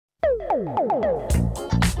All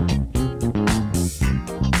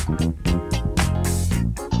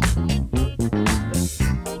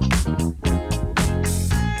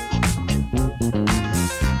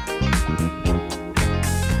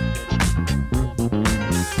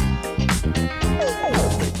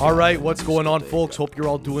right, what's going on, folks? Hope you're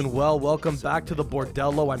all doing well. Welcome back to the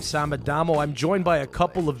Bordello. I'm Sam Adamo. I'm joined by a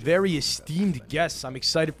couple of very esteemed guests. I'm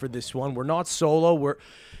excited for this one. We're not solo. We're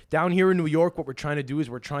down here in New York. What we're trying to do is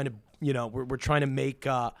we're trying to make.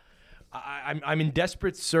 I'm in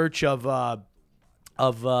desperate search of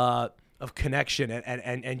connection,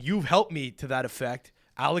 and you've helped me to that effect,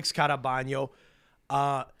 Alex Carabaño.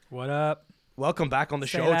 What up? Welcome back on the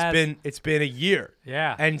show. It's been a year.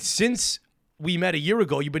 Yeah. And since we met a year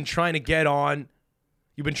ago, you've been trying to get on.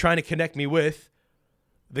 You've been trying to connect me with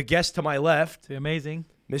the guest to my left. Amazing.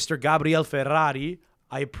 Mr. Gabriel Ferrari.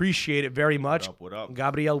 I appreciate it very much. What up?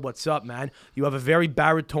 Gabriel, what's up, man? You have a very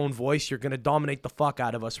baritone voice. You're going to dominate the fuck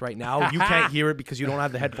out of us right now. You can't hear it because you don't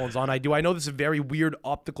have the headphones on. I do. I know this is a very weird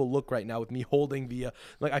optical look right now with me holding the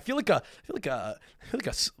I feel like a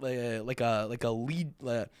lead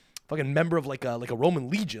fucking member of like a Roman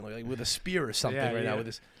legion, like with a spear or something now with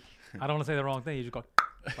this. I don't want to say the wrong thing. You just go,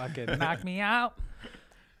 fucking knock me out.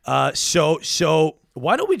 So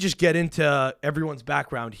why don't we just get into everyone's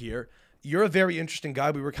background here? You're a very interesting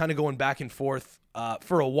guy. We were kind of going back and forth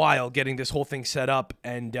for a while, getting this whole thing set up,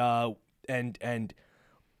 and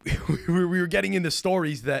we were getting into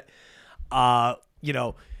stories that, I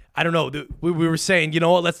don't know. We were saying, you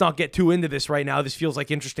know what? Let's not get too into this right now. This feels like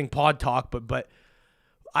interesting pod talk, but.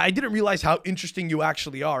 I didn't realize how interesting you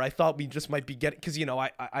actually are. I thought we just might be getting, because,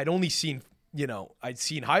 I'd only seen, I'd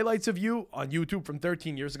seen highlights of you on YouTube from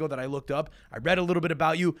 13 years ago that I looked up. I read a little bit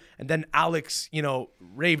about you, and then Alex,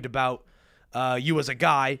 raved about you as a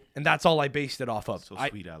guy, and that's all I based it off of. So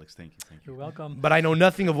sweet, Alex. Thank you. You're welcome. But I know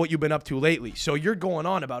nothing of what you've been up to lately. So you're going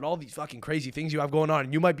on about all these fucking crazy things you have going on,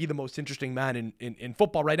 and you might be the most interesting man in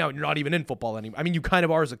football right now, and you're not even in football anymore. I mean, you kind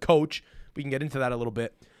of are as a coach. We can get into that a little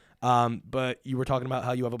bit. But you were talking about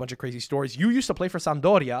how you have a bunch of crazy stories. You used to play for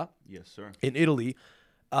Sampdoria. Yes, sir. In Italy.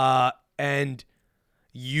 And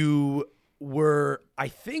you were, I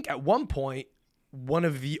think, at one point, one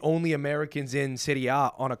of the only Americans in Serie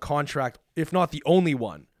A on a contract, if not the only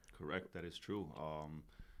one. Correct. That is true.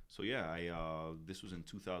 This was in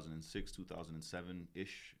 2006,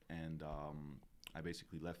 2007-ish. And I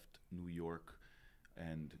basically left New York.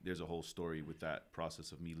 And there's a whole story with that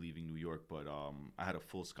process of me leaving New York. But I had a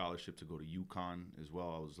full scholarship to go to UConn as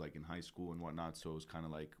well. I was like in high school and whatnot. So it was kind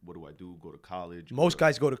of like, what do I do? Go to college? Most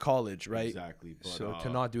guys go to college, right? Exactly. But, so to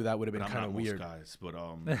not do that would have been kind of weird. Most guys. But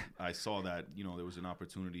I saw that, there was an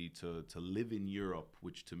opportunity to live in Europe,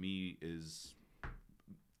 which to me is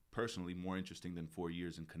personally more interesting than 4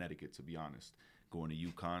 years in Connecticut, to be honest, going to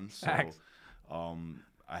UConn. So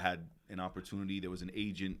I had an opportunity. There was an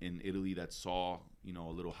agent in Italy that saw,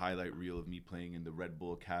 a little highlight reel of me playing in the Red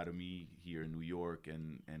Bull Academy here in New York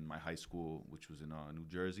and my high school, which was in New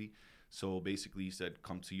Jersey. So basically he said,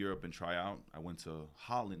 come to Europe and try out. I went to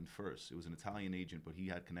Holland first. It was an Italian agent, but he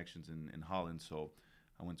had connections in Holland. So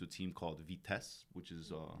I went to a team called Vitesse, which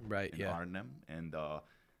is in Arnhem. And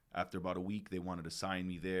after about a week, they wanted to sign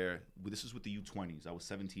me there. This is with the U20s. I was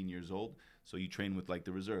 17 years old. So you train with like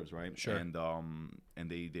the reserves, right? Sure. And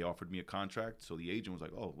they offered me a contract. So the agent was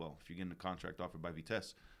like, oh, well, if you're getting a contract offered by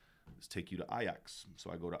Vitesse, let's take you to Ajax.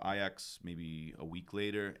 So I go to Ajax maybe a week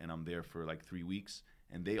later, and I'm there for like 3 weeks.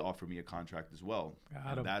 And they offer me a contract as well.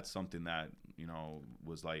 And that's something that,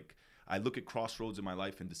 was like, I look at crossroads in my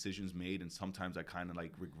life and decisions made, and sometimes I kind of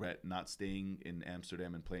like regret not staying in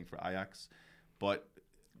Amsterdam and playing for Ajax. But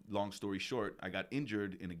long story short, I got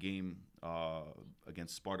injured in a game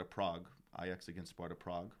against Sparta Prague. Ajax against Sparta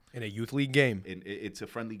Prague. In a youth league game? It's a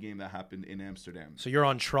friendly game that happened in Amsterdam. So you're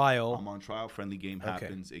on trial. I'm on trial. Friendly game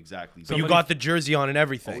happens. Exactly. So you got the jersey on and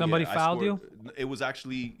everything. Somebody fouled you? It was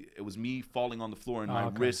me falling on the floor and my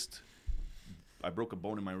wrist. I broke a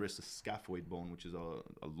bone in my wrist, a scaphoid bone, which is a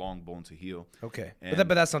long bone to heal. Okay. But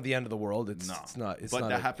that's not the end of the world. It's not. But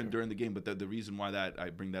that happened during the game. But the reason why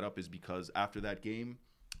I bring that up is because after that game,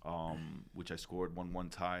 which I scored 1-1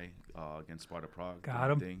 tie against Sparta Prague. Got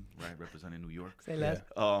him. Right, representing New York. Say less.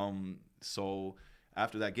 So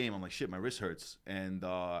after that game, I'm like, shit, my wrist hurts. And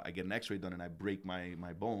I get an x-ray done and I break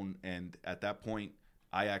my bone. And at that point,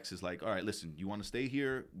 Ajax is like, all right, listen, you want to stay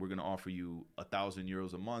here? We're going to offer you 1,000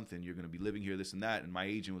 euros a month and you're going to be living here, this and that. And my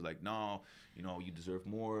agent was like, no, you deserve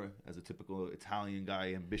more, as a typical Italian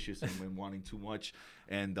guy, ambitious and wanting too much.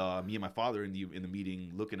 And me and my father in the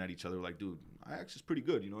meeting looking at each other like, dude, Ajax is pretty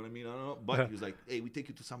good. You know what I mean? I don't know. But he was like, hey, we take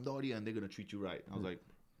you to Sampdoria and they're going to treat you right. I was like,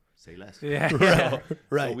 say less. Yeah.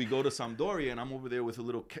 Right. So we go to Sampdoria, and I'm over there with a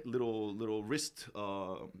little wrist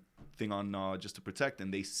thing on just to protect,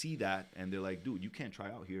 and they see that, and they're like, dude, you can't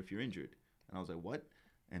try out here if you're injured. And I was like, what?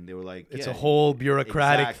 And they were like, It's yeah, a whole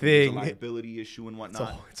bureaucratic exactly. There's thing. a liability issue and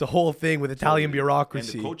whatnot. It's a whole thing with Italian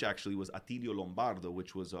bureaucracy. And the coach actually was Attilio Lombardo,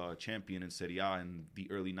 which was a champion in Serie A in the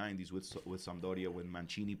early 90s with Sampdoria when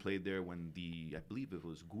Mancini played there, when I believe it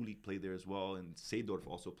was Gullit played there as well, and Seedorf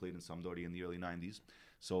also played in Sampdoria in the early 90s.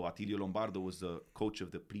 So Attilio Lombardo was the coach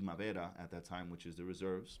of the Primavera at that time, which is the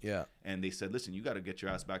reserves. Yeah. And they said, listen, you got to get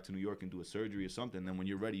your ass back to New York and do a surgery or something. And then when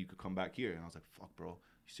you're ready, you could come back here. And I was like, fuck, bro.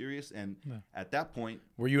 Serious? And at that point,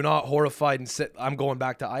 were you not horrified and said, I'm going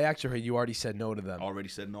back to Ajax, or you already said no to them? already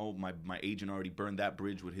said no. My agent already burned that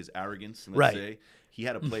bridge with his arrogance, Right. say. He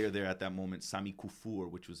had a player there at that moment, Sami Kufur,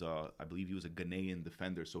 which was I believe he was a Ghanaian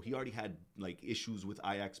defender. So he already had like issues with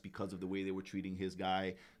Ajax because of the way they were treating his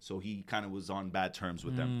guy. So he kind of was on bad terms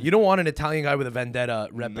with them. You don't want an Italian guy with a vendetta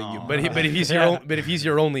repping No. you, but if he's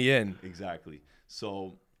your only in. Exactly.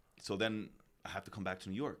 So then I have to come back to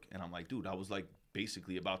New York, and I'm like, dude, I was like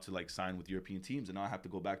basically about to like sign with European teams, and now I have to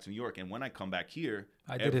go back to New York. And when I come back here,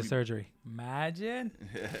 I did his surgery. Imagine.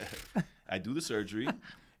 I do the surgery,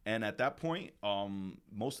 and at that point,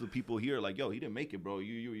 most of the people here are like, yo, he didn't make it, bro.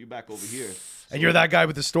 You're back over here. And you're that guy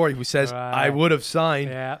with the story who says, I would have signed.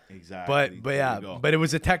 Yeah. Exactly. But yeah, but it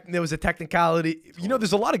was a technicality. You know,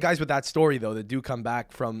 there's a lot of guys with that story though that do come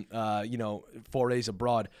back from forays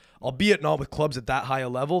abroad, albeit not with clubs at that high a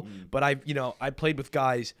level. But I played with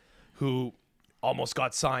guys who almost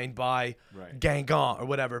got signed by Guingamp or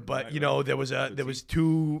whatever. But there was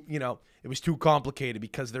too complicated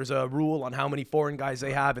because there's a rule on how many foreign guys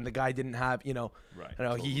they have, and the guy didn't have he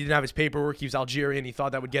didn't have his paperwork. He was Algerian. He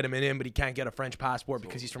thought that would get him in, but he can't get a French passport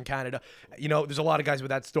because he's from Canada. There's a lot of guys with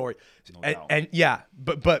that story,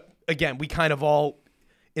 but again, we kind of all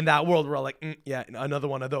in that world we're all like, another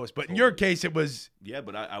one of those. But in your case, it was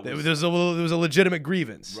but I was there was a legitimate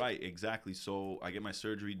grievance. Right, exactly. So I get my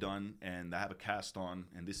surgery done, and I have a cast on,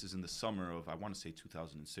 and this is in the summer of, I want to say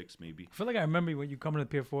 2006 maybe. I feel like I remember when you come to the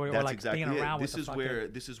Pier 40 or like exactly being around this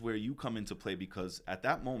with this is where you come into play, because at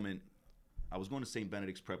that moment I was going to St.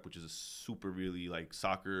 Benedict's Prep, which is a super really like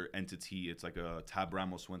soccer entity. It's like Tab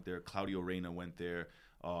Ramos went there, Claudio Reyna went there.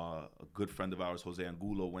 A good friend of ours, Jose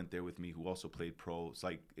Angulo, went there with me, who also played pro.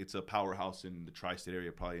 It's a powerhouse in the tri-state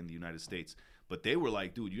area, probably in the United States. But they were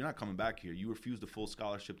like, dude, you're not coming back here. You refused a full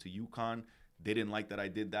scholarship to UConn. They didn't like that I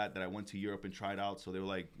did that I went to Europe and tried out. So they were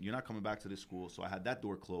like, you're not coming back to this school. So I had that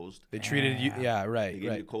door closed. They treated you, right. They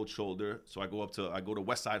gave me a cold shoulder. So I go to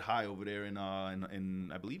West Side High over there in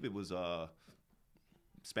I believe it was not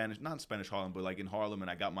Spanish Harlem, but like in Harlem,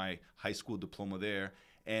 and I got my high school diploma there.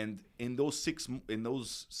 And in those 6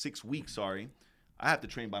 weeks, I have to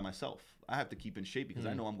train by myself. I have to keep in shape because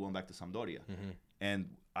I know I'm going back to Sampdoria. And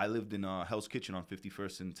I lived in Hell's Kitchen on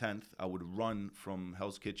 51st and 10th. I would run from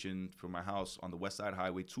Hell's Kitchen from my house on the West Side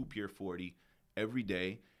Highway to Pier 40 every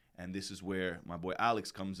day. And this is where my boy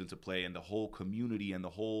Alex comes into play, and the whole community and the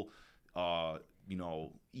whole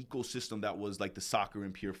ecosystem that was like the soccer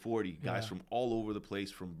in Pier 40. Guys from all over the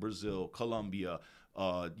place, from Brazil, Colombia,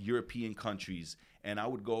 European countries. And I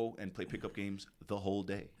would go and play pickup games the whole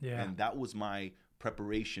day. Yeah. And that was my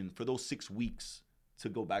preparation for those 6 weeks to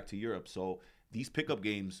go back to Europe. So these pickup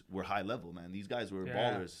games were high level, man. These guys were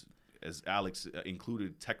ballers, as Alex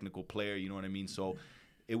included, technical player, you know what I mean? So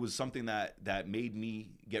it was something that made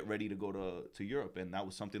me get ready to go to Europe. And that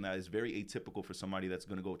was something that is very atypical for somebody that's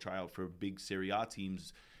going to go try out for big Serie A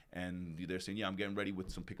teams. And they're saying, I'm getting ready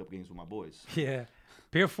with some pickup games with my boys. Yeah.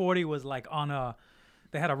 Pier 40 was like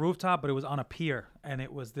they had a rooftop, but it was on a pier, and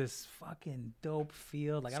it was this fucking dope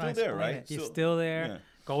field. Like, still I don't there, explain right? It's still there. Yeah.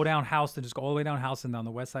 Go down Houston, just go all the way down Houston down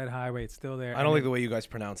the West Side Highway. It's still there. I don't like the way you guys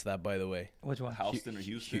pronounce that, by the way. Which one? Houston or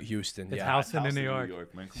Houston? Houston, it's Houston in New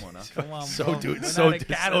York. Man, come on now. Come on, so bro.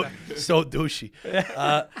 so douchey.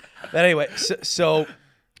 But anyway, so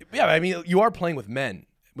yeah, I mean, you are playing with men,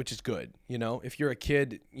 which is good. If you're a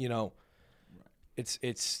kid,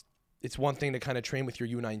 it's one thing to kind of train with your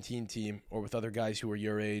U19 team or with other guys who are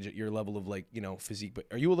your age at your level of physique. But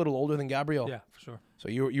are you a little older than Gabriel? Yeah, for sure. So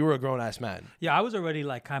you were a grown ass man. Yeah, I was already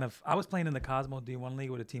I was playing in the Cosmo D1 League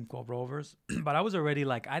with a team called Rovers, but I was already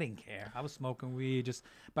I didn't care. I was smoking weed,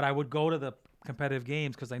 but I would go to the competitive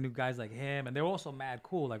games because I knew guys like him, and they were also mad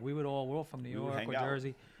cool. Like we're all from New York or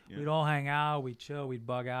Jersey. Yeah. We'd all hang out, we'd chill, we'd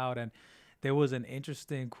bug out, and there was an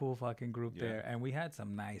interesting, cool fucking group there, and we had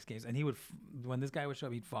some nice games. And he would, when this guy would show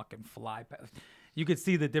up, he'd fucking fly past. You could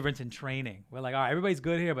see the difference in training. We're like, all right, everybody's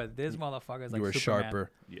good here, but this motherfucker's like you were Superman.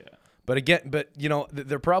 Sharper. Yeah. But again,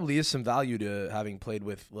 there probably is some value to having played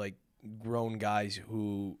with grown guys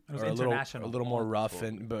who It was are a international. little more rough,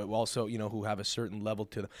 and but also who have a certain level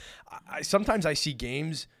to them. Sometimes I see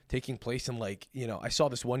games taking place in I saw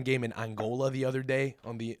this one game in Angola the other day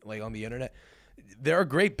on the internet. There are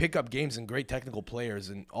great pickup games and great technical players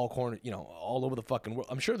in all over the fucking world.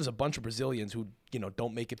 I'm sure there's a bunch of Brazilians who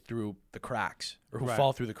don't make it through the cracks, or who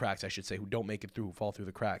fall through the cracks, I should say, who don't make it through, who fall through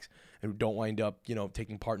the cracks, and who don't wind up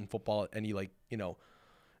taking part in football at any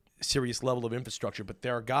serious level of infrastructure. But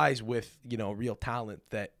there are guys with real talent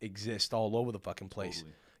that exist all over the fucking place.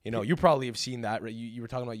 Totally. You probably have seen that, right? You were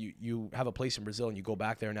talking about you have a place in Brazil and you go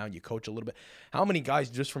back there now and you coach a little bit. How many guys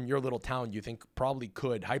just from your little town you think probably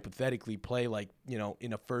could hypothetically play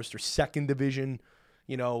in a first or second division,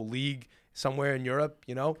 league somewhere in Europe,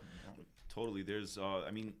 Totally. There's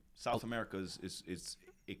South America is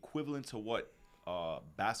equivalent to what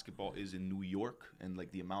basketball is in New York, and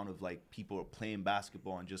the amount of people are playing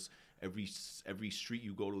basketball, and just every street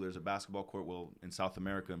you go to there's a basketball court. Well, in South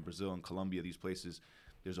America and Brazil and Colombia, these places,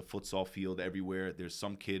 there's a futsal field everywhere. There's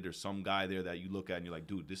some kid or some guy there that you look at and you're like,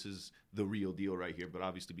 dude, this is the real deal right here. But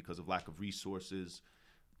obviously because of lack of resources,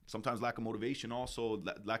 sometimes lack of motivation, also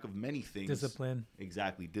lack of many things. Discipline.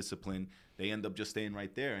 Exactly, discipline. They end up just staying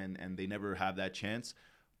right there, and they never have that chance.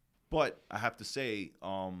 But I have to say,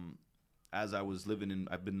 as I've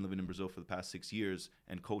been living in Brazil for the past 6 years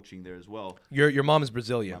and coaching there as well. Your mom is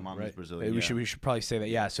Brazilian. My mom right? is Brazilian. We should probably say that.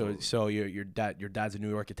 Yeah. So your dad's a New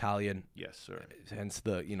York Italian. Yes, sir. Hence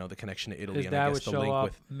the the connection to Italy. His and dad I would guess the show link up,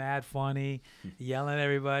 with mad funny, yelling at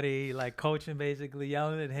everybody, coaching basically,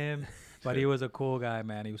 yelling at him. But he was a cool guy,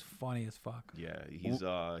 man. He was funny as fuck. Yeah, he's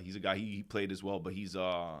a guy. He played as well, but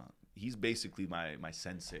he's basically my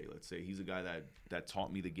sensei. Let's say he's a guy that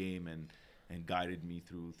taught me the game and guided me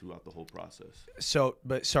throughout the whole process. So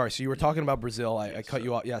you were talking about Brazil. I cut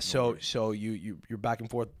you off. Yeah. No So you're back and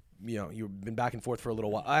forth. You've been back and forth for a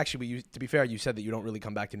little while. Actually, to be fair, you said that you don't really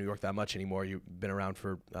come back to New York that much anymore. You've been around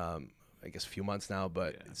for I guess a few months now,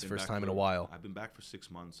 but it's the first time in a while. I've been back for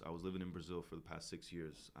 6 months. I was living in Brazil for the past 6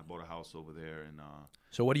 years. I bought a house over there, and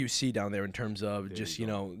so what do you see down there in terms of guys He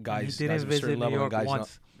guys didn't of a visit certain New level York and guys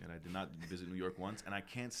once. And I did not visit New York once, and I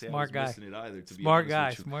can't say Smart I guy. was missing it either. To be Smart honest guy,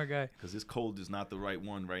 with you, smart guy. because this cold is not the right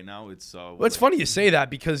one right now. It's Well, it's funny you say that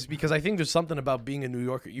because I think there's something about being a New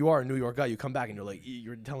Yorker. You are a New York guy. You come back and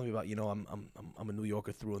you're telling me about I'm a New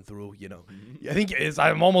Yorker through and through. I think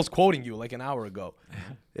I'm almost quoting you like an hour ago.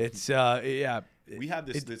 It's yeah. we have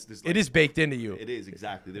this. It is baked into you. It is,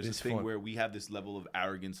 exactly. There's this thing fun. where we have this level of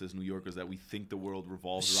arrogance as New Yorkers that we think the world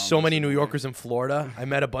revolves around So us many in a New way. Yorkers in Florida. I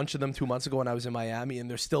met a bunch of them 2 months ago when I was in Miami, and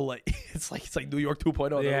they're still it's like New York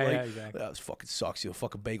 2.0. Yeah, They're yeah, exactly. "Oh, this fucking sucks.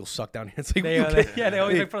 Fucking bagels suck down here. It's like They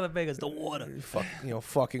always make fun of the Vegas. The water. fuck,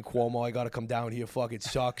 fucking Cuomo. I gotta come down here. Fuck, it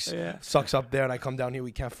sucks. Yeah. Sucks up there, and I come down here.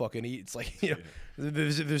 We can't fucking eat. It's like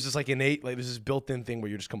there's this innate there's this built-in thing where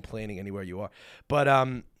you're just complaining anywhere you are.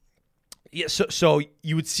 But yeah. So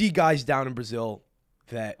you would see guys down in Brazil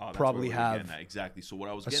that Oh, that's probably where we're have getting at. Exactly. So what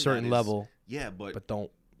I was a getting certain at is, level, yeah, but don't.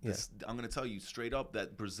 Yeah. I'm going to tell you straight up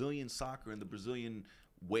that Brazilian soccer and the Brazilian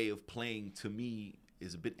way of playing, to me,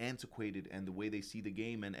 is a bit antiquated, and the way they see the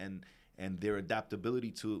game and their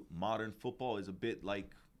adaptability to modern football is a bit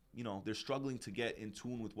they're struggling to get in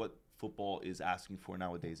tune with what football is asking for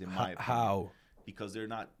nowadays, in my opinion. How? Because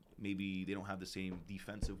maybe they don't have the same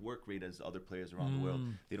defensive work rate as other players around the world.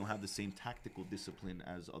 They don't have the same tactical discipline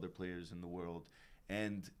as other players in the world.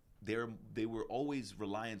 And they were always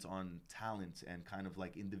reliant on talent and kind of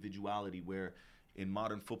individuality, where in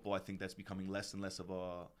modern football, I think that's becoming less and less of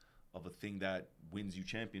a thing that wins you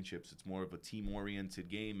championships. It's more of a team-oriented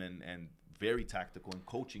game and very tactical, and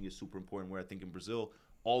coaching is super important, where I think in Brazil,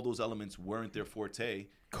 all those elements weren't their forte.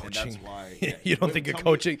 Coaching. And that's why. You don't think of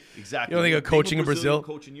coaching? Exactly. You don't think of coaching in Brazil?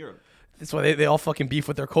 Coach in Europe. That's why they all fucking beef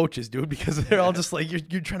with their coaches, dude, because they're all just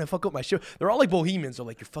you're trying to fuck up my shit. They're all like bohemians. They're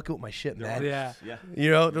like, you're fucking with my shit, man. Yeah.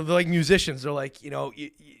 Yeah. They're like musicians. They're like,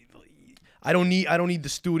 I don't need the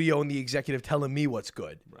studio and the executive telling me what's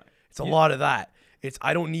good. Right. It's a lot of that.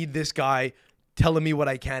 I don't need this guy telling me what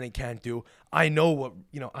I can and can't do. I know what,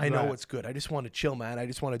 I know Right. what's good. I just want to chill, man. I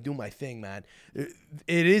just want to do my thing, man. It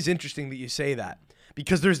is interesting that you say that,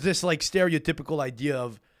 because there's this stereotypical idea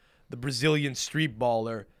of the Brazilian street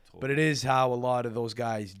baller, but it is how a lot of those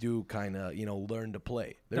guys do kind of, learn to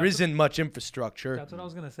play. There isn't much infrastructure. That's what I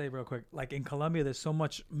was going to say real quick. In Colombia, there's so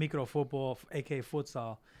much micro football, aka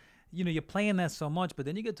futsal. You're playing that so much, but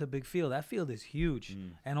then you get to a big field. That field is huge.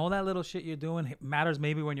 And all that little shit you're doing matters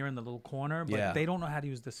maybe when you're in the little corner, but they don't know how to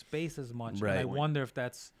use the space as much. Right. And I wonder if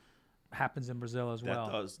that's happens in Brazil as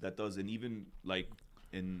well. That does. And even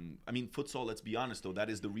I mean, futsal, let's be honest, though, that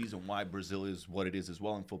is the reason why Brazil is what it is as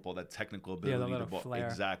well in football, that technical ability. the flair.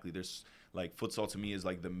 Exactly. There's like futsal to me is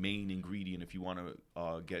like the main ingredient if you want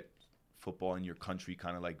to get football in your country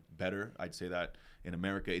kind of like better. I'd say that in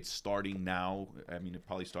America, it's starting now. I mean, it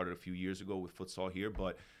probably started a few years ago with futsal here,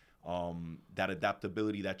 but that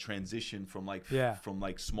adaptability, that transition from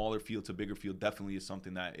like smaller field to bigger field definitely is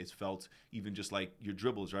something that is felt. Even just like your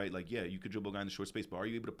dribbles, right? Like, yeah, you could dribble a guy in the short space, but are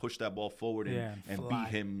you able to push that ball forward and beat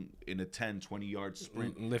him in a 10-20 yard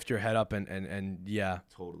sprint? Lift your head up and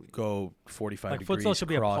Totally go 45 like degrees. Futsal should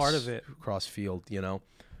be a part of it. Cross field,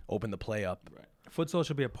 open the play up. Right. Futsal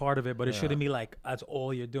should be a part of it, but it shouldn't be like that's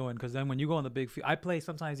all you're doing. Because then when you go on the big field, I play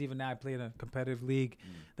sometimes. Even now, I play in a competitive league,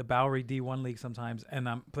 the Bowery D1 league sometimes, and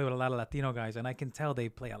I play with a lot of Latino guys, and I can tell they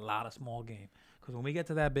play a lot of small game. Because when we get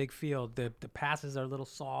to that big field, the passes are a little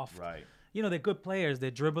soft. Right. They're good players.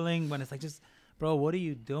 They're dribbling when it's like just. Bro, what are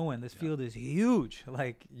you doing? This field is huge.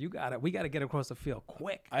 Like we gotta get across the field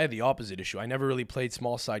quick. I had the opposite issue. I never really played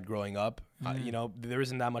small side growing up. There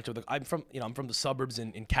isn't that much of the. I'm from the suburbs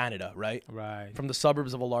in Canada, right? Right. From the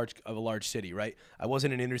suburbs of a large city, right? I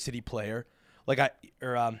wasn't an inner city player. So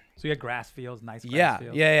you had grass fields, nice grass yeah,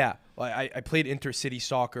 fields. yeah. Well, I played intercity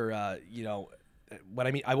soccer. What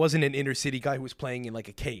I mean, I wasn't an inner city guy who was playing in like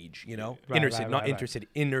a cage. Inner city, not intercity.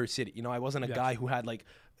 Inner city. I wasn't a guy who had like.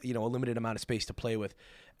 A limited amount of space to play with,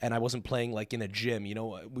 and I wasn't playing like in a gym.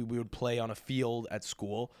 We would play on a field at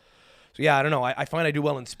school. So yeah, I don't know. I find I do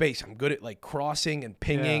well in space. I'm good at like crossing and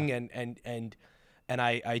pinging and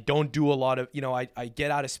I don't do a lot of I get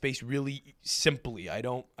out of space really simply. I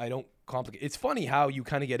don't complicate. It's funny how you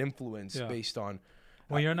kind of get influenced based on.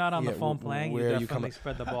 When you're not on the phone playing, you definitely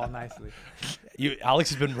spread the ball nicely. Alex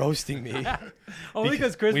has been roasting me. Only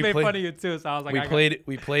because Chris made fun of you too, so I was like,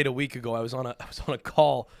 we played a week ago. I was on a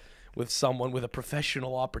call with someone with a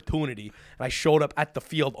professional opportunity, and I showed up at the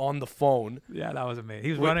field on the phone. Yeah, that was amazing.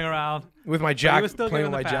 He was running around with my jacket, playing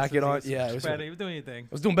with my jacket on. He was doing anything. I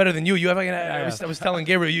was doing better than you. I was telling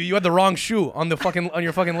Gabriel, you had the wrong shoe on your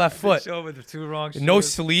fucking left foot. Show with the two wrong shoes. No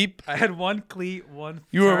sleep. I had one cleat, one.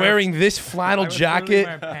 You were wearing this flannel jacket.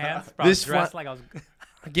 Wearing pants. I was dressed like I was.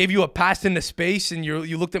 I gave you a pass into space, and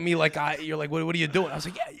you looked at me like you're like, what are you doing? I was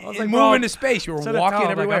like, yeah, I was like, move into space. You were walking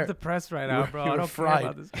everywhere. Like, I'm depressed right now, bro. I don't care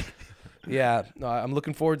about this. Yeah, no, I'm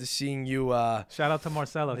looking forward to seeing you. Shout out to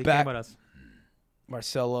Marcelo. He came with us.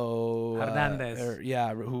 Marcelo Hernandez.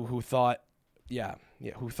 Who thought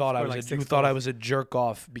I was a jerk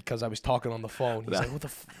off because I was talking on the phone. He's like,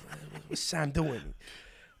 what's Sam doing?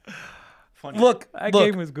 Funny. Look, that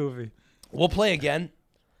game was goofy. We'll play again.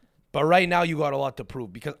 But right now, you got a lot to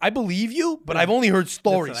prove because I believe you, but I've only heard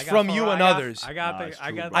stories from you and others. I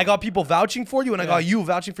got people vouching for you, and I got you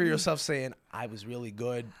vouching for yourself, saying I was really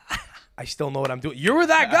good. I still know what I'm doing. You were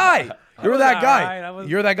that guy. You're that guy.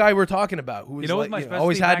 You're that guy we're talking about who was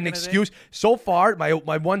always had an excuse. So far, my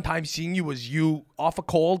one time seeing you was you off a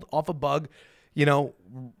cold, off a bug,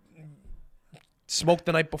 smoked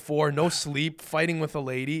the night before, no sleep, fighting with a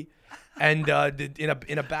lady. And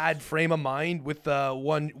in a bad frame of mind with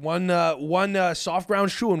one soft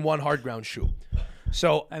ground shoe and one hard ground shoe.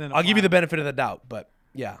 So I'll give you the benefit of the doubt, but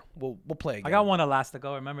yeah, we'll play again. I got one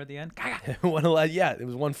Elastico. Remember at the end? Yeah, it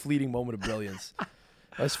was one fleeting moment of brilliance.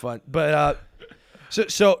 That's fun. But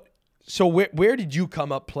so where did you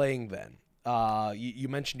come up playing then? You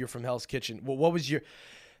mentioned you're from Hell's Kitchen. Well,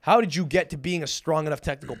 how did you get to being a strong enough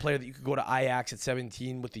technical player that you could go to Ajax at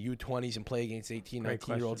 17 with the U20s and play against 18,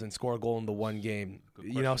 19-year-olds and score a goal in the one game?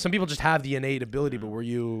 Some people just have the innate ability, but were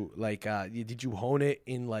you like, did you hone it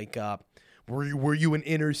in like, were you an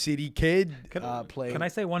inner city kid playing? Can I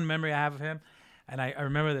say one memory I have of him? And I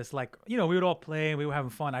remember this, like, we would all play and we were having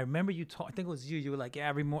fun. I remember I think it was you. You were like,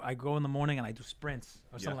 yeah, I go in the morning and I do sprints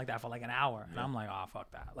or something like that for like an hour. And I'm like, oh,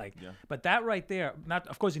 fuck that. Like, but that right there,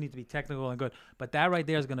 of course you need to be technical and good, but that right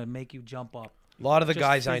there is going to make you jump up. A lot of the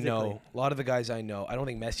guys I know, I don't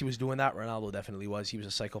think Messi was doing that. Ronaldo definitely was. He was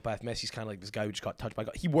a psychopath. Messi's kind of like this guy who just got touched by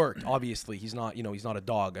God. He worked, obviously. He's not, he's not a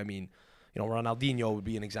dog. I mean, Ronaldinho would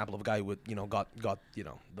be an example of a guy who would, got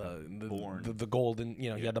the golden, he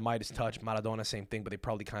had the Midas touch. Maradona, same thing, but they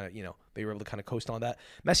probably kind of, they were able to kind of coast on that.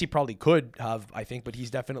 Messi probably could have, I think, but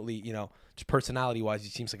he's definitely, just personality-wise, he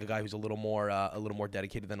seems like a guy who's a little more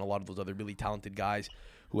dedicated than a lot of those other really talented guys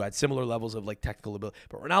who had similar levels of like technical ability.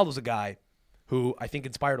 But Ronaldo's a guy who I think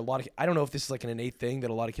inspired a lot of, I don't know if this is like an innate thing that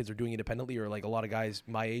a lot of kids are doing independently or like a lot of guys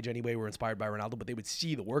my age anyway were inspired by Ronaldo, but they would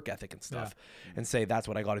see the work ethic and stuff and say, that's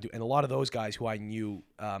what I got to do. And a lot of those guys who I knew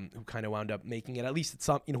who kind of wound up making it, at least at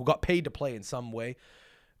some, who got paid to play in some way,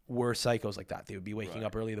 were psychos like that. They would be waking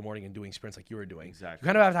up early in the morning and doing sprints like you were doing. Exactly. You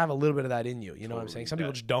kind of have to have a little bit of that in you. You know what I'm Totally. saying? Some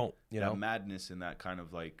people just don't. You that know, madness and that kind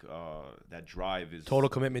of like that drive is total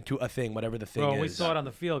commitment to a thing, whatever the thing Bro, is. we saw it on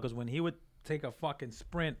the field because when he would take a fucking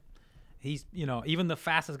sprint, he's, you know, even the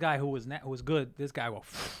fastest guy who was good, this guy will,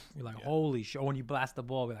 you're like, holy shit. When you blast the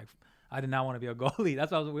ball, we're like, I did not want to be a goalie.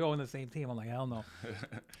 That's why we were all on the same team. I'm like, hell no.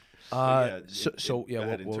 in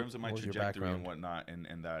what terms of my was your trajectory background? and whatnot,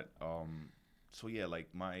 and that, so yeah, like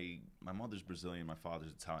my mother's Brazilian, my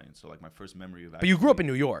father's Italian. So like my first memory of. But you grew up in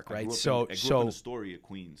New York, right? I grew up in Astoria,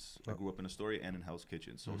 Queens. I grew up in Astoria and in Hell's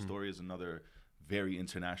Kitchen. So Astoria is another very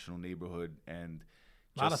international neighborhood, and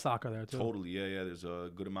A lot of soccer there too. Totally, yeah. There's a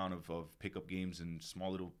good amount of pickup games and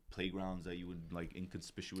small little playgrounds that you would like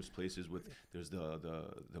inconspicuous places with. There's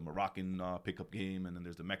the Moroccan pickup game, and then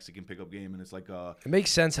there's the Mexican pickup game, and it's like It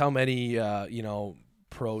makes sense how many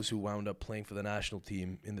pros who wound up playing for the national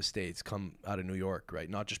team in the States come out of New York, right?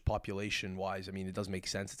 Not just population wise. I mean, it does make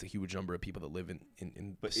sense. It's a huge number of people that live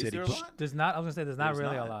in But the is city. there a lot? There's not. I was gonna say there's not There's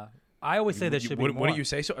really not. a lot. I always say there should be more. Wouldn't you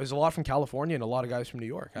say so? There's a lot from California and a lot of guys from New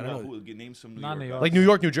York. I don't know. Name some Not New York. Like New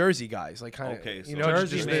York, New Jersey guys. Like kind of, Okay, so you know,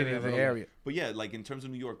 Jersey just maybe a the little area. But yeah, like in terms of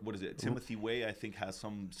New York, what is it? Timothy Way, I think, has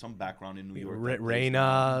some background in New York.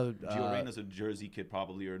 Reyna. Gio Reyna's a Jersey kid,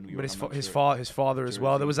 probably, or New York. But his father as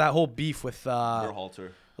well. Jersey. There was that whole beef with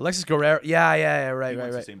Berhalter. Alexis Guerrero. Yeah, right. He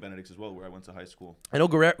went to St. Benedict's as well, where I went to high school. I know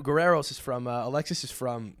Guerrero's is from Alexis is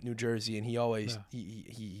from New Jersey, and he always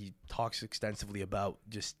he talks extensively about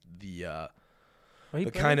just the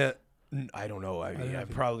kind of. I don't know. I mean, I'm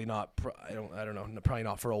probably not. I don't know. Probably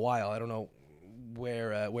not for a while. I don't know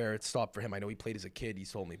where it stopped for him. I know he played as a kid.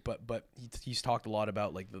 He's told me, but he's talked a lot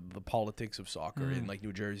about like the politics of soccer in like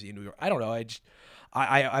New Jersey and New York. I don't know.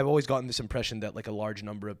 I've always gotten this impression that like a large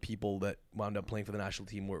number of people that wound up playing for the national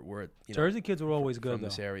team were Jersey kids were always good from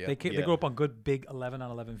this area. They grew up on good big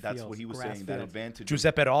 11-on-11 fields. That's what he was saying. That advantage.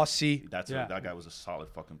 Giuseppe Rossi. That guy was a solid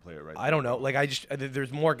fucking player, right? I don't know. Like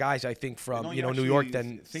there's more guys I think from New York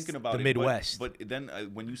than thinking about the Midwest. But then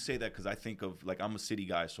when you say that, because I think of like I'm a city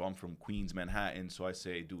guy, so I'm from Queens, Manhattan. So I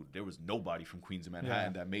say, dude, there was nobody from Queens and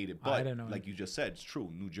Manhattan that made it. But like you just said, it's true.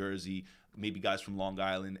 New Jersey. Maybe guys from Long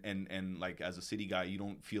Island, and like as a city guy, you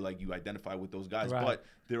don't feel like you identify with those guys, but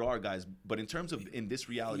there are guys. But in terms of in this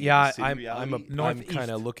reality, I'm kind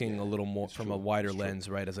of looking a little more from a wider lens,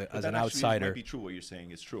 right? As an outsider, might be true what you're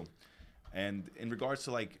saying. It's true. And in regards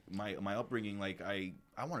to like my upbringing, like I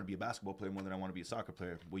wanted to be a basketball player more than I want to be a soccer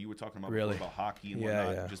player. What you were talking about before about hockey and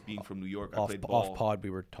whatnot, just being from New York, I played ball. Off pod,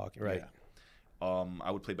 we were talking, right? Yeah. I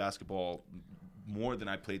would play basketball more than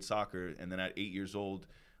I played soccer, and then at 8 years old.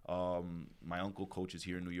 My uncle coaches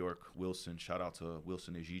here in New York, Wilson. Shout out to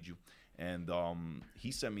Wilson Ejiju. And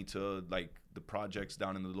he sent me to like the projects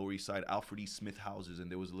down in the Lower East Side, Alfred E. Smith houses,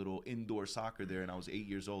 and there was a little indoor soccer there, and I was 8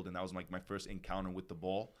 years old, and that was like my first encounter with the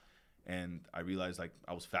ball. And I realized like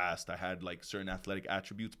I was fast. I had like certain athletic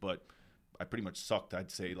attributes, but I pretty much sucked,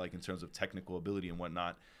 I'd say, like in terms of technical ability and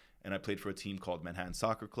whatnot. And I played for a team called Manhattan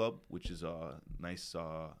Soccer Club, which is a nice,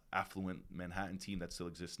 affluent Manhattan team that still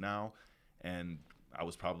exists now. And I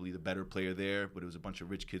was probably the better player there, but it was a bunch of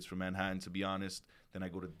rich kids from Manhattan, to be honest. Then I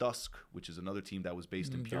go to Dusk, which is another team that was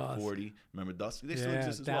based in Pier 40. Remember Dusk? They still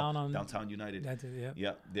exist as well. Downtown United. That's it,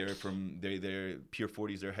 yeah. They're Pier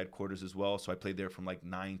 40 is their headquarters as well. So I played there from like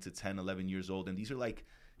 9 to 10, 11 years old. And these are like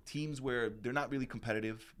teams where they're not really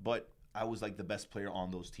competitive, but I was like the best player on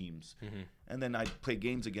those teams. Mm-hmm. And then I'd play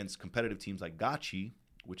games against competitive teams like Gachi,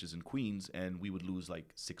 which is in Queens, and we would lose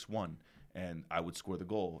like 6-1. And I would score the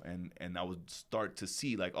goal, and I would start to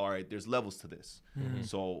see like, all right, there's levels to this. Mm-hmm.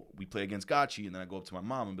 So we play against Gachi, and then I go up to my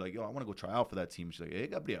mom and be like, yo, I want to go try out for that team. And she's like, hey,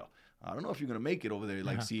 Gabriel, I don't know if you're gonna make it over there,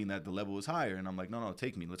 like seeing that the level is higher. And I'm like, no,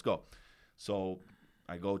 take me, let's go. So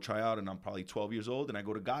I go try out, and I'm probably 12 years old, and I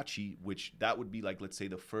go to Gachi, which that would be like, let's say,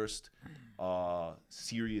 the first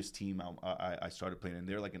serious team I started playing, and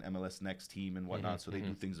they're like an MLS Next team and whatnot, so they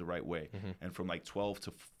do things the right way. And from like 12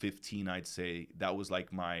 to 15, I'd say that was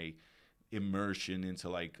like my immersion into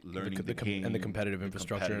like learning the game and the competitive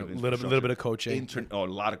infrastructure, a little bit of coaching. A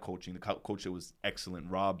lot of coaching. The coach that was excellent,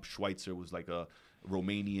 Rob Schweitzer, was like a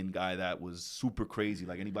Romanian guy that was super crazy.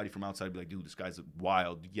 Like anybody from outside would be like, dude, this guy's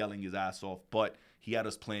wild, yelling his ass off. But he had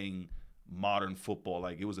us playing modern football.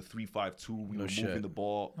 Like it was a 3-5-2. We were moving the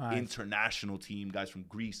ball. Nice. International team, guys from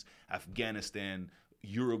Greece, Afghanistan,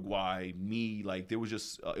 Uruguay, me. Like there was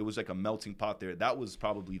just it was like a melting pot there. That was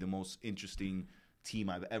probably the most interesting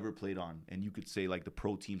team I've ever played on. And you could say like the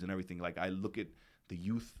pro teams and everything. Like I look at the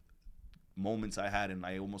youth moments I had, and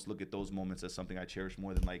I almost look at those moments as something I cherish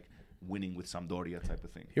more than like winning with Sampdoria type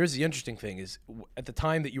of thing. Here's the interesting thing is at the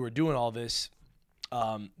time that you were doing all this,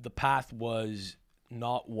 the path was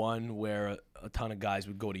not one where a ton of guys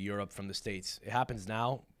would go to Europe from the States. It happens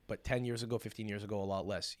now, but 10 years ago, 15 years ago, a lot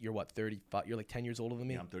less. You're what, 35? You're like 10 years older than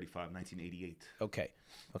me? Yeah, I'm 35, 1988. Okay,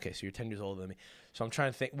 so you're 10 years older than me. So I'm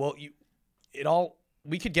trying to think. Well,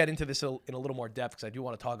 we could get into this in a little more depth because I do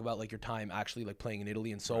want to talk about like your time actually like playing in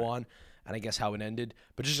Italy and so on, and I guess how it ended.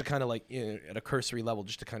 But just to kind of like at a cursory level,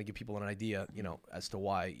 just to kind of give people an idea, as to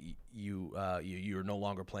why you're no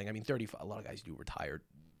longer playing. I mean, 35. A lot of guys do retired,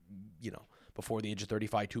 before the age of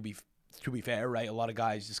 35. To be fair, right? A lot of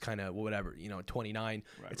guys just kind of whatever, 29.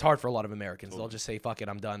 It's hard for a lot of Americans. Totally. They'll just say, "Fuck it,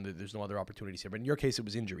 I'm done. There's no other opportunities here." But in your case, it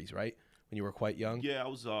was injuries, right? When you were quite young? Yeah, I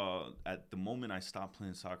was, at the moment I stopped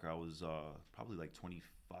playing soccer, I was probably like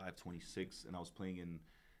 25, 26, and I was playing in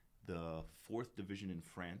the 4th division in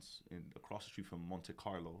France, across the street from Monte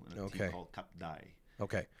Carlo, in a team called Cap d'Ai.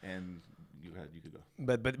 Okay. And you could go.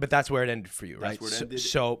 But that's where it ended for you, right? That's where it ended.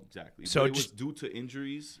 Exactly. So but it was due to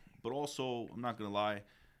injuries, but also, I'm not going to lie,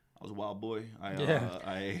 I was a wild boy.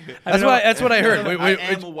 That's what I heard. I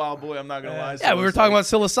am a wild boy. I'm not gonna lie. Yeah, we were talking about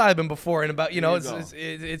psilocybin before, and about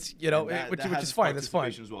it's which is fine. That's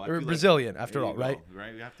fine. Well. We're Brazilian after all, right?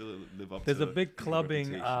 Right. We have to live up. There's to a big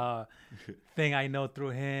clubbing thing I know through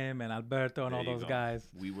him and Alberto and all those guys.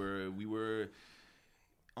 We were.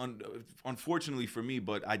 Unfortunately for me,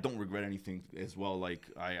 but I don't regret anything as well. Like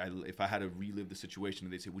if I had to relive the situation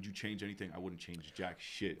and they say, "Would you change anything?" I wouldn't change jack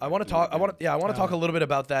shit. I want to talk a little bit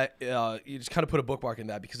about that. You just kind of put a bookmark in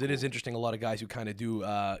that because it is interesting. A lot of guys who kind of do,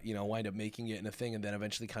 wind up making it in a thing and then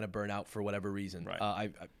eventually kind of burn out for whatever reason. Right.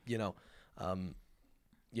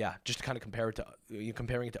 Just to kind of comparing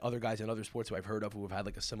it to other guys in other sports who I've heard of who have had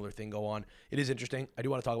like a similar thing go on. It is interesting. I do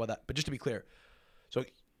want to talk about that, but just to be clear, so.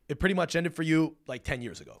 It pretty much ended for you like 10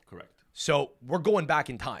 years ago. Correct. So we're going back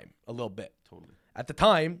in time a little bit. Totally. At the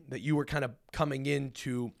time that you were kind of coming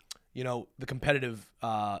into, the competitive,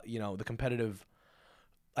 I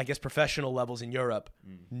guess, professional levels in Europe,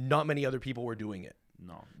 not many other people were doing it.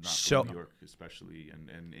 No, not from New York especially.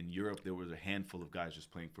 And in Europe, there was a handful of guys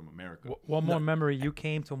just playing from America. One more memory, you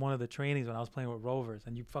came to one of the trainings when I was playing with Rovers,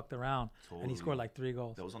 and you fucked around, Totally. and he scored like 3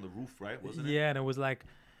 goals. That was on the roof, right? Wasn't it? Yeah, and it was like...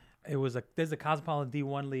 there's a Cosmopolitan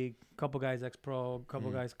D1 league, couple guys ex-pro,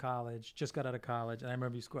 couple guys college, just got out of college, and I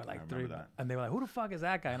remember you scored like 3, and they were like, "Who the fuck is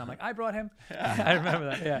that guy?" And I'm like, "I brought him." I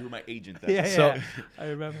remember that. Yeah, you were my agent. Yeah. I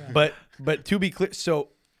remember that. But to be clear, so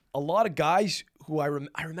a lot of guys who I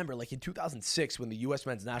remember, like in 2006 when the U.S.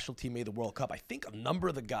 men's national team made the World Cup, I think a number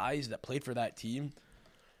of the guys that played for that team,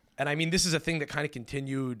 and I mean this is a thing that kind of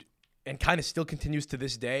continued and kind of still continues to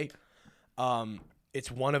this day.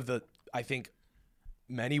 It's one of the, I think,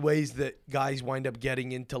 many ways that guys wind up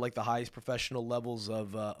getting into like the highest professional levels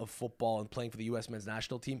of football and playing for the U.S. men's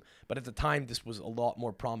national team. But at the time, this was a lot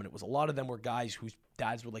more prominent. A lot of them were guys whose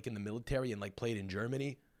dads were like in the military and like played in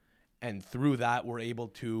Germany, and through that were able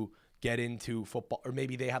to get into football, or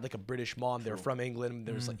maybe they had like a British mom. They're from England.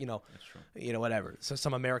 There's like whatever. So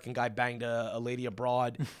some American guy banged a lady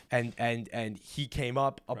abroad, and he came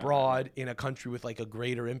up abroad in a country with like a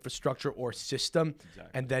greater infrastructure or system,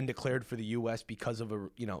 and then declared for the U.S. because of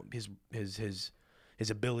his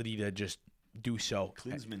ability to just do so.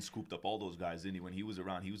 Klinsmann scooped up all those guys, didn't he? When he was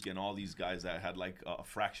around, he was getting all these guys that had like a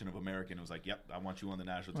fraction of American. It was like, "Yep, I want you on the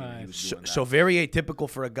national team." Right. He was doing that. So very atypical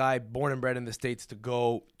for a guy born and bred in the States to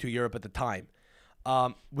go to Europe at the time.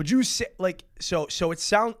 Would you say like so? It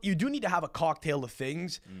sounds you do need to have a cocktail of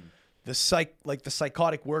things. The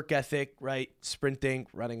psychotic work ethic, right? Sprinting,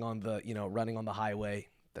 running on the highway.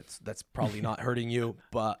 That's probably not hurting you,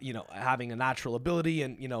 but having a natural ability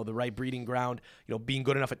and the right breeding ground, being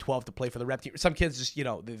good enough at 12 to play for the rep team. Some kids just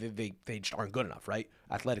they just aren't good enough, right,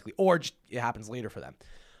 athletically, or just it happens later for them.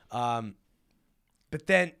 But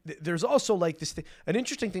then there's also like this thing. An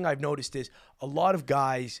interesting thing I've noticed is a lot of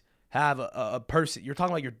guys have a person. You're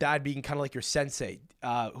talking about your dad being kind of like your sensei,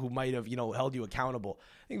 who might have held you accountable.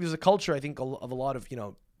 I think there's a culture of a lot of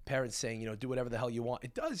parents saying, do whatever the hell you want.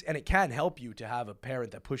 It does, and it can help you to have a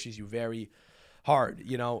parent that pushes you very hard,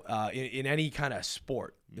 in any kind of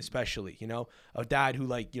sport, especially, a dad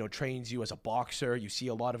who trains you as a boxer. You see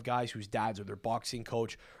a lot of guys whose dads are their boxing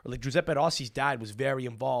coach, or like Giuseppe Rossi's dad was very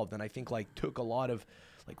involved, and I think took a lot of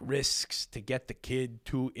risks to get the kid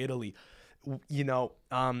to Italy.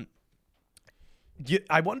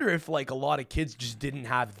 I wonder if a lot of kids just didn't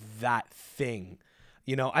have that thing.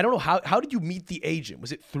 I don't know how did you meet the agent?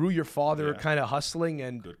 Was it through your father kind of hustling?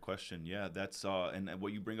 And good question. Yeah, that's and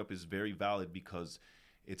what you bring up is very valid because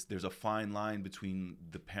there's a fine line between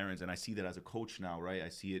the parents, and I see that as a coach now, right? I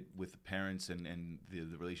see it with the parents and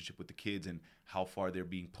the relationship with the kids and how far they're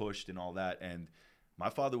being pushed and all that. And my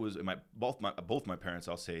father was both my parents,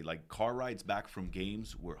 I'll say, like, car rides back from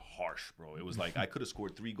games were harsh, bro. It was like I could have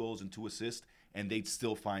scored 3 goals and 2 assists, and they'd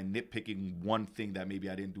still find nitpicking one thing that maybe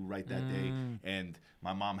I didn't do right that day. And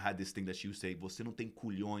my mom had this thing that she would say, "Você não tem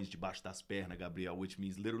culhões debaixo das pernas, Gabriel," which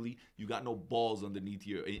means literally you got no balls underneath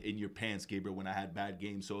in your pants, Gabriel, when I had bad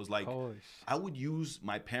games. So it was like I would use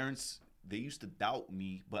my parents. They used to doubt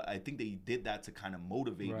me, but I think they did that to kind of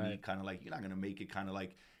motivate me, kind of like, you're not going to make it, kind of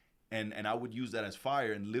like, and I would use that as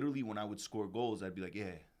fire. And literally when I would score goals, I'd be like,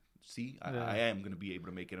 yeah, see, I am going to be able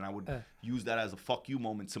to make it. And I would use that as a fuck you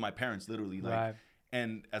moment to my parents, literally. Like,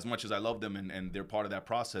 and as much as I love them and they're part of that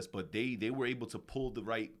process, but they were able to pull the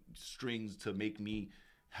right strings to make me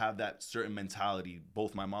have that certain mentality,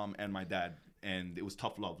 both my mom and my dad. And it was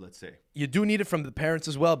tough love, let's say. You do need it from the parents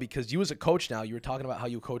as well, because you as a coach now, you were talking about how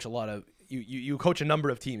you coach you coach a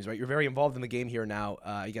number of teams, right? You're very involved in the game here now.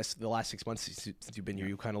 I guess the last 6 months since you've been here,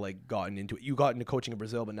 you kind of like gotten into it. You got into coaching in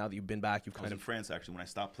Brazil, but now that you've been back, you've kind of... in France, actually. When I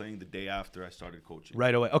stopped playing, the day after I started coaching.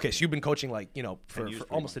 Right away. Okay, so you've been coaching like, for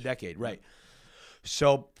almost a decade, right?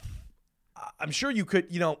 So I'm sure you could,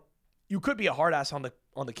 you could be a hard ass on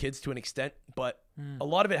the kids to an extent, but a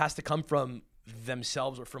lot of it has to come from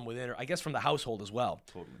themselves or from within, or I guess from the household as well.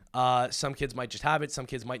 Totally. Some kids might just have it. Some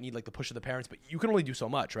kids might need like the push of the parents, but you can only do so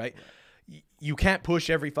much, right? You can't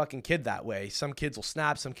push every fucking kid that way. Some kids will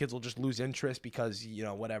snap. Some kids will just lose interest because,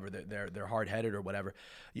 whatever, they're hard-headed or whatever.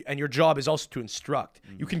 And your job is also to instruct.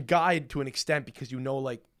 You can guide to an extent because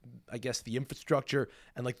like, I guess the infrastructure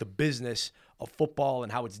and like the business of football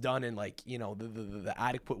and how it's done and like, the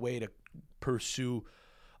adequate way to pursue,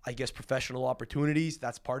 I guess, professional opportunities.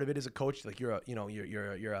 That's part of it as a coach. Like you're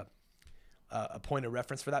a point of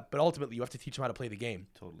reference for that. But ultimately, you have to teach them how to play the game.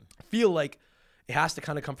 Totally. I feel like it has to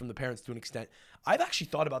kind of come from the parents to an extent. I've actually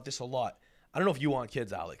thought about this a lot. I don't know if you want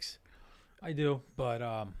kids, Alex. I do, but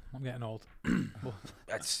I'm getting old.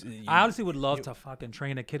 I honestly would love to fucking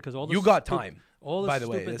train a kid because all the you got time. All the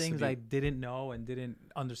stupid things I didn't know and didn't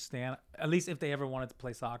understand. At least if they ever wanted to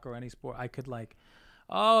play soccer or any sport, I could like...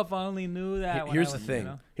 Oh, if I only knew that. Here's the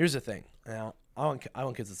thing. Here's the thing. Now, I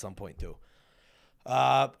want kids at some point too.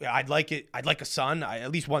 I'd like it. I'd like a son.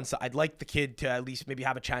 At least one son. I'd like the kid to at least maybe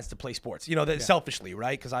have a chance to play sports. Selfishly,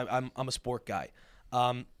 right? Because I'm a sport guy.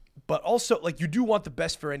 But also, like, you do want the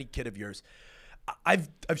best for any kid of yours. I've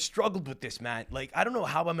struggled with this, man. Like, I don't know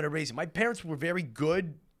how I'm gonna raise him. My parents were very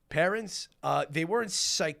good parents. They weren't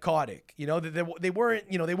psychotic. They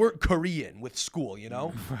weren't Korean with school.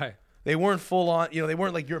 Right. They weren't full on, they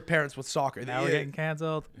weren't like your parents with soccer. Now we're getting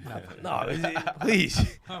canceled. No,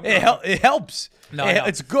 please. It helps. No,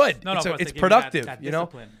 it's good. No, it's productive, that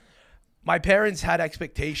My parents had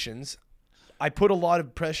expectations. I put a lot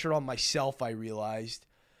of pressure on myself, I realized.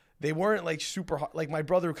 They weren't like super hard. Like my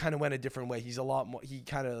brother kind of went a different way. He's a lot more, he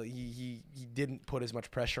didn't put as much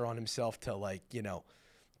pressure on himself to like,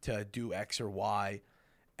 to do X or Y.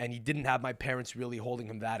 And he didn't have my parents really holding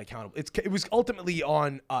him that accountable. It was ultimately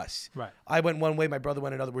on us. Right. I went one way, my brother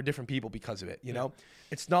went another. We're different people because of it,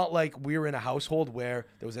 It's not like we were in a household where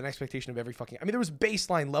there was an expectation of every fucking... I mean, there was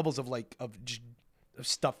baseline levels of like, of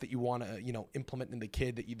stuff that you want to, implement in the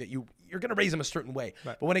kid that you're going to raise them a certain way.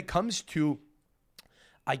 Right. But when it comes to,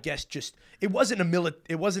 I guess it wasn't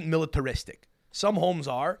militaristic. Some homes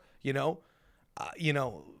are,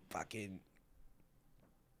 fucking...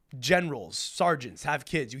 generals, sergeants have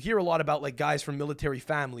kids. You hear a lot about like guys from military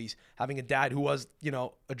families having a dad who was,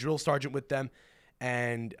 a drill sergeant with them.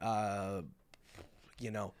 And, I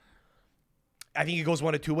think it goes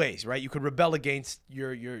one of two ways, right? You could rebel against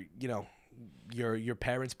your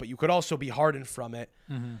parents, but you could also be hardened from it.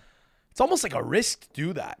 Mm-hmm. It's almost like a risk to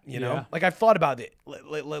do that, know? Like I've thought about it.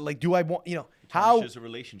 Like, do I want, how is a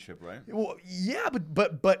relationship, right? Well, yeah,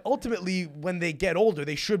 but ultimately, when they get older,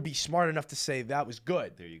 they should be smart enough to say that was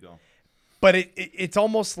good. There you go. But it's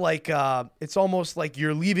almost like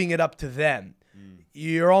you're leaving it up to them.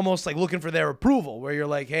 You're almost like looking for their approval, where you're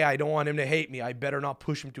like, hey, I don't want him to hate me. I better not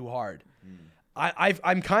push him too hard.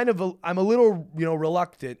 I'm a little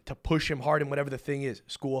reluctant to push him hard in whatever the thing is,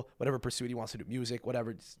 school, whatever pursuit he wants to do, music,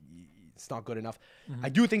 whatever. It's not good enough. Mm-hmm. I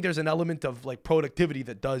do think there's an element of like productivity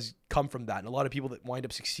that does come from that. And a lot of people that wind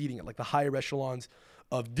up succeeding at like the higher echelons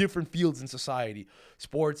of different fields in society,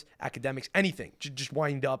 sports, academics, anything, just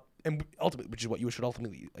wind up, and ultimately, which is what you should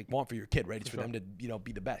ultimately like want for your kid, right? It's for them to,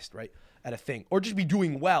 be the best, right? At a thing, or just be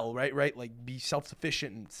doing well, right? Like be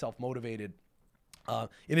self-sufficient and self-motivated.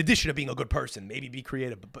 In addition to being a good person, maybe be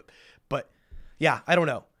creative, but yeah, I don't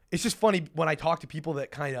know. It's just funny when I talk to people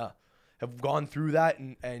that kind of have gone through that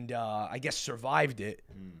and I guess survived it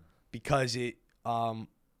because it, I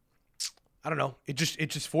don't know. It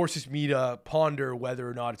just forces me to ponder whether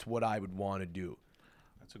or not it's what I would want to do.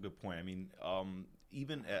 That's a good point. I mean,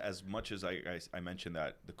 even as much as I mentioned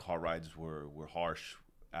that the car rides were harsh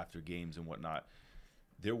after games and whatnot,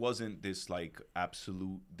 there wasn't this like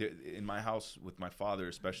absolute in my house with my father,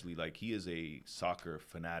 especially. Like, he is a soccer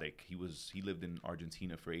fanatic. He lived in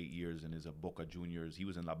Argentina for 8 years and is a Boca Juniors. He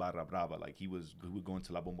was in La Barra Brava. Like, he would go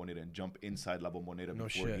into La Bombonera and jump inside La Bombonera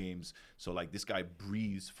before games. So like, this guy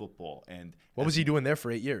breathes football. And what was he doing there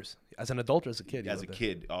for 8 years? As an adult or as a kid? As a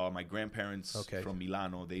kid, my grandparents from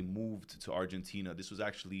Milano, they moved to Argentina. This was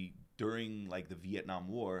actually during like the Vietnam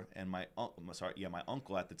War, and my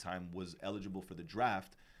uncle at the time was eligible for the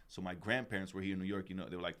draft. So my grandparents were here in New York. You know,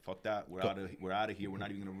 they were like, "Fuck that, we're out of here. We're not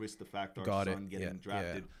even gonna risk the fact our son getting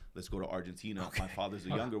drafted. Let's go to Argentina." My father's a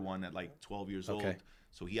younger one at like 12 years old,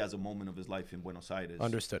 so he has a moment of his life in Buenos Aires.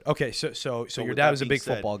 Understood. Okay, so your dad was a big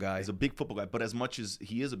football guy. He's a big football guy, but as much as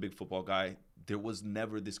he is a big football guy, there was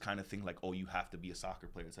never this kind of thing like, oh, you have to be a soccer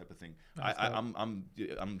player type of thing.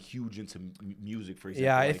 I'm huge into music, for example.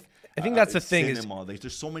 Yeah, I think that's the thing. Cinema,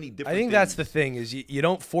 there's so many different. I think things. that's the thing is you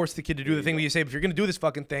don't force the kid to do the thing, but you say, if you're gonna do this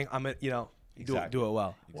fucking thing, I'm gonna do it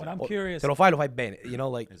well. What I'm curious. Se lo fai bene.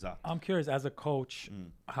 Like. I'm curious, as a coach,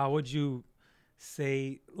 how would you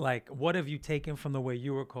say, like, what have you taken from the way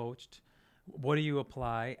you were coached? What do you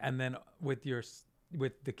apply? And then with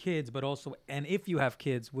the kids, but also, and if you have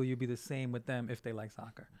kids, will you be the same with them if they like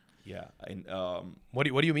soccer? Yeah. And what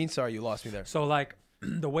do you mean? Sorry, you lost me there. So like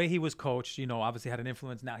the way he was coached, obviously had an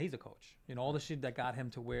influence. Now he's a coach. All the shit that got him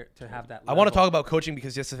to have that level. I want to talk about coaching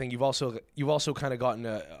because that's the thing. You've also kind of gotten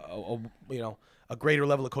a greater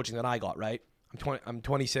level of coaching than I got, right? I'm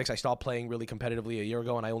 26. I stopped playing really competitively a year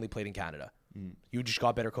ago, and I only played in Canada. You just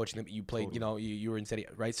got better coaching than you played. Totally. You were in steady,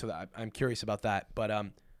 right? So I'm curious about that, but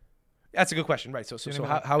that's a good question, right? So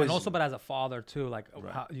how is, and also, but as a father too, like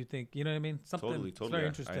how you think, you know what I mean? Something totally. very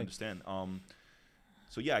interesting. I understand.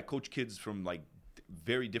 So yeah, I coach kids from like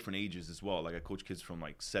very different ages as well. Like, I coach kids from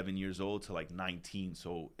like 7 years old to like 19.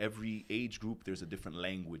 So every age group, there's a different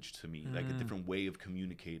language to me, like a different way of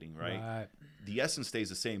communicating, right? The essence stays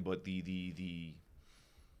the same, but the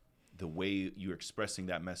way you're expressing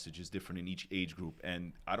that message is different in each age group.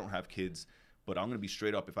 And I don't have kids, but I'm gonna be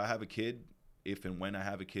straight up. If I have a kid, if and when I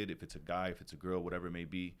have a kid, if it's a guy, if it's a girl, whatever it may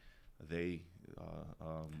be,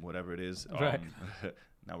 whatever it is. Right.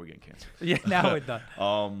 Now we're getting canceled. Yeah, now we're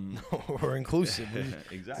done. We're inclusive.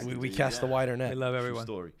 Exactly. We cast the wider net. We love everyone.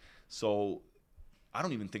 Story. So I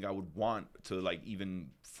don't even think I would want to like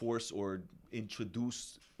even force or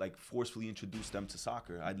forcefully introduce them to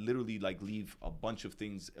soccer. I'd literally like leave a bunch of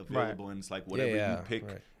things available, and it's like whatever you pick,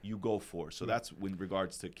 you go for. So that's in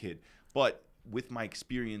regards to kid. But with my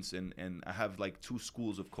experience, and I have like 2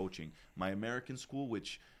 schools of coaching. My American school,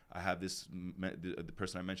 which I have the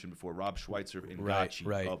person I mentioned before, Rob Schweitzer in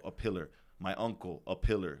Gachi, a pillar. My uncle, a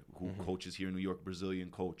pillar, who coaches here in New York,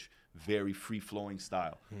 Brazilian coach, very free-flowing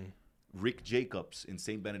style. Rick Jacobs in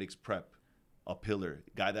St. Benedict's Prep, a pillar,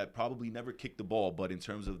 guy that probably never kicked the ball, but in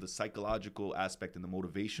terms of the psychological aspect and the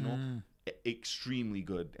motivational, extremely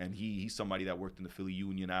good. And he's somebody that worked in the Philly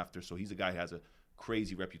Union after, so he's a guy who has a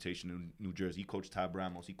crazy reputation in New Jersey. He coached Tab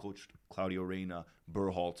Ramos, he coached Claudio Reyna,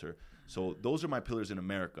 Berhalter. So those are my pillars in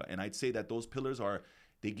America. And I'd say that those pillars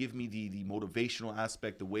they give me the motivational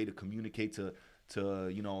aspect, the way to communicate to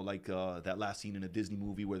that last scene in a Disney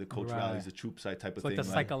movie where the coach rallies the troop side type of thing. Like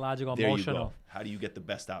the psychological, there emotional. You go. How do you get the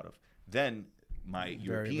best out of? Then my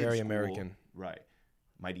European very school, American. Right.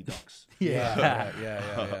 Mighty Ducks. Yeah.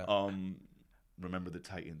 Remember the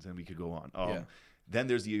Titans, and we could go on. Then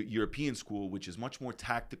there's the European school, which is much more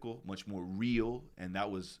tactical, much more real, and that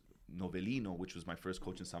was Novellino, which was my first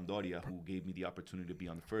coach in Sampdoria, who gave me the opportunity to be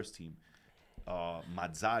on the first team.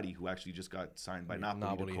 Mazzari, who actually just got signed by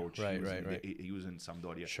Napoli to coach. He was in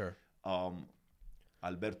Sampdoria. Sure.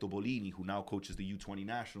 Alberto Bolini, who now coaches the U20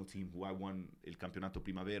 national team, who I won Il Campionato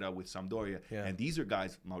Primavera with Sampdoria. Yeah. And these are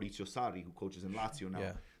guys, Maurizio Sarri, who coaches in Lazio now.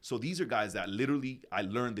 Yeah. So these are guys that literally I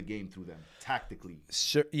learned the game through them, tactically.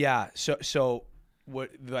 So, yeah. So what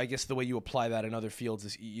I guess the way you apply that in other fields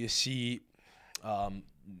is you see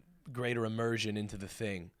greater immersion into the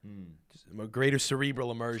thing, a greater cerebral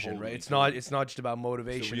immersion, right? It's not just about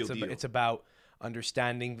motivation. It's about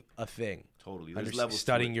understanding a thing. Totally.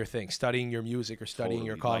 Studying your thing, studying your music, or studying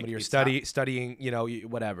your comedy, or studying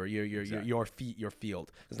whatever your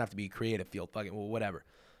field. It doesn't have to be a creative field, whatever.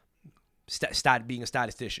 Being a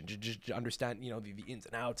statistician, just understand the ins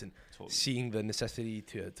and outs, and seeing the necessity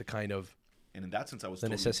to kind of. And in that sense, I was the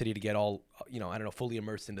necessity to get all fully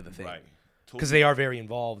immersed into the thing, right? Because they are very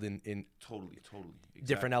involved in totally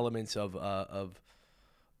different elements of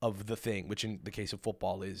the thing, which in the case of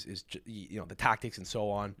football is the tactics and so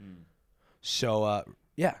on. So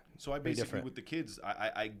yeah. So I very basically different. with the kids,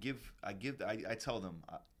 I tell them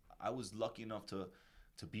I was lucky enough to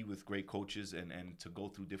be with great coaches and to go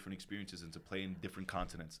through different experiences and to play in different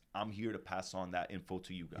continents. I'm here to pass on that info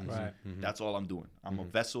to you guys. Right. That's all I'm doing. I'm a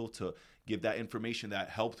vessel to give that information that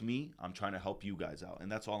helped me. I'm trying to help you guys out,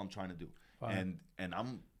 and that's all I'm trying to do. Right. And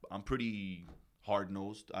I'm pretty hard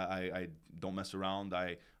nosed. I don't mess around.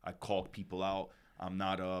 I call people out. I'm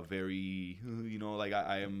not a very, like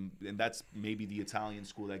I am, and that's maybe the Italian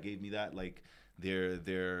school that gave me that. Like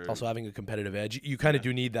they're Also having a competitive edge. You kind of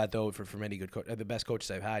do need that though for many good the best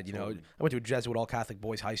coaches I've had. You know, Totally. I went to a Jesuit all Catholic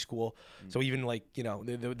boys high school, so even like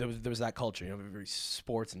there was that culture. You know, very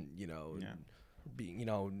sports and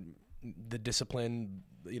being the discipline.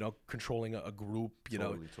 Controlling a group.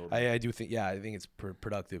 Totally. I do think I think it's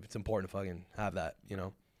productive. It's important to fucking have that.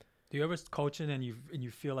 Do you ever coaching and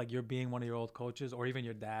you feel like you're being one of your old coaches or even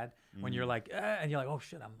your dad when you're like and you're like, oh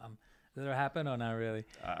shit, I'm does it happen or not really?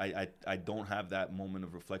 I don't have that moment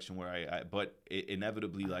of reflection where but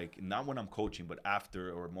inevitably, like not when I'm coaching, but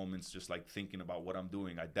after, or moments just like thinking about what I'm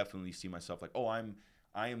doing, I definitely see myself like, oh,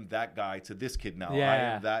 I am that guy to this kid now. Yeah. I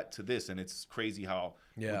am that to this, and it's crazy how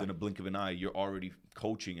within a blink of an eye you're already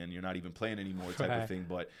coaching and you're not even playing anymore type of thing.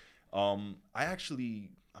 But I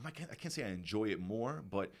can't say I enjoy it more,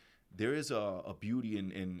 but there is a beauty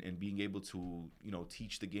in being able to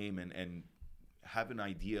teach the game and have an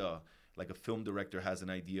idea. Like a film director has an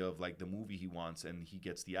idea of like the movie he wants, and he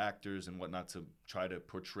gets the actors and whatnot to try to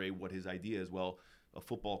portray what his idea is. Well, a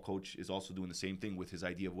football coach is also doing the same thing with his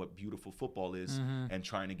idea of what beautiful football is, and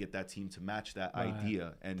trying to get that team to match that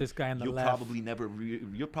idea. And this guy on the you'll left,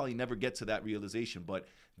 you'll probably never get to that realization, but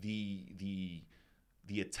the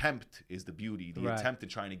attempt is the beauty. The attempt at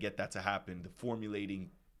trying to get that to happen, the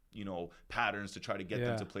formulating patterns to try to get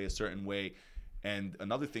them to play a certain way. And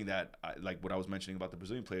another thing that like what I was mentioning about the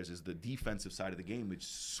Brazilian players is the defensive side of the game, which is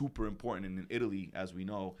super important. And in Italy, as we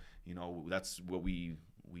know, that's what we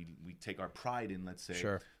take our pride in, let's say.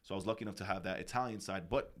 Sure. So I was lucky enough to have that Italian side,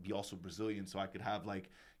 but be also Brazilian, so I could have like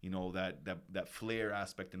that flair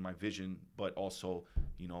aspect in my vision, but also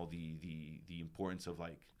the importance of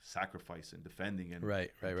like sacrifice and defending and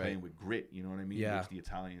playing with grit. You know what I mean? Yeah. Which the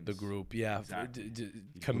Italians, The group, Exactly.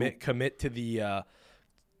 commit to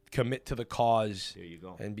the cause. There you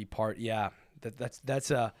go. And be part. Yeah,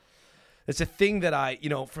 that's a thing that I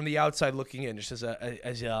from the outside looking in, just as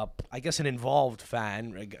a I guess an involved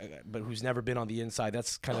fan, but who's never been on the inside.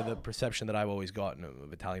 That's kind of the perception that I've always gotten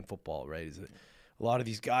of Italian football. Right, is that a lot of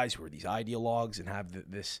these guys who are these ideologues and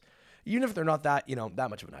have this, even if they're not that that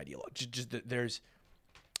much of an ideologue, just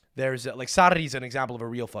there's like Sarri's an example of a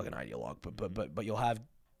real fucking ideologue, but you'll have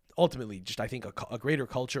ultimately just I think a greater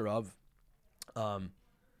culture of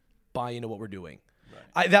buy into what we're doing.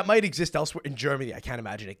 Right. That might exist elsewhere in Germany. I can't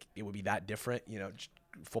imagine it would be that different.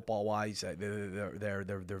 Football wise,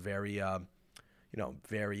 they're very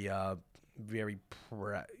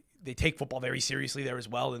they take football very seriously there as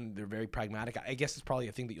well, and they're very pragmatic. I guess it's probably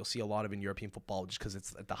a thing that you'll see a lot of in European football, just because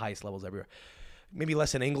it's at the highest levels everywhere. Maybe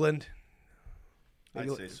less in England. I'd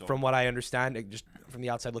say so. From what I understand, just from the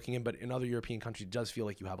outside looking in, but in other European countries, it does feel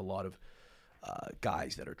like you have a lot of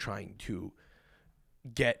guys that are trying to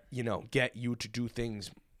get you to do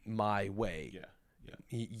things my way. Yeah,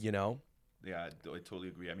 I totally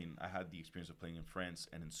agree. I mean, I had the experience of playing in France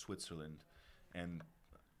and in Switzerland, and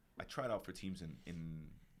I tried out for teams in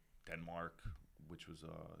Denmark, which was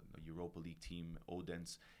a Europa League team,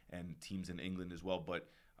 Odense, and teams in England as well. But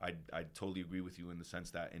I totally agree with you in the sense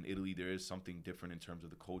that in Italy there is something different in terms of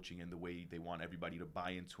the coaching and the way they want everybody to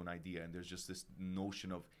buy into an idea. And there's just this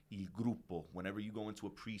notion of il gruppo. Whenever you go into a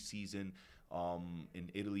preseason in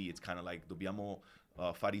Italy, it's kind of like dobbiamo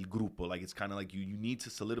fare il gruppo. Like it's kind of like you need to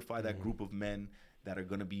solidify that group of men that are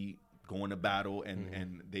going to be going to battle,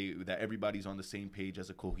 and that everybody's on the same page as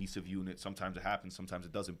a cohesive unit. Sometimes it happens, sometimes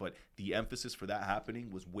it doesn't. But the emphasis for that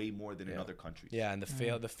happening was way more than in other countries. Yeah, and the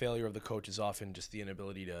failure of the coach is often just the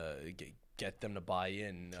inability to get them to buy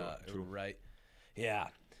in. True. Right? Yeah.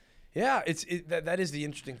 That is the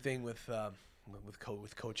interesting thing with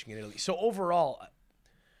coaching in Italy. So overall,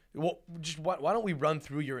 why don't we run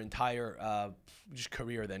through your entire just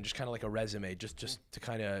career then, just kind of like a resume, just to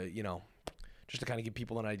kind of just to kind of give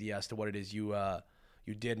people an idea as to what it is you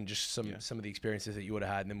did, and just some of the experiences that you would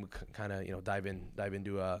have had, and then we kind of dive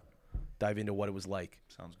into what it was like.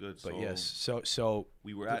 Sounds good. But so yes, so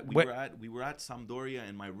we were at Sampdoria,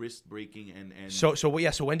 and my wrist breaking, and so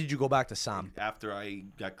when did you go back to Sam? After I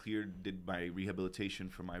got cleared, did my rehabilitation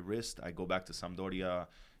for my wrist, I go back to Sampdoria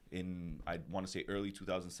I want to say early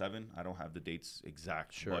 2007. I don't have the dates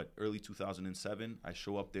exact, Sure. but early 2007, I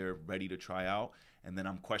show up there ready to try out, and then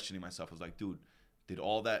I'm questioning myself. I was like, dude, did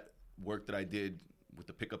all that work that I did with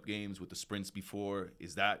the pickup games, with the sprints before,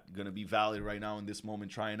 is that going to be valid right now in this moment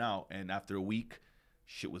trying out? And after a week,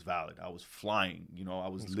 shit was valid. I was flying. I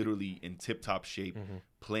was literally in tip-top shape,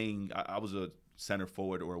 playing. I was a center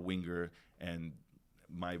forward or a winger, and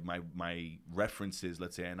my references,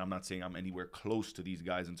 let's say, and I'm not saying I'm anywhere close to these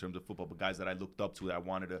guys in terms of football, but guys that I looked up to that I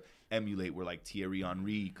wanted to emulate were like Thierry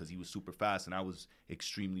Henry, because he was super fast and I was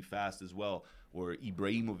extremely fast as well, or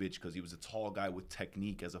Ibrahimovic, because he was a tall guy with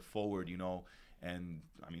technique as a forward, and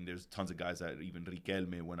I mean, there's tons of guys that, even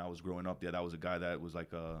Riquelme, when I was growing up there, that was a guy that was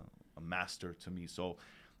like a master to me. So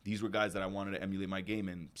these were guys that I wanted to emulate my game.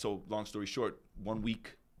 And so long story short, 1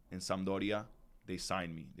 week in Sampdoria, they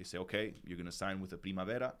signed me. They say, okay, you're going to sign with the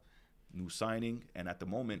Primavera, new signing. And at the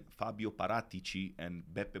moment, Fabio Paratici and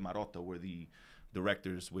Beppe Marotta were the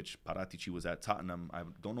directors, which Paratici was at Tottenham. I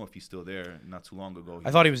don't know if he's still there. Not too long ago.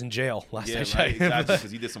 I thought he was in jail last I checked. Right, exactly,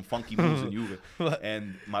 because he did some funky moves in Juve.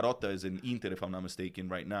 And Marotta is in Inter, if I'm not mistaken,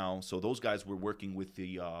 right now. So those guys were working with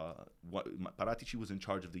the Paratici was in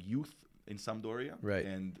charge of the youth in Sampdoria, right,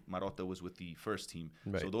 and Marotta was with the first team.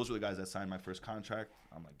 Right. So those were the guys that signed my first contract.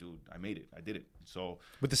 I'm like, dude, I made it. I did it. So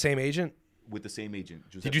with the same agent? With the same agent,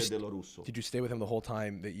 Giuseppe Dello Russo. Did you stay with him the whole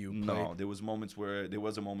time that you played? No, there was a moment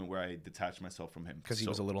where I detached myself from him. Because he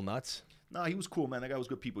was a little nuts? No, he was cool, man. That guy was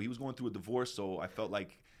good people. He was going through a divorce, so I felt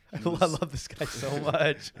like I love this guy so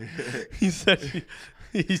much. He's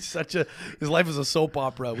such a his life is a soap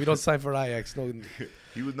opera. We don't sign for Ajax. No.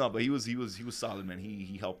 He was solid, man.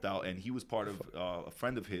 He helped out, and he was part of a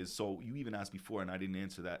friend of his. So you even asked before, and I didn't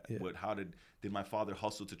answer that. Yeah. But how did my father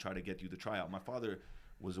hustle to try to get you to try out? My father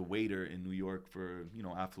was a waiter in New York for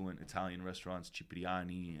affluent Italian restaurants,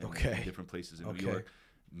 Cipriani, and different places in New York.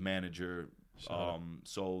 Manager.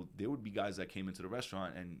 So there would be guys that came into the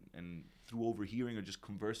restaurant and through overhearing or just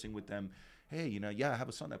conversing with them, hey, I have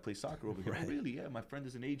a son that plays soccer over here. Right. Oh, really? Yeah, my friend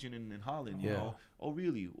is an agent in Holland. You know? Oh,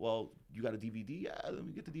 really? Well, you got a DVD? Yeah, let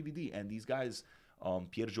me get the DVD. And these guys,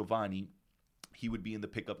 Pier Giovanni, he would be in the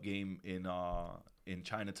pickup game in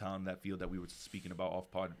Chinatown, that field that we were speaking about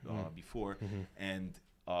off pod before, and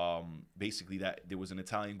basically that there was an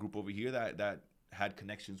Italian group over here that had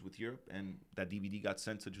connections with Europe, and that DVD got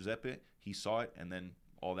sent to Giuseppe. He saw it, and then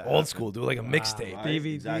all that old school, do like a mixtape. Right?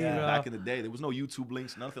 DVD, exactly. Back in the day, there was no YouTube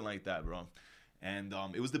links, nothing like that, bro. And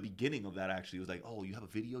it was the beginning of that, actually. It was like, oh, you have a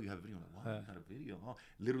video? You have a video? I'm like, wow, you got a video? Oh.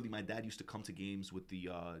 Literally, my dad used to come to games with the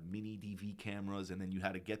mini DV cameras, and then you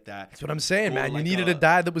had to get that. That's what I'm saying, man. You needed a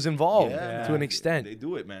dad that was involved to an extent. They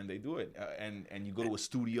do it, man. They do it. And you go to a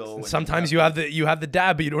studio. And sometimes you have the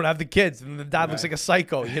dad, but you don't have the kids. And the dad looks like a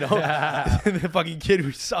psycho, the fucking kid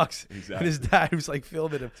who sucks. Exactly. And his dad who's like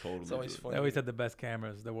filming him. Totally. It's always funny. They always had the best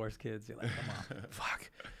cameras, the worst kids. You're like, come on. Fuck.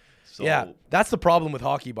 So, yeah, that's the problem with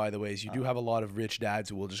hockey, by the way, is you do have a lot of rich dads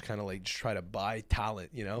who will just kind of like just try to buy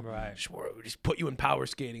talent, Right. Just put you in power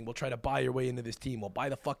skating. We'll try to buy your way into this team. We'll buy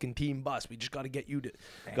the fucking team bus. We just got to get you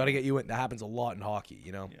in. That happens a lot in hockey,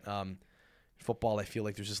 Yeah. Football, I feel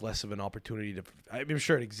like there's just less of an opportunity to. I'm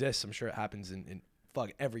sure it exists. I'm sure it happens in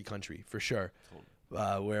every country for sure,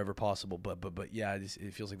 wherever possible. But yeah,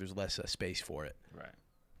 it feels like there's less space for it. Right.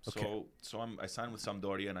 Okay. So I signed with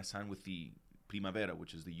Sampdoria, and I signed with the Primavera,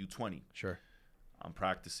 which is the U20. Sure. I'm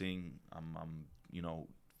practicing. I'm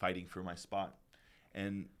fighting for my spot.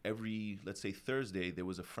 And every, let's say, Thursday, there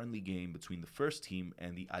was a friendly game between the first team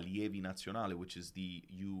and the Allievi Nazionale, which is the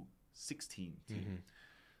U16 team. Mm-hmm.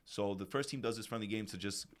 So the first team does this friendly game to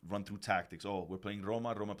just run through tactics. Oh, we're playing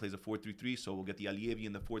Roma. Roma plays a 4-3-3, so we'll get the Allievi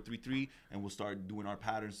in the 4-3-3, and we'll start doing our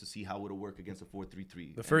patterns to see how it'll work against a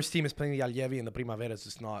 4-3-3. The first team is playing the Allievi, and the Primavera is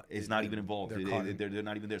just not. It's not even involved. They're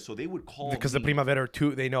not even there. So they would call because the Primavera are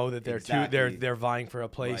two. They know that they're vying for a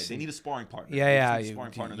place. Right. They need a sparring partner. Yeah.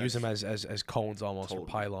 Use them as cones almost, or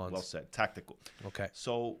pylons. Well said. Tactical. Okay.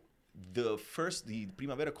 So the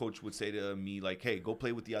Primavera coach would say to me, like, hey, go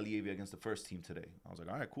play with the Allievi against the first team today. I was like,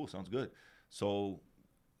 all right, cool, sounds good. So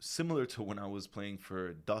similar to when I was playing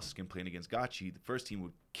for Dusk and playing against Gachi, the first team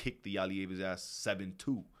would kick the Allievi's ass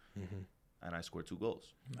 7-2, and I scored 2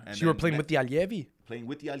 goals. Nice. So you were playing with the Allievi? Playing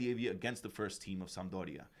with the Allievi against the first team of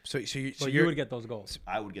Sampdoria. So you would get those goals?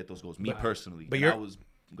 I would get those goals, me personally. But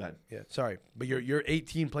go ahead. Yeah, sorry. But you're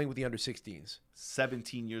 18 playing with the under 16s.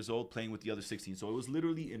 17 years old playing with the other 16. So it was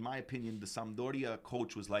literally, in my opinion, the Sampdoria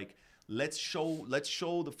coach was like, let's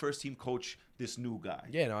show the first team coach this new guy.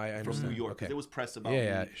 Yeah, no, I From understand. New York, because Okay. there was press about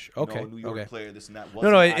Yeah, me, New York player, this and that. No,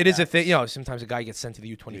 Wasn't it is a at thing. that. You know, sometimes a guy gets sent to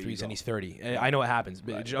the U23s go. and he's 30. I know it happens.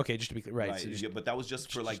 But Right. okay, just to be clear. Right. Right. So just- Yeah, but that was just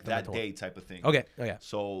for just like the that mentor. day type of thing. Okay. Okay.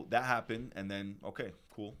 So that happened, and then okay,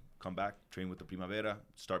 cool. Come back, train with the Primavera,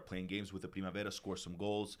 start playing games with the Primavera, score some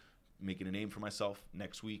goals, making a name for myself.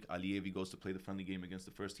 Next week, Alievi goes to play the friendly game against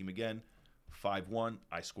the first team again. 5-1,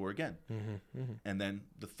 I score again. And then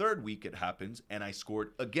the third week it happens, and I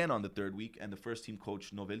scored again on the third week, and the first team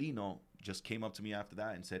coach Novellino just came up to me after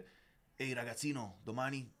that and said, "Hey ragazzino,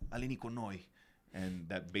 domani alleni con noi." And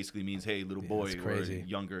that basically means, hey, little boy that's or crazy.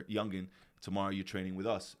 youngin, tomorrow you're training with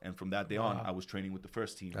us. And from that day on, I was training with the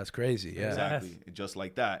first team. That's crazy. Yeah. Exactly. Just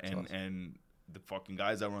like that. And awesome. and the fucking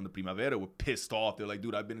guys that were on the Primavera were pissed off. They're like,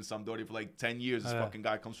 dude, I've been in Sampdoria for like 10 years. This fucking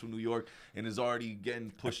guy comes from New York and is already getting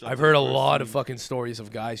pushed up. I've to heard the a first lot team. of fucking stories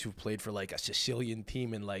of guys who've played for like a Sicilian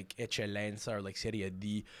team in like Eccellenza or like Serie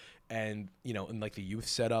D, and you know, in like the youth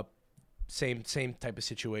setup, same type of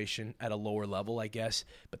situation at a lower level, I guess.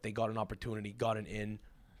 But they got an opportunity, got an in.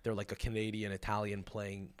 They're like a Canadian Italian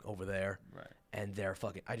playing over there, Right. and they're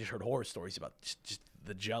fucking. I just heard horror stories about just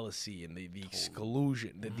the jealousy and the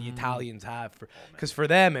exclusion that the Italians have for, because for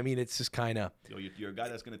them, I mean, it's just kind of. Yo, you're a guy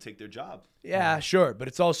that's going to take their job. Yeah, sure, but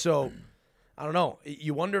it's also, I don't know.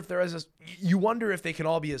 You wonder if you wonder if they can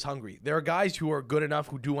all be as hungry. There are guys who are good enough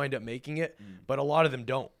who do wind up making it, but a lot of them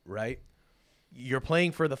don't. Right? You're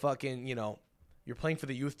playing for the fucking, you're playing for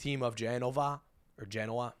the youth team of Genoa.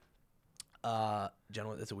 Genoa.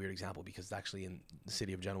 That's a weird example because it's actually in the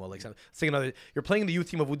city of Genoa. Like, let's take another. You're playing the youth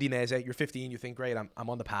team of Udinese. You're 15. You think, great, I'm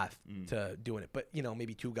on the path to doing it. But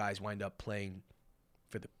maybe two guys wind up playing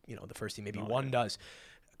for the the first team. Maybe one does.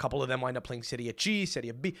 A couple of them wind up playing Serie C,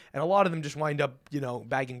 Serie B, and a lot of them just wind up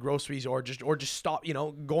bagging groceries or just stop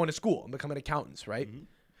going to school and becoming accountants, right?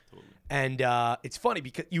 Totally. And it's funny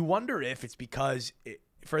because you wonder if it's because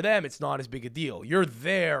for them it's not as big a deal. You're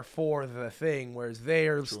there for the thing, whereas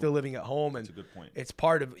they're still living at home, and That's a good point. it's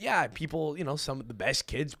part of people. Some of the best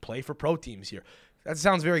kids play for pro teams here. That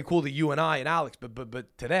sounds very cool to you and I and Alex,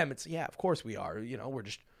 but to them it's of course we are. We're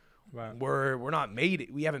just Right. we're not made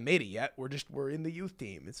it. We haven't made it yet. We're in the youth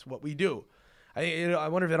team. It's what we do. I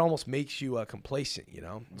wonder if that almost makes you complacent. You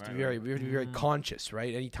have to be very conscious,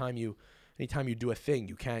 right? Anytime you do a thing,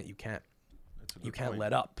 you can't That's a good can't point.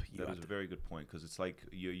 let up. That is a very good point, because it's like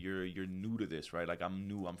you're new to this, right? Like I'm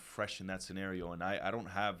new, I'm fresh in that scenario, and I don't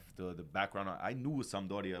have the background. I knew what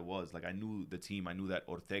Sampdoria was. Like I knew the team. I knew that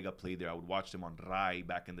Ortega played there. I would watch them on Rai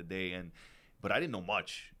back in the day, but I didn't know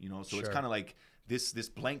much, So it's kind of like this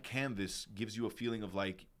blank canvas gives you a feeling of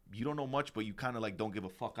like you don't know much, but you kind of like don't give a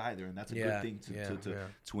fuck either, and that's a good thing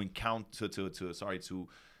to encounter to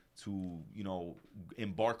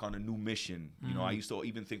embark on a new mission. I used to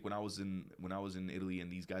even think when I was in Italy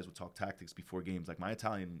and these guys would talk tactics before games. Like my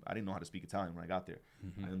Italian, I didn't know how to speak Italian when I got there.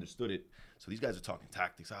 I understood it. So these guys are talking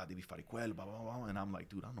tactics. Devi fare quello, blah, blah, blah. And I'm like,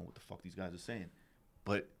 dude, I don't know what the fuck these guys are saying.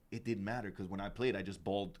 But it didn't matter, because when I played, I just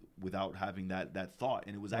balled without having that thought,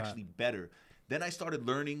 and it was actually better. Then I started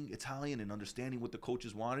learning Italian and understanding what the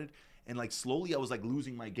coaches wanted, and like slowly I was like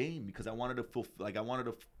losing my game because I wanted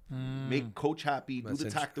to make coach happy, do the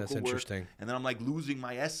tactical that's work, interesting. and then I'm like losing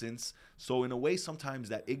my essence. So in a way, sometimes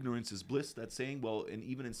that ignorance is bliss. That saying. Well, and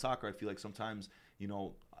even in soccer, I feel like sometimes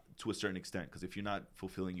to a certain extent, because if you're not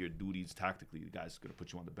fulfilling your duties tactically, the guy's gonna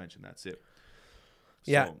put you on the bench and that's it.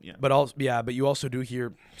 So, but you also do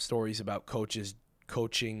hear stories about coaches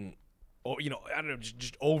coaching, or I don't know,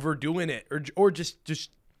 just overdoing it, or just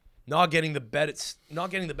not getting the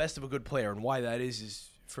best of a good player, and why that is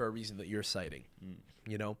for a reason that you're citing.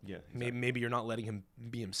 Yeah, exactly. Maybe you're not letting him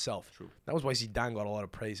be himself. True. That was why Zidane got a lot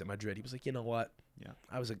of praise at Madrid. He was like, you know what? Yeah.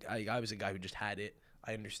 I was a guy who just had it.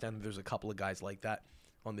 I understand that there's a couple of guys like that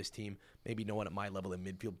on this team. Maybe no one at my level in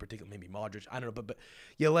midfield, particularly maybe Modric. I don't know, but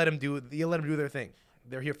you let them do their thing.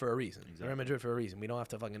 They're here for a reason. Exactly. They're in Madrid for a reason. We don't have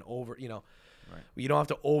to fucking Right. You don't have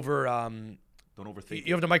to over. Don't overthink.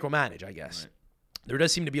 You have to micromanage, I guess. Right. There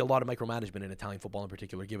does seem to be a lot of micromanagement in Italian football, in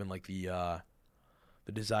particular, given like the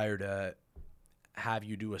desire to have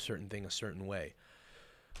you do a certain thing a certain way.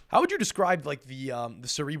 How would you describe like the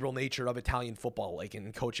cerebral nature of Italian football, like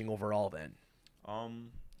in coaching overall? Then,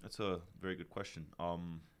 that's a very good question.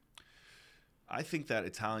 I think that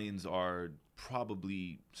Italians are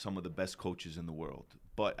probably some of the best coaches in the world,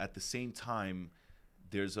 but at the same time,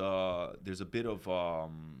 there's a bit of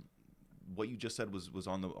what you just said was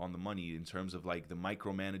on the money in terms of like the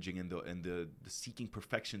micromanaging and the seeking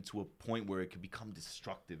perfection to a point where it could become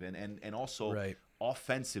destructive, and also right.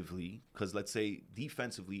 Offensively, because let's say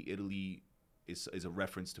defensively, Italy is a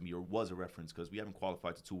reference to me, or was a reference, because we haven't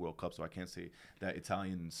qualified to 2 World Cups, so I can't say that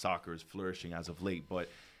Italian soccer is flourishing as of late. But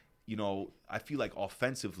I feel like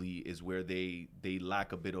offensively is where they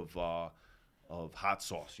lack a bit of hot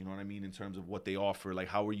sauce. You know what I mean, in terms of what they offer. Like,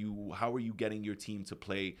 how are you getting your team to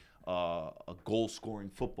play a goal scoring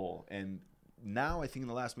football? And now I think in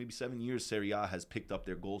the last maybe 7 years, Serie A has picked up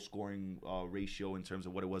their goal scoring ratio in terms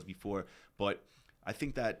of what it was before. But I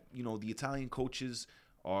think that the Italian coaches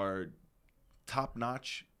are top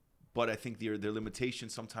notch, but I think their limitation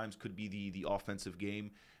sometimes could be the offensive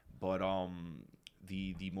game. But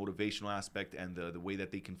the motivational aspect and the way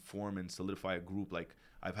that they can form and solidify a group. Like,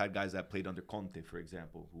 I've had guys that played under Conte, for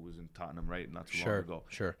example, who was in Tottenham, right, not too long ago.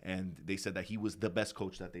 Sure. And they said that he was the best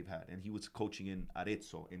coach that they've had. And he was coaching in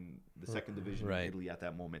Arezzo in the second division in Italy at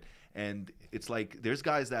that moment. And it's like there's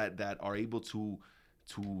guys that are able to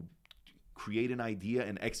create an idea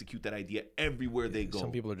and execute that idea everywhere they go.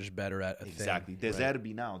 Some people are just better at a exactly. thing. De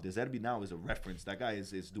Zerbi now is a reference. That guy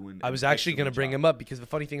is doing. I was actually going to bring him up because the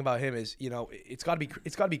funny thing about him is, it's got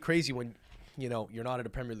to be crazy when you're not at a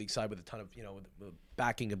Premier League side with a ton of with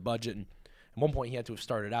backing and budget. And at one point, he had to have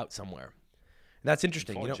started out somewhere. And that's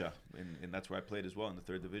interesting. Foggia, and that's where I played as well in the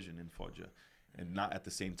 3rd division in Foggia, and not at the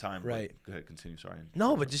same time. Right. Go ahead, continue. Sorry.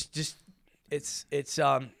 No, but just it's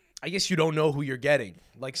I guess you don't know who you're getting.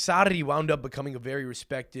 Like, Sarri wound up becoming a very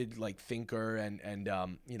respected thinker and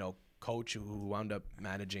coach who wound up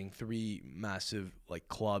managing 3 massive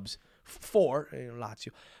clubs, 4 Lazio,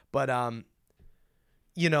 but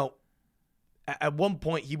at one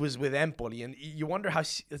point he was with Empoli, and you wonder how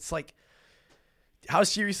it's like. How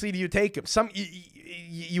seriously do you take him?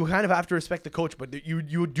 You kind of have to respect the coach, but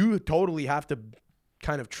you do totally have to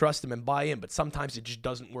kind of trust him and buy in. But sometimes it just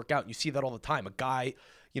doesn't work out. And you see that all the time. A guy,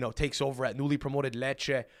 takes over at newly promoted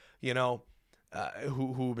Lecce,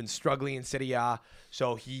 who've been struggling in Serie A.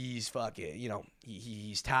 So he's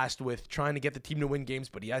he's tasked with trying to get the team to win games,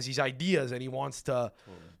 but he has these ideas and he wants to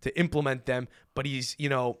implement them. But he's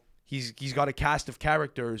got a cast of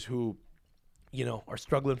characters who, are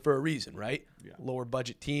struggling for a reason, right? Yeah. Lower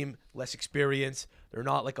budget team, less experience. They're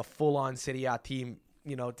not like a full-on Serie A team,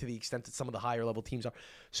 to the extent that some of the higher level teams are.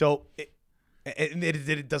 So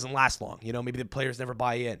it doesn't last long. Maybe the players never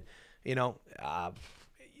buy in.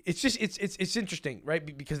 It's just it's interesting,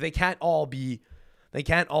 right? Because they can't all be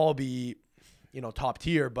top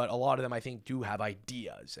tier, but a lot of them I think do have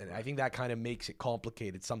ideas, and I think that kind of makes it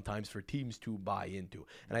complicated sometimes for teams to buy into.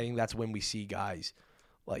 And I think that's when we see guys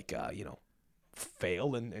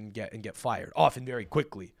fail and get fired often very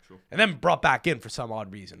quickly. True. And then brought back in for some odd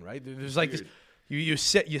reason, right? There's like this, you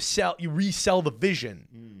resell the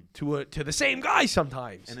vision to the same guy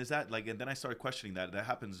sometimes. And is that and then I started questioning that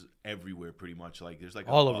happens everywhere pretty much. Like, there's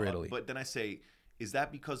all over Italy. But then I say, is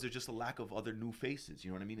that because there's just a lack of other new faces?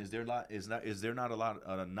 You know what I mean? Is there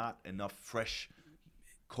not enough fresh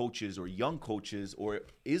coaches or young coaches, or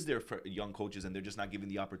is there young coaches and they're just not given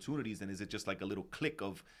the opportunities? And is it just like a little clique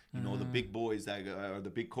of the big boys that are the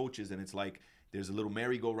big coaches, and it's like there's a little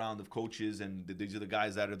merry-go-round of coaches, and these are the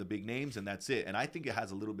guys that are the big names, and that's it? And I think it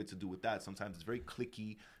has a little bit to do with that. Sometimes it's very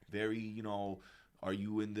cliquey, very are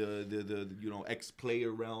you in the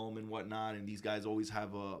ex-player realm and whatnot, and these guys always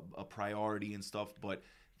have a priority and stuff. But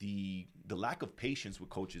the lack of patience with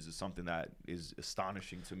coaches is something that is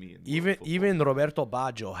astonishing to me. Even Roberto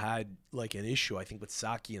Baggio had an issue, I think, with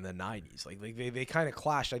Sacchi in the 90s. They kind of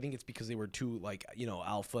clashed. I think it's because they were two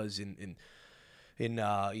alphas in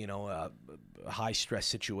a high stress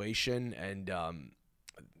situation, and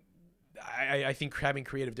I think having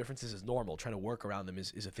creative differences is normal. Trying to work around them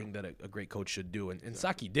is a thing that a great coach should do, and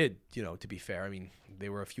Sacchi did. To be fair, I mean, they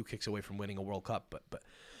were a few kicks away from winning a World Cup, but.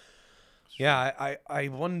 Yeah, I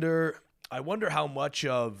wonder how much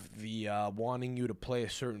of the wanting you to play a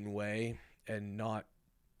certain way and not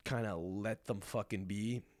kind of let them fucking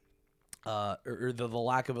be, or the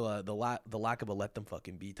lack of a let them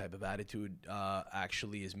fucking be type of attitude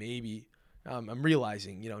actually is maybe. I'm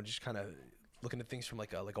realizing, just kind of looking at things from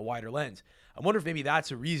a wider lens. I wonder if maybe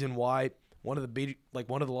that's a reason why one of the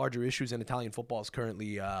larger issues in Italian football is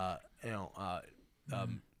currently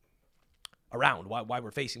around why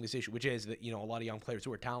we're facing this issue, which is that a lot of young players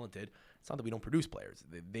who are talented. It's not that we don't produce players;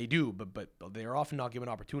 they do, but they are often not given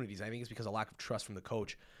opportunities. I think it's because of lack of trust from the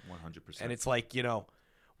coach. 100%. And it's like,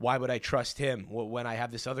 why would I trust him when I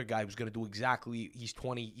have this other guy who's going to do exactly? He's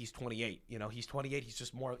 20, he's 28. He's 28. He's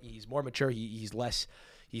just more. He's more mature. He's less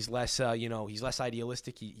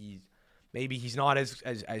idealistic. maybe he's not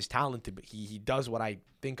as talented, but he does what I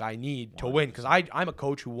think I need to win. Because I'm a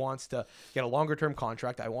coach who wants to get a longer term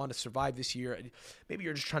contract. I want to survive this year. Maybe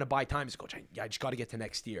you're just trying to buy time as a coach. I just got to get to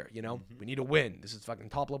next year. We need to win. This is fucking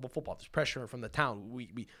top level football. There's pressure from the town.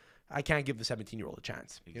 I can't give the 17-year-old a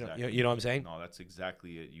chance. Exactly. You know what I'm saying? No, that's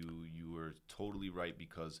exactly it. You were totally right,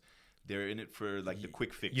 because they're in it for like the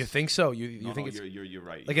quick fix. You think so? You think it's you're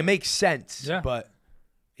right. like it makes sense, Yeah. but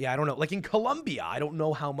yeah, I don't know. Like in Colombia, I don't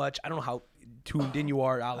know how tuned in you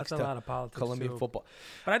are, Alex. That's a lot of politics, Colombian too. football.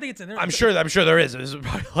 But I think it's an. I'm sure there is. This is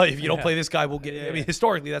probably like, if you don't Yeah. play this guy, we'll get. Yeah. I mean,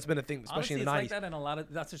 historically, that's been a thing, especially Honestly, in it's the like 90s. that in a lot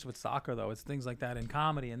of. That's just with soccer, though. It's things like that in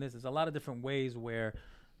comedy and this. There's a lot of different ways where,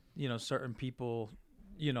 certain people,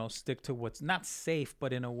 stick to what's not safe,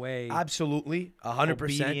 but in a way Absolutely, 100%.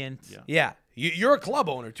 obedient. Yeah, you're a club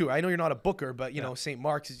owner too. I know you're not a booker, but St.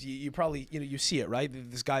 Mark's is you probably you see it, right?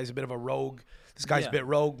 This guy's a bit of a rogue. This guy's a Yeah. bit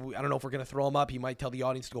rogue. I don't know if we're gonna throw him up. He might tell the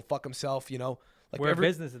audience to go fuck himself. Like We're a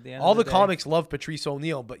business at the end all of the the day. comics love Patrice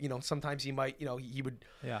O'Neill, but sometimes he might he would.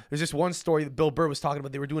 Yeah. There's this one story that Bill Burr was talking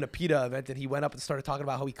about. They were doing a PETA event, and he went up and started talking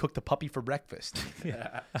about how he cooked a puppy for breakfast.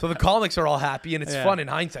 So the comics are all happy, and it's Yeah. fun in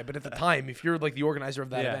hindsight. But at the time, if you're like the organizer of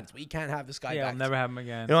that Yeah. event, well, you can't have this guy Yeah, back. I'll never have him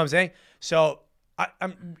again. You know what I'm saying? So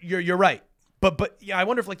you're right. But yeah, I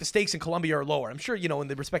wonder if like the stakes in Colombia are lower. I'm sure in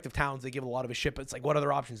the respective towns they give a lot of a shit, but it's like what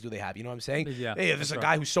other options do they have? You know what I'm saying? Yeah, Hey, there's for a sure.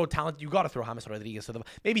 guy who's so talented, you got to throw James Rodriguez to them.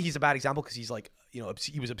 Maybe he's a bad example because he's like he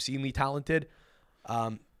was obscenely talented.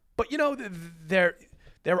 But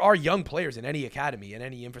there are young players in any academy and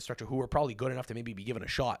any infrastructure who are probably good enough to maybe be given a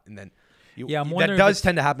shot, and then Yeah, I'm that wondering if does it's-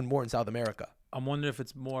 tend to happen more in South America. I'm wondering if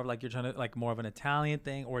it's more of like you're trying to like more of an Italian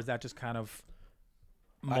thing, or is that just kind of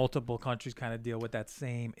multiple countries kind of deal with that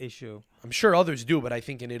same issue? I'm sure others do, but I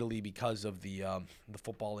think in Italy, because of the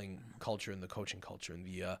footballing culture and the coaching culture and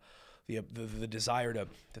the desire to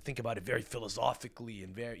think about it very philosophically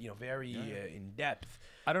and very in depth,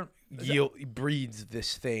 I don't. breeds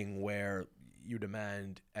this thing where you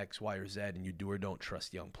demand X, Y, or Z, and you do or don't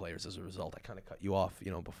trust young players. As a result, I kind of cut you off,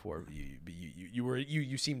 before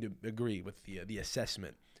you seem to agree with the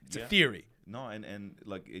assessment. It's a theory. No, and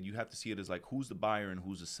like you have to see it as like who's the buyer and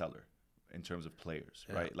who's the seller in terms of players,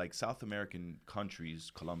 right? Like South American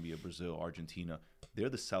countries, Colombia, Brazil, Argentina, they're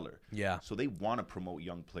the seller. Yeah. So they want to promote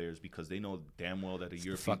young players because they know damn well that a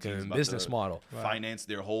European fucking team is about business to model. finance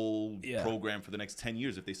their whole Yeah. program for the next 10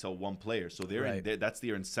 years if they sell one player. So that's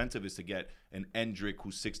their incentive, is to get an Endrick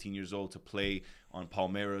who's 16 years old to play on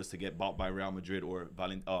Palmeiras, to get bought by Real Madrid or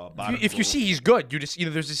If you see he's good, you just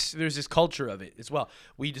there's this culture of it as well.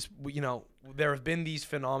 There have been these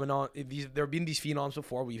phenomenon. There have been these phenoms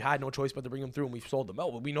before. We've had no choice but to bring them through, and we've sold them. Oh,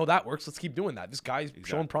 well, we know that works. Let's keep doing that. This guy's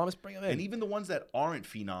showing promise. Bring him in. And even the ones that aren't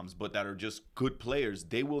phenoms but that are just good players,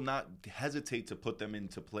 they will not hesitate to put them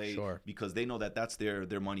into play because they know that that's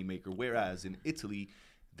their money maker. Whereas in Italy,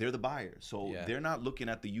 they're the buyer. So they're not looking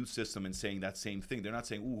at the youth system and saying that same thing. They're not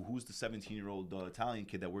saying, ooh, who's the 17-year-old Italian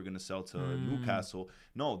kid that we're going to sell to Newcastle?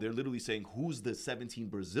 No, they're literally saying, who's the 17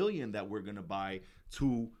 Brazilian that we're going to buy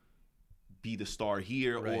to be the star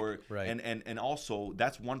here? And also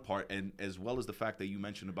that's one part, and as well as the fact that you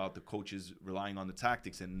mentioned about the coaches relying on the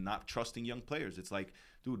tactics and not trusting young players. It's like,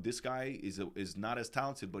 dude, this guy is not as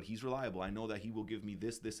talented, but he's reliable. I know that he will give me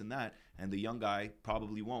this and that, and the young guy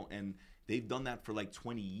probably won't. And they've done that for like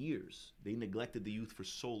 20 years. They neglected the youth for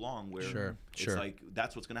so long where it's like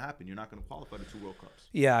that's what's going to happen. You're not going to qualify to 2 World Cups.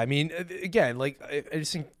 Yeah, I mean, again, like I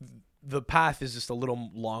just think the path is just a little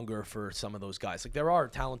longer for some of those guys. Like there are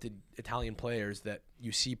talented Italian players that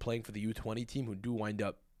you see playing for the U20 team who do wind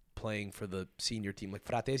up playing for the senior team. Like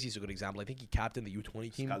Fratesi is a good example. I think he captained the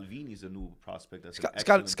U20 team. Scalvini's a new prospect. That's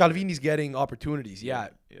Scalvini's getting opportunities. Yeah.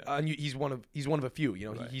 Yeah. He's one of a few.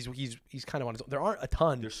 He's kind of on his own. There aren't a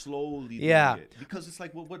ton. They're slowly doing it because it's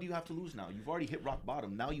like, well, what do you have to lose now? You've already hit rock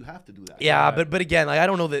bottom. Now you have to do that. Yeah, but again, like I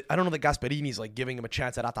don't know that Gasperini's like giving him a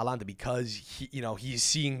chance at Atalanta because he's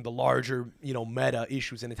seeing the larger meta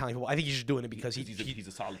issues in Italian football. I think he's just doing it because he's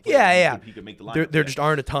a solid player. Yeah. He could make the line. There just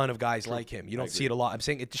aren't a ton of guys like him. You don't see it a lot. I'm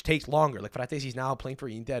saying it just takes longer. Like Fratesi's now playing for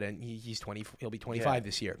Inter, and he's 20. He'll be 25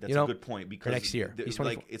 this year. That's a good point because next year he's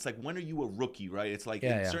 24. It's like when are you a rookie, right? It's like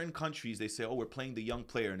in certain countries they say, oh, we're playing the young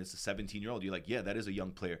player, and it's a 17-year-old. You're like, yeah, that is a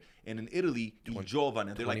young player. And in Italy, il giovane,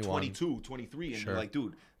 and they're like 22, 23, and you're like,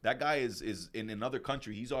 dude, that guy is in another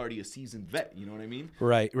country. He's already a seasoned vet. You know what I mean?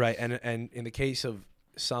 Right. And in the case of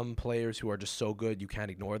some players who are just so good, you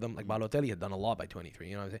can't ignore them. Like Balotelli had done a lot by 23.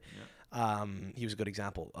 You know what I'm saying? Yeah. He was a good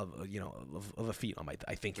example of of a phenom.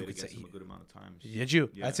 I think you could say a good amount of times. Did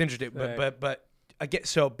you? Yeah. That's interesting. But again,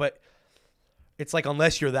 but it's like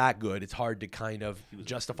unless you're that good, it's hard to kind of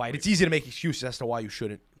justify it. It's easy to make excuses as to why you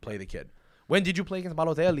shouldn't play the kid. When did you play against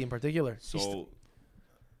Balotelli in particular? So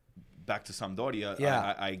back to Sampdoria,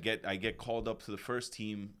 Yeah. I get called up to the first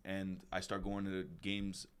team, and I start going to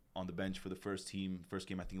games on the bench for the first team. First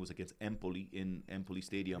game, I think it was against Empoli in Empoli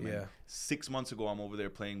Stadium. Yeah. And 6 months ago, I'm over there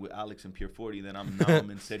playing with Alex and Pierforti. Then I'm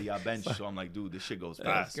in Serie A bench. So I'm like, dude, this shit goes That's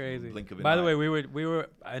fast. crazy. Blink of an By the eye. way, we were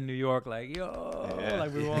in New York, like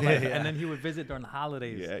like we were all like, and then he would visit during the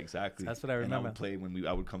holidays. Yeah, exactly. That's what I And I remember. would play when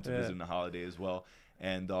I would come to visit on the holiday as well.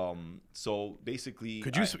 And so basically,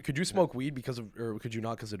 Could you smoke weed or could you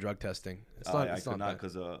not because of drug testing? It's I it's could not bad.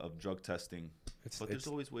 because of drug testing. But there's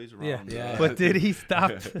always ways around. Yeah, Yeah. But did he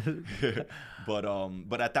stop?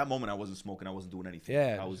 But at that moment, I wasn't smoking. I wasn't doing anything.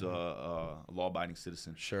 Yeah. I was a law-abiding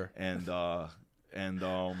citizen. Sure. And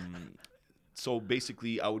so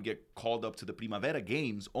basically, I would get called up to the Primavera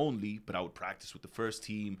games only, but I would practice with the first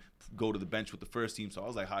team, go to the bench with the first team. So I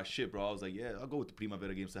was like, hot shit, bro. I was like, yeah, I'll go with the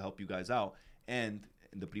Primavera games to help you guys out. And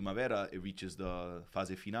in the Primavera, it reaches the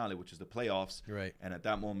fase finale, which is the playoffs. Right. And at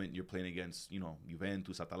that moment, you're playing against,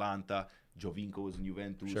 Juventus, Atalanta. Jovinko is in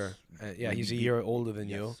Juventus. Sure. Yeah, When he's a we year older than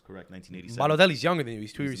yes, you. correct, 1987. Balotelli's younger than you.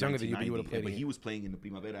 He's 2 years He's younger than you, but you would have 1990, played but he against was playing in the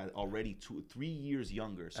Primavera already 3 years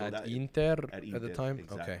younger. So at that Inter at at the time.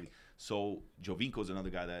 exactly. Okay. So Jovinko is another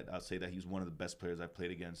guy that I'll say that he's one of the best players I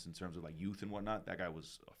played against in terms of like youth and whatnot. That guy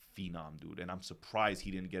was a phenom, dude, and I'm surprised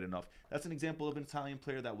he didn't get enough. That's an example of an Italian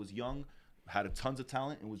player that was young, had tons of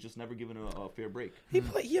talent, and was just never given a fair break. He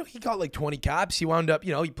played, he got like 20 caps. He wound up,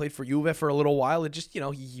 he played for Juve for a little while. It just,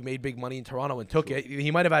 he made big money in Toronto and took it. He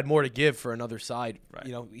might have had more to give for another side.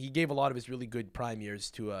 Right. He gave a lot of his really good prime years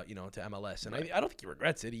to, to MLS, and I don't think he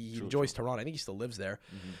regrets it. He enjoys Toronto. I think he still lives there.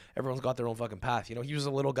 Everyone's got their own fucking path. He was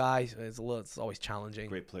a little guy. It's always challenging.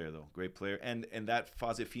 Great player though, great player. And that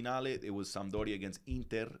fase finale, it was Sampdoria against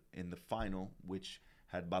Inter in the final, which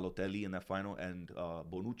had Balotelli in that final, and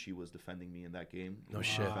Bonucci was defending me in that game. No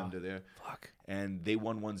shit. Defender there. Fuck. And they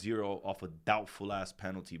won 1-0 off a doubtful-ass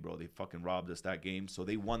penalty, bro. They fucking robbed us that game. So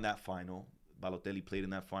they won that final. Balotelli played in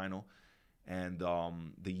that final. And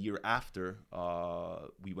the year after,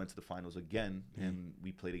 we went to the finals again, and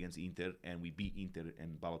we played against Inter, and we beat Inter,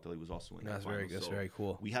 and Balotelli was also in that final. That's So very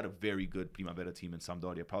cool. we had a very good Primavera team in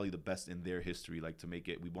Sampdoria, probably the best in their history, like to make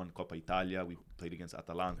it. We won Coppa Italia. We played against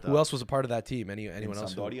Atalanta. Who else was a part of that team? Anyone in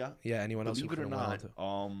else? Sampdoria? Anyone else? Believe it or who went not,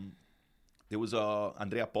 on there was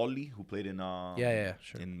Andrea Polli who played in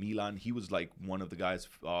sure. in Milan. He was like one of the guys.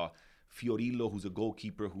 Fiorillo, who's a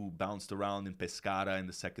goalkeeper who bounced around in Pescara in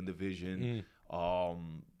the second division.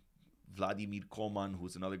 Vladimir Koman,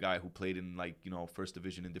 who's another guy who played in first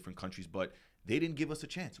division in different countries, but they didn't give us a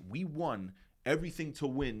chance. We won everything to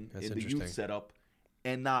win That's in the interesting. youth setup,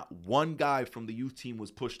 and not one guy from the youth team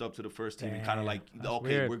was pushed up to the first team and kind of like, okay,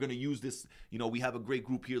 weird. we're gonna use this. We have a great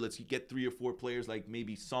group here. Let's get 3 or 4 players, like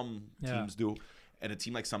maybe some teams do. And a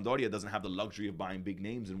team like Sampdoria doesn't have the luxury of buying big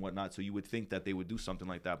names and whatnot, so you would think that they would do something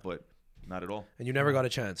like that, but not at all. And you never got a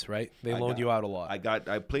chance, right? They loaned you out a lot.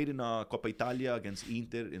 I played in Coppa Italia against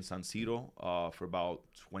Inter in San Siro for about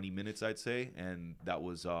 20 minutes, I'd say, and that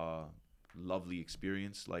was a lovely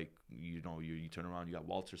experience. Like, you turn around, you got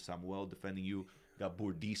Walter Samuel defending you, you got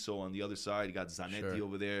Bordiso on the other side, you got Zanetti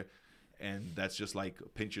over there, and that's just like a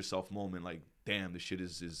pinch yourself moment. Like, damn, this shit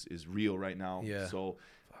is real right now. Yeah. So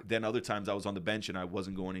then other times I was on the bench and I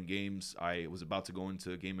wasn't going in games. I was about to go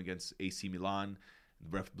into a game against AC Milan.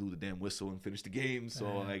 The ref blew the damn whistle and finished the game.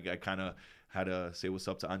 So I kind of had to say what's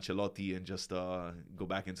up to Ancelotti and just go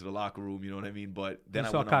back into the locker room. You know what I mean? But then You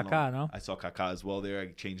I saw went Kaká, on. no? I saw Kaká as well there. I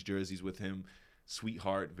changed jerseys with him.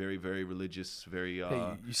 Sweetheart, very, very religious, very.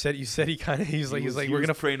 Hey, you said he kind of he's like we're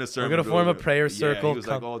gonna praying a sermon, we're gonna form a prayer Yeah, circle. he was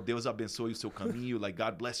like, "Oh, Deus abençoe seu caminho," like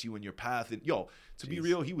God bless you in your path. And to be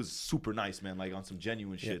real, he was super nice, man. Like on some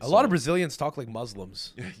genuine shit. A lot of Brazilians talk like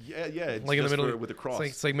Muslims. yeah. It's Like in the just middle with the cross.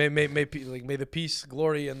 It's like may the peace,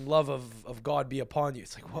 glory, and love of God be upon you.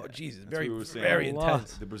 It's like, whoa, Jesus, very what we were saying. very Allah.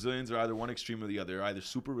 intense. The Brazilians are either one extreme or the other. They're either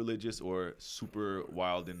super religious or super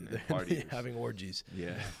wild and partying. Having orgies.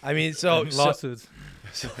 Yeah. I mean, so Lawsuits.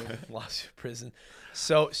 lawsuit, prison.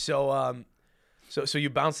 So you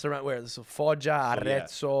bounced around where? So Foggia,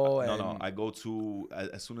 Arezzo, and No. I go to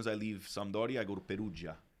as soon as I leave Sampdoria, I go to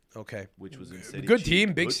Perugia, okay, which was in Serie good C.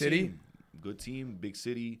 team, big Good city. team. Good team, big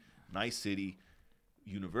city, nice city,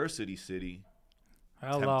 university city.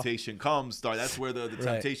 Hello. Temptation comes. That's where the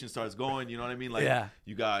temptation starts going. You know what I mean? Like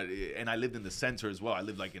you got, and I lived in the center as well. I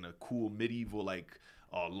lived like in a cool medieval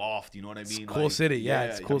loft. You know what I mean? Cool like, city, yeah,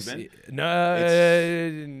 it's cool have you been? city. No,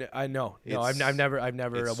 I know. No, It's- I've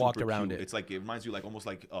never It's walked super around cute. it. It's like it reminds you like almost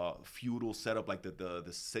like a feudal setup, like the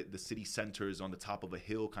city center is on the top of a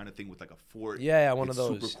hill kind of thing with like a fort. Yeah, one It's of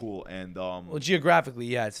those. super cool. And Well, geographically,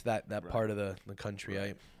 yeah, it's that part of the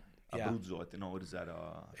country. Yeah. Abruzzo. No, what is that?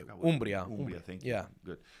 I forgot Umbria. Umbria, thank you. Yeah.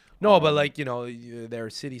 Good. No, but like, you know, there are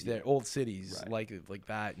cities there, old cities Right. like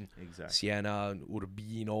that, and Exactly. Siena, and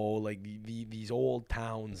Urbino, like these old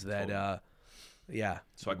towns that, yeah,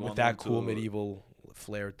 So I go with on that loan cool to- medieval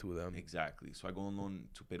flair to them. Exactly. So I go on loan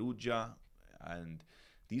to Perugia, and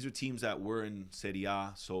these are teams that were in Serie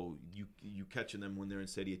A. So you catching them when they're in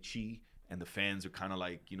Serie C, and the fans are kind of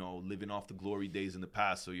like, you know, living off the glory days in the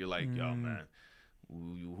past. So you're like, yo, man,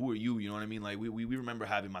 who are you? You know what I mean? Like we remember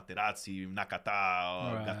having Materazzi,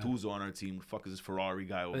 Nakata, Gattuso on our team. What the fuck is this Ferrari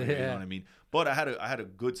guy over here? You know what I mean? But I had a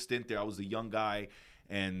good stint there. I was a young guy.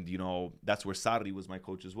 And, you know, that's where Sarri was my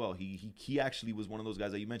coach as well. He actually was one of those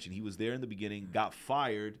guys that you mentioned. He was there in the beginning, got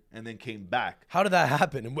fired, and then came back. How did that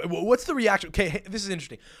happen? And what's the reaction? Okay, this is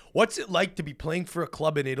interesting. What's it like to be playing for a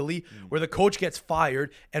club in Italy where the coach gets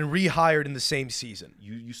fired and rehired in the same season?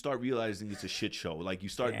 You start realizing it's a shit show. Like, you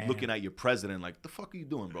start looking at your president like, the fuck are you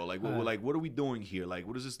doing, bro? Like, what are we doing here? Like,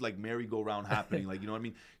 what is this, like, merry-go-round happening? Like, you know what I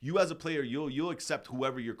mean? You as a player, you'll accept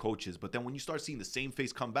whoever your coach is. But then when you start seeing the same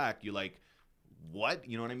face come back, you're like, what?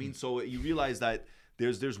 You know what I mean? So you realize that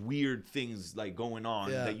there's weird things like going on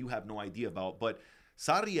that you have no idea about. But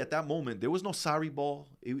Sarri at that moment, there was no Sarri ball.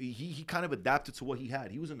 He kind of adapted to what he had.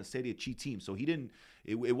 He was in the Serie C team, so he didn't.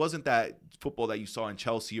 It wasn't that football that you saw in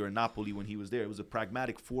Chelsea or Napoli when he was there. It was a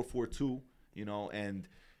pragmatic 4-4-2, you know. And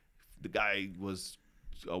the guy was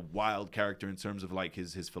a wild character in terms of like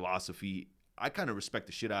his philosophy. I kind of respect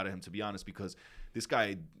the shit out of him, to be honest, because this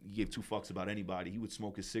guy, he gave two fucks about anybody. He would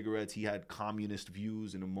smoke his cigarettes. He had communist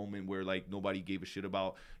views in a moment where, like, nobody gave a shit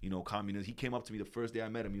about, you know, communism. He came up to me the first day I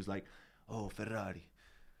met him. He was like, oh, Ferrari.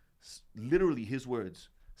 Literally his words.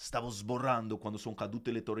 Stavo sborrando quando son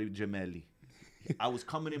cadute le torri gemelli. I was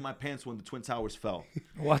coming in my pants when the Twin Towers fell.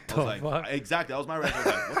 What the fuck? Exactly. That was my reaction. I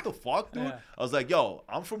was like, what the fuck, dude? I was like, yo,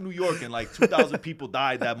 I'm from New York, and like 2,000 people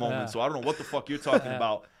died that moment. So I don't know what the fuck you're talking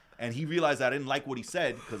about. And he realized I didn't like what he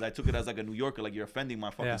said because I took it as like a New Yorker, like you're offending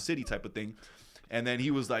my fucking city type of thing. And then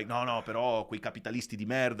he was like, no, però quei capitalisti di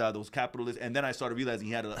merda, those capitalists. And then I started realizing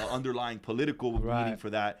he had an underlying political meaning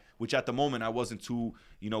for that, which at the moment I wasn't too,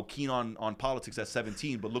 you know, keen on politics at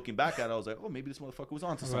 17. But looking back at it, I was like, oh, maybe this motherfucker was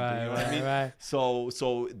onto something. You know what I mean? Right.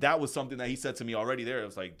 So that was something that he said to me already there. I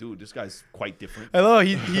was like, dude, this guy's quite different. I love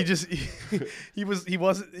he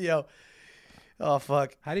wasn't, you know, oh,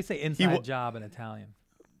 fuck. How do you say inside job in Italian?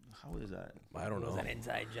 How is that? I don't know. It's an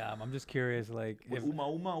inside job. I'm just curious, like, if,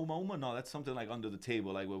 Uma. No, that's something like under the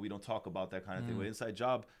table, like where we don't talk about that kind of thing. But inside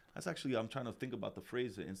job, that's actually, I'm trying to think about the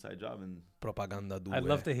phrase, the inside job, and Propaganda due. I'd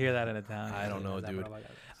love to hear that in Italian. I don't know, dude.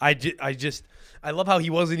 Propaganda? I love how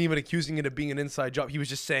he wasn't even accusing it of being an inside job. He was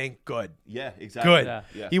just saying good. yeah, exactly. Good.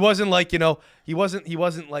 Yeah. He wasn't like, you know, he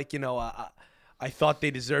wasn't like, you know, I thought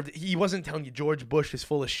they deserved it. He wasn't telling you George Bush is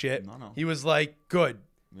full of shit. No. He was like, good.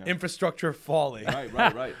 Yeah. Infrastructure falling.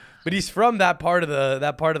 Right. But he's from that part of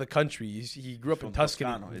the country. He grew up in From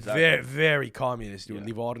Tuscany. Toscano, exactly. Very, very communist, dude. Yeah.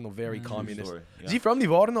 Livorno, very communist. Story, yeah. Is he from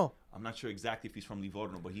Livorno? I'm not sure exactly if he's from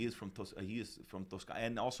Livorno, but he is from Toscana.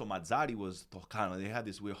 And also Mazzari was Toscano. They had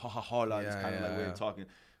this weird this kind of like way of talking.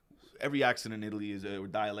 Every accent in Italy is or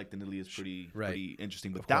dialect in Italy is pretty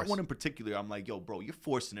interesting. But that one in particular, I'm like, yo, bro, you're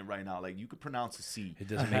forcing it right now. Like, you could pronounce a C. It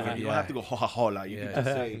doesn't make it. You don't have to go hola. You can just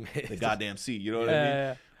say the goddamn C. You know what I mean?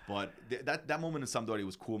 Yeah. But that moment in Sampdoria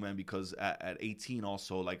was cool, man, because at 18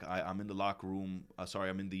 also, like, I'm in the locker room.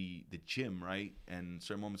 I'm in the gym, right? And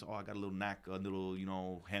certain moments, I got a little knack, a little, you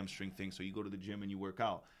know, hamstring thing. So you go to the gym and you work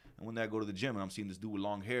out. And one day I go to the gym and I'm seeing this dude with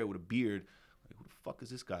long hair with a beard. Like, who the fuck is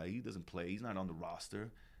this guy? He doesn't play. He's not on the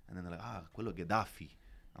roster. And then they're like, quello Gaddafi.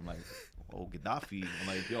 I'm like, oh, Gaddafi. I'm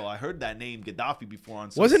like, yo, I heard that name Gaddafi before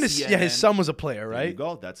on some Wasn't CNN. his son was a player, There right? you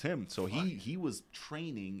go. That's him. So he was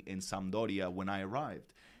training in Sampdoria when I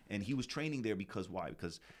arrived. And he was training there because why?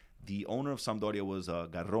 Because the owner of Sampdoria was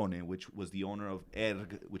Garrone, which was the owner of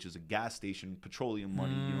Erg, which is a gas station, petroleum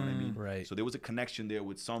money, you know what I mean? Right. So there was a connection there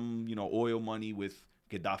with some, you know, oil money with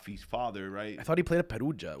Gaddafi's father, right? I thought he played at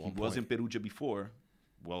Perugia at one He point. was in Perugia before.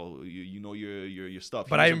 Well, you know your stuff.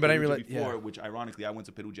 But He was in I Perugia realized before, which ironically I went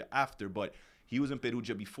to Perugia after, but he was in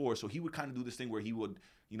Perugia before, so he would kind of do this thing where he would,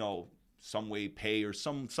 you know, some way pay or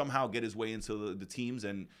somehow get his way into the teams,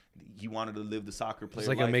 and he wanted to live the soccer player He's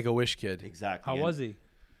like life. a Make-A-Wish kid. Exactly. How And was he?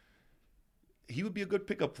 he would be a good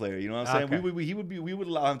pickup player. You know what I'm saying? Okay. We would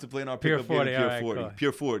allow him to play in our Pure pickup 40, game in Pure all right, 40. cool.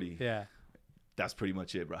 Pure 40. Yeah. That's pretty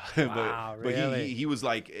much it, bro. Wow, but really? he was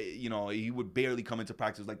like, you know, he would barely come into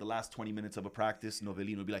practice. Like the last 20 minutes of a practice,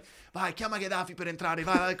 Novellino would be like, vai, chiama Gaddafi per entrare,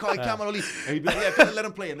 vai, chiamalo lì. And he'd be like, yeah, let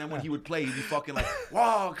him play. And then when he would play, he'd be fucking like,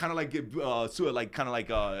 wow, kind of like,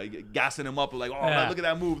 gassing him up, like, oh, look at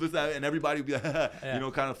that move, this, that. And everybody would be like, you know,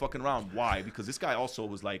 kind of fucking around. Why? Because this guy also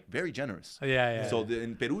was like very generous. So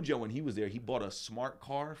in Perugia, when he was there, he bought a smart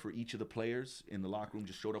car for each of the players in the locker room.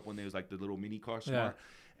 Just showed up when there was like the little mini car smart.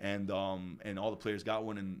 And all the players got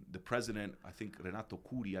one, and the president, I think Renato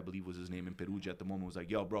Curi, I believe was his name in Perugia at the moment, was like,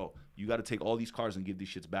 yo, bro, you got to take all these cars and give these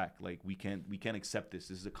shits back. Like, we can't accept this.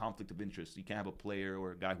 This is a conflict of interest. You can't have a player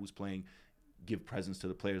or a guy who's playing give presents to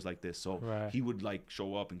the players like this. So he would like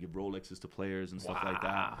show up and give Rolexes to players and stuff like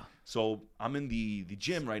that. So I'm in the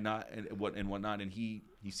gym right now and whatnot, and he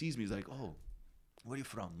sees me. He's like, oh, where are you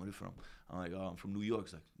from? Where are you from? I'm like, oh, I'm from New York.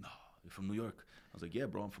 He's like, no, you're from New York. I was like, yeah,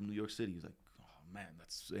 bro, I'm from New York City. He's like, man,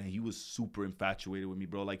 and he was super infatuated with me,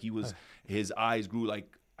 bro. Like his eyes grew,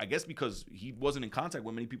 like, I guess because he wasn't in contact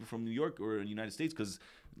with many people from New York or in the United States because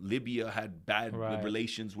Libya had bad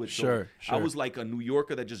relations with. Sure. I was like a New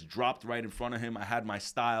Yorker that just dropped right in front of him. I had my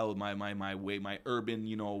style, my way, my urban,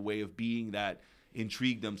 you know, way of being that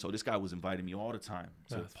intrigued them. So this guy was inviting me all the time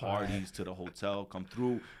to parties, to the hotel, come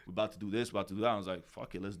through. We're about to do this, about to do that. I was like,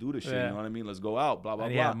 fuck it, let's do this shit. You know what I mean? Let's go out, blah, blah,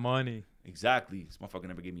 blah. Yeah, money. Exactly. This motherfucker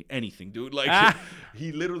never gave me anything, dude. Like,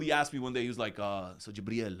 he literally asked me one day, he was like, so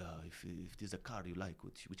Gabriel, if there's a car you like,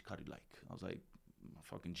 which car you like? I was like,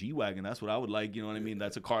 fucking G-Wagon. That's what I would like. You know what I mean?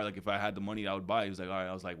 That's a car, like, if I had the money, I would buy it. He was like, all right.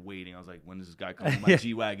 I was like, waiting. I was like, when does this guy come with my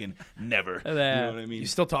G-Wagon? Never. You know what I mean? You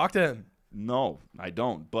still talk to him? No, I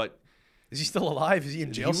don't. But is he still alive? Is he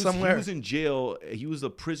in jail somewhere? He was in jail. He was a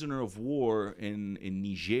prisoner of war in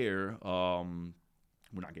Niger.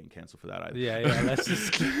 We're not getting canceled for that either. Yeah. Let's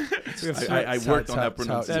just. I worked on that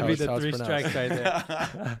pronunciation. That'd be the 3 strikes right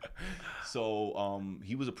there. So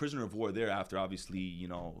he was a prisoner of war there after, obviously, you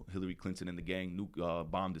know, Hillary Clinton and the gang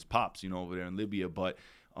bombed his pops, you know, over there in Libya. But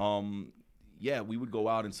yeah, we would go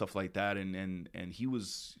out and stuff like that, and he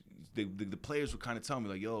was. The players would kind of tell me,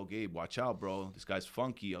 like, yo, Gabe, watch out, bro. This guy's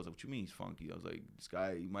funky. I was like, what you mean he's funky? I was like, this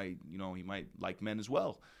guy, he might like men as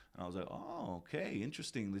well. And I was like, oh, okay,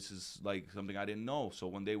 interesting. This is like something I didn't know. So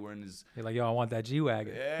one day we're in his... You're like, yo, I want that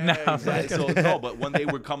G-Wagon. Yeah, exactly. So, no, but when they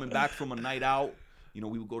were coming back from a night out, you know,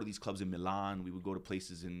 we would go to these clubs in Milan. We would go to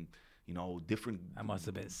places in, you know, different I must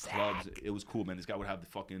have been clubs. sad. It was cool, man. This guy would have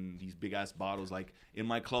these big ass bottles. Like in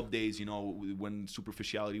my club days, you know, when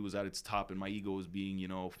superficiality was at its top and my ego was being, you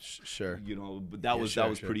know, you know, but that was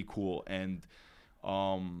pretty cool. And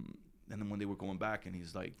then when they were going back, and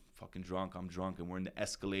he's like fucking drunk, I'm drunk, and we're in the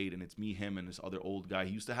Escalade, and it's me, him, and this other old guy.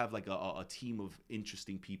 He used to have like a team of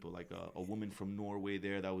interesting people, like a woman from Norway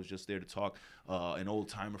there that was just there to talk, an old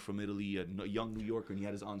timer from Italy, a young New Yorker, and he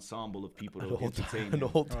had his ensemble of people to entertain. An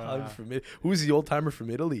old timer from Italy. Who's the old timer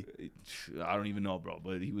from Italy? I don't even know, bro,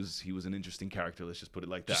 but he was an interesting character. Let's just put it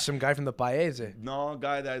like that. Just some guy from the Paese. No,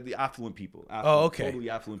 guy that the affluent people. Okay.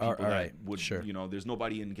 Totally affluent people right. that would, you know, there's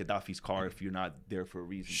nobody in Gaddafi's car if you're not there for a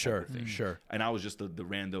reason. Sure. And I was just the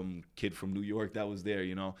random kid from New York that was there,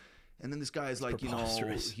 you know. And then this guy is like, you know,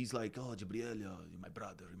 he's like, oh, Gabriel, you're my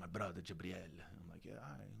brother, Gabriel. I'm like, yeah, all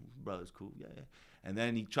right, brother's cool, yeah. And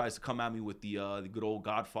then he tries to come at me with the good old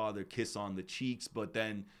Godfather kiss on the cheeks, but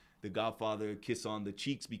then the Godfather kiss on the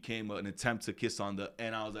cheeks became an attempt to kiss on the,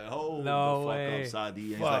 and I was like, oh, no the way. fuck up, Sadi.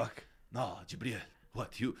 And he's like, no, Gabriel.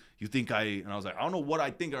 What you think and I was like, I don't know what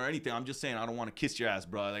I think or anything. I'm just saying I don't want to kiss your ass,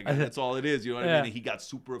 bro. Like that's all it is, you know what I mean? And he got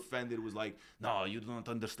super offended. It was like, no, you don't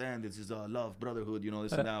understand. This is love, brotherhood, you know,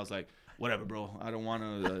 this and that. I was like, whatever, bro. I don't want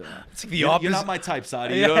to. It's like the opposite. You're not my type,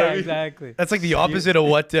 Sadi. You know what I mean? Exactly. That's like the opposite of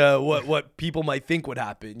what people might think would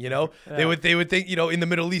happen. You know, they would think, you know, in the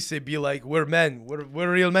Middle East they'd be like, we're men, we're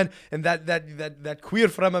real men, and that queer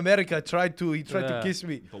from America tried to kiss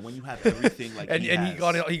me. But when you have everything like and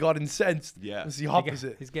he got incensed. Yeah, it's the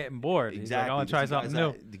opposite. He's getting bored. Exactly. He's like, I want to try something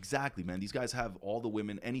new. Exactly, man. These guys have all the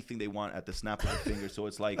women, anything they want at the snap of a finger. So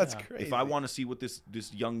it's like, that's crazy. If I want to see what this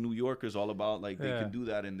young New Yorker is all about, like they can do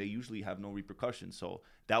that, and they usually have no repercussions. So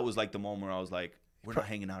that was like the moment where I was like, we're not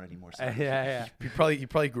hanging out anymore. Yeah. He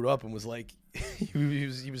probably grew up and was like,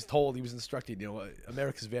 he was told, he was instructed, you know,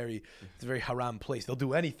 America's it's a very haram place. They'll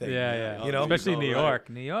do anything. Yeah. You know, especially New York.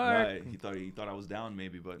 Right. He thought I was down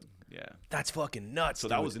maybe, but yeah. That's fucking nuts. So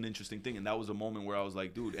that was an interesting thing, and that was a moment where I was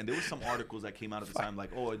like, dude. And there was some articles that came out at the time,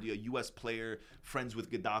 like, oh, a U.S. player friends with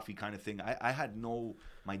Gaddafi kind of thing. I had no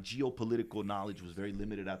my geopolitical knowledge was very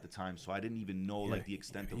limited at the time, so I didn't even know like the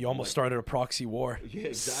extent of. You almost started a proxy war. Yeah,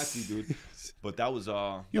 exactly, dude. But that was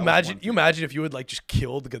You imagine if you had like just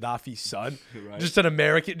killed Gaddafi's son, Right. just an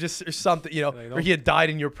American, just or something, you know, or he had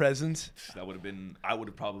died in your presence. That would have been. I would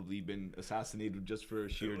have probably been assassinated just for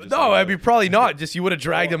sheer. Just No, like, I mean probably not. Just you would have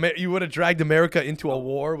dragged dragged America into a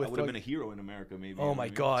war with. I would have been a hero in America, maybe. Oh my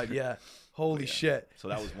God, yeah. Holy shit. So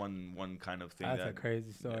that was one kind of thing. That's a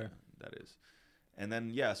crazy story. Yeah, that is. And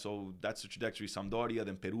then so that's the trajectory. Sampdoria,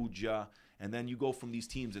 then Perugia, and then you go from these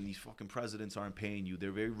teams, and these fucking presidents aren't paying you.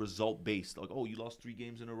 They're very result based. Like, oh, you lost 3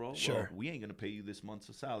 games in a row. Sure. Well, we ain't gonna pay you this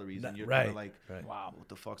month's salaries, and you're right, kind of like, Wow, what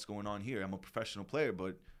the fuck's going on here? I'm a professional player,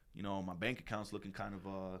 but you know my bank account's looking kind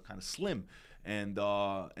of slim. And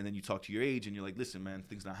then you talk to your agent, and you're like, listen, man,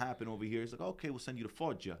 things not happen over here. He's like, okay, we'll send you to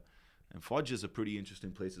Foggia. And Foggia is a pretty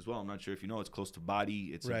interesting place as well. I'm not sure if you know, it's close to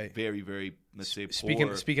Bari. It's a very, very, let's say,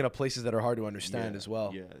 poor. Speaking of places that are hard to understand as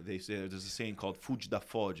well. Yeah, they say there's a saying called "Fuggi da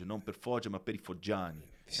Foggia," non per Foggia, ma per I foggiani.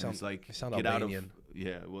 It's like they sound get Albanian.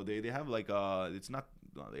 Well, they have like it's not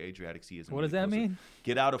the Adriatic Sea isn't. what does that mean?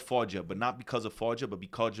 Get out of Foggia, but not because of Foggia, but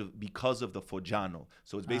because of the Foggiano.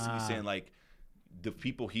 So it's basically saying like, the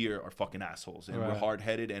people here are fucking assholes, and we're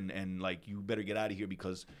hard-headed, and like you better get out of here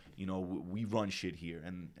because you know we run shit here.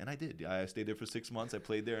 And I did. I stayed there for 6 months. I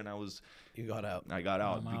played there, and You got out. I got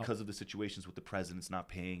out because of the situations with the presidents not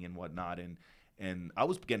paying and whatnot. And I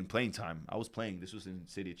was getting playing time. I was playing. This was in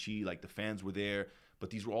Serie C. Like the fans were there, but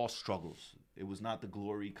these were all struggles. It was not the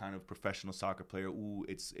glory kind of professional soccer player. Ooh,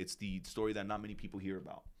 it's the story that not many people hear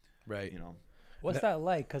about. Right. You know. What's that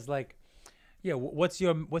like? Cause like, yeah, what's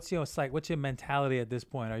your mentality at this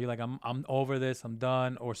point? Are you like I'm over this, I'm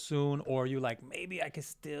done, or soon, or are you like maybe I can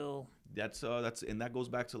still? That's and that goes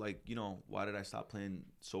back to like, you know, why did I stop playing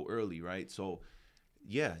so early, right? So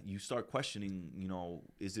yeah, you start questioning, you know,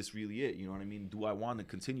 is this really it? You know what I mean? Do I want to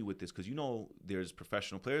continue with this? Because you know, there's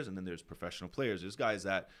professional players, and then there's professional players. There's guys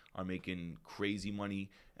that are making crazy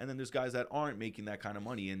money, and then there's guys that aren't making that kind of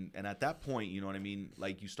money. And at that point, you know what I mean?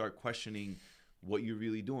 Like you start questioning what you're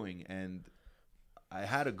really doing. And I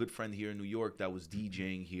had a good friend here in New York that was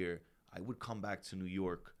DJing here. I would come back to New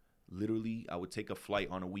York. Literally, I would take a flight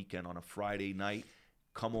on a weekend on a Friday night,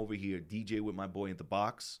 come over here, DJ with my boy at the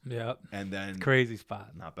box. Yep. And then Crazy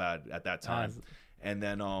spot. Not bad at that time. And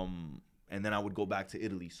then I would go back to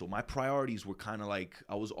Italy. So my priorities were kind of like,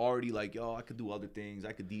 I was already like, yo, I could do other things.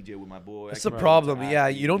 I could DJ with my boy. That's the problem. Yeah,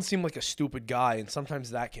 you don't seem like a stupid guy, and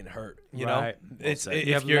sometimes that can hurt. You know,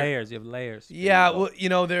 you have layers. You have layers. Yeah, well, you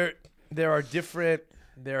know, there are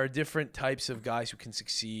different types of guys who can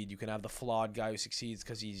succeed. You can have the flawed guy who succeeds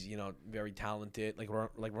because he's, you know, very talented. Like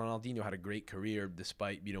Ronaldinho had a great career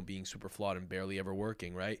despite, you know, being super flawed and barely ever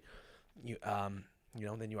working, right? You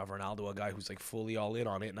know, then you have Ronaldo, a guy who's like fully all in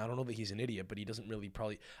on it. And I don't know that he's an idiot, but he doesn't really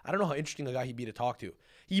I don't know how interesting a guy he'd be to talk to.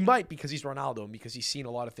 He might because he's Ronaldo and because he's seen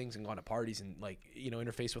a lot of things and gone to parties and like, you know,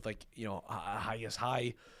 interface with like, you know,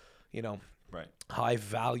 high, you know, right, high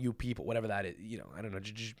value people, whatever that is, you know, I don't know,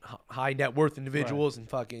 just high net worth individuals and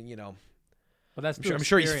fucking, you know. But that's I'm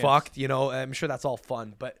sure he's fucked, you know. I'm sure that's all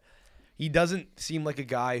fun, but he doesn't seem like a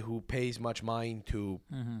guy who pays much mind to,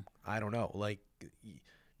 I don't know, like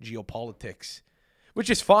geopolitics, which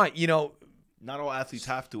is fine, you know. Not all athletes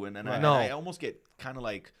have to, and I almost get kind of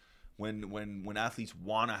like when athletes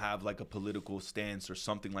want to have like a political stance or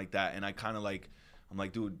something like that, and I kind of like. I'm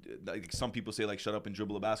like, dude, like some people say like shut up and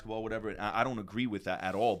dribble a basketball or whatever. I don't agree with that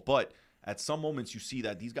at all. But at some moments you see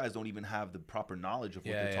that these guys don't even have the proper knowledge of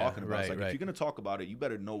what they're talking about. It's like if you're gonna talk about it, you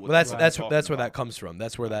better know what. Well, that's where that comes from.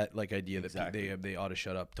 That's where that like idea that they ought to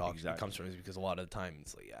shut up talk comes from, is because a lot of the time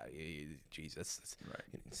it's like, geez, that's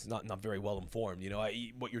it's not very well informed. You know,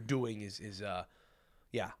 what you're doing is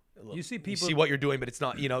Look, you see people you see what you're doing, but it's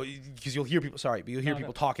not, you know, because you'll hear people. Sorry, but you'll hear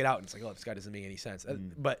people talk it out, and it's like, oh, this guy doesn't make any sense.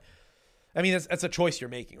 But I mean, that's a choice you're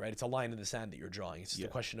making, right? It's a line in the sand that you're drawing. It's just a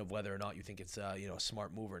question of whether or not you think it's you know, a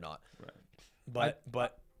smart move or not. Right.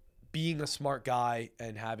 But being a smart guy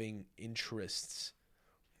and having interests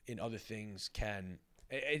in other things can.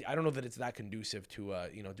 I don't know that it's that conducive to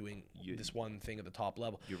you know, doing this one thing at the top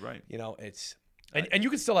level. You're right. You know, it's and you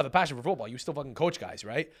can still have a passion for football. You still fucking coach guys,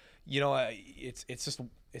 right? You know, it's just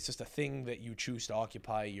a thing that you choose to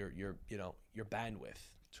occupy your you know, your bandwidth.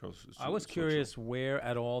 I was curious where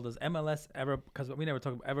at all does MLS ever, because we never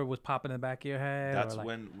talked about, ever was popping in the back of your head? That's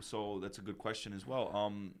that's a good question as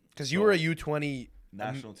well. Because you were a U20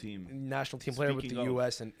 national team player with the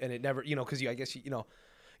U.S. and it never, you know, because I guess you know,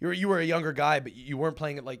 you were a younger guy, but you weren't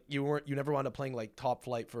playing it like you never wound up playing like top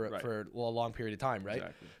flight for a long period of time, right?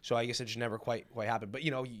 Exactly. So I guess it just never quite happened. But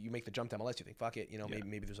you make the jump to MLS, you think fuck it,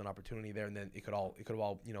 maybe there's an opportunity there, and then it could have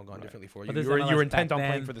all gone differently for you. But You were MLS intent back on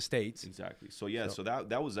playing then. for the States. Exactly. So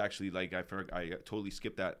that was actually like I totally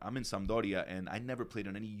skipped that. I'm in Sampdoria, and I never played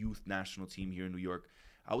on any youth national team here in New York.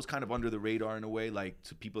 I was kind of under the radar in a way. Like,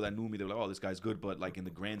 to people that knew me, they were like, "Oh, this guy's good," but like in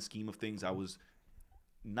the grand scheme of things, I was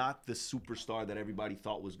not the superstar that everybody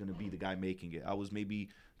thought was going to be the guy making it. I was maybe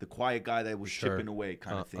the quiet guy that was chipping away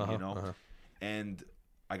kind of thing, And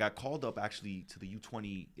I got called up actually to the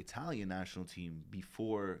U20 Italian national team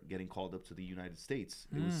before getting called up to the United States.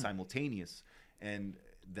 It was simultaneous, and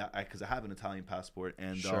that because I have an Italian passport,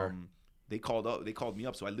 and they called me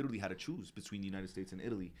up, so I literally had to choose between the United States and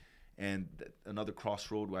Italy. And another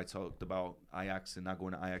crossroad where I talked about Ajax and not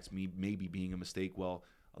going to Ajax maybe being a mistake. Well,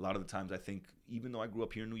 a lot of the times I think, even though I grew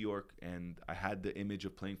up here in New York and I had the image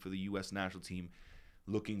of playing for the U.S. national team,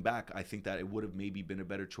 looking back, I think that it would have maybe been a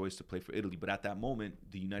better choice to play for Italy. But at that moment,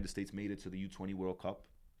 the United States made it to the U20 World Cup,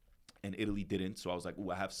 and Italy didn't. So I was like, "Ooh,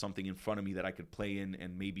 I have something in front of me that I could play in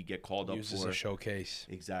and maybe get called up for." Use as a showcase.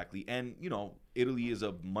 Exactly. And, Italy is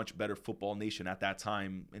a much better football nation at that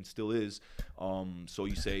time and still is. So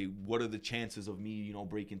you say, what are the chances of me,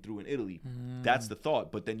 breaking through in Italy? That's the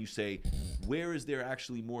thought. But then you say, where is there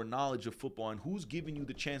actually more knowledge of football, and who's giving you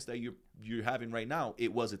the chance that you're having right now?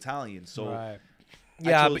 It was Italian. So Right.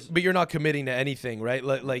 Yeah, but you're not committing to anything, right?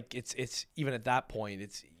 Like it's even at that point,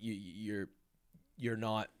 it's you're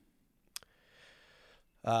not.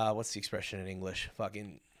 What's the expression in English?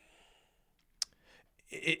 Fucking.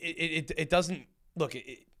 It doesn't look.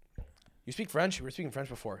 You speak French. We were speaking French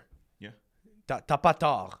before. Yeah. T'as pas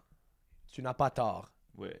tort. Tu n'as pas tort.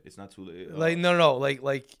 Wait, it's not too late. Like no,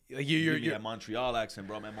 like you're that Montreal accent,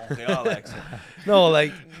 bro. My Montreal accent.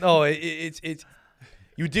 no, it's.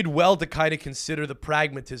 You did well to kind of consider the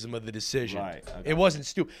pragmatism of the decision. Right. It wasn't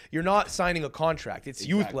stupid. You're not signing a contract. It's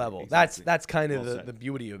youth level. Exactly. That's kind of the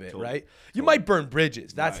beauty of it, right? You might burn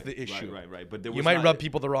bridges. That's the issue. Right. But there you might rub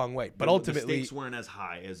people the wrong way. But ultimately, the stakes weren't as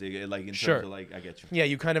high as they like in Sure. terms of like I get you. yeah,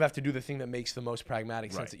 you kind of have to do the thing that makes the most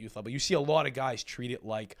pragmatic sense at youth level. You see a lot of guys treat it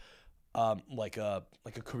like a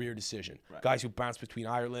career decision. Right. Guys who bounce between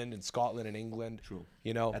Ireland and Scotland and England. True.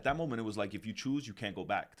 At that moment, it was like if you choose, you can't go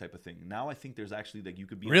back type of thing. Now I think there's actually like you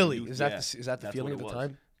could be really on the youth, is that the feeling at the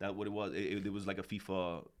time? That's what it was. It was like a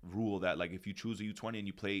FIFA rule that like if you choose a U20 and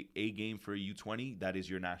you play a game for a U20, that is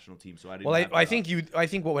your national team. So I didn't. Well, I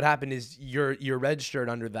think what would happen is you're registered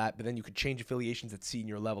under that, but then you could change affiliations at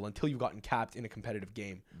senior level until you've gotten capped in a competitive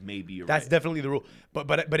game. Maybe you're That's right. definitely the rule. But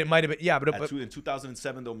it might have been but in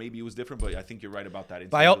 2007 though maybe it was different. But I think you're right about that.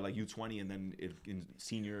 But Like U20 and then in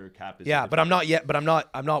senior cap is but I'm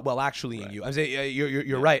not well actually in you. I'm saying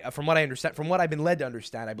you're right. From what I understand, from what I've been led to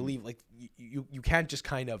understand, I believe like you can't just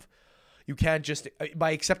kind of. You can't just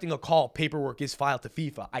by accepting a call, paperwork is filed to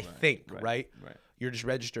FIFA. I think, right? You're just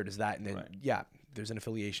registered as that, and then there's an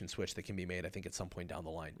affiliation switch that can be made. I think at some point down the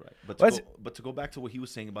line. Right. But to go back to what he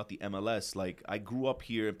was saying about the MLS, like I grew up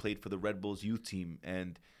here and played for the Red Bulls youth team,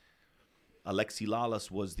 and Alexi Lalas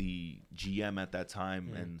was the GM at that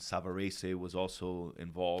time, and Savarese was also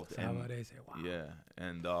involved. Savarese, wow. Yeah,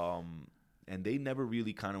 and they never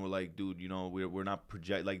really kind of were like, dude, we're not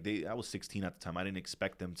project like I was 16 at the time. I didn't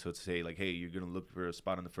expect them to say like, hey, you're gonna look for a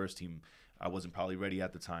spot on the first team. I wasn't probably ready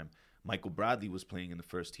at the time. Michael Bradley was playing in the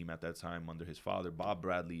first team at that time under his father, Bob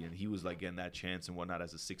Bradley, and he was like getting that chance and whatnot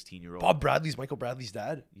as a 16-year-old. Bob Bradley's Michael Bradley's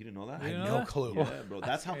dad. You didn't know that? I had no clue. Yeah, bro.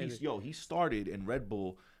 That's how he started in Red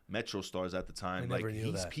Bull Metro Stars at the time. I never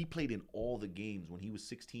knew that. He played in all the games when he was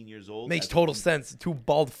 16 years old. Makes total sense. Two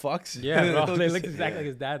bald fucks. Yeah, bro. They look exactly like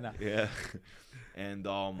his dad now. Yeah. And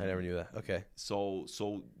I never knew that. Okay. So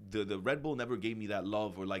the Red Bull never gave me that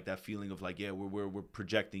love or like that feeling of like, yeah, we're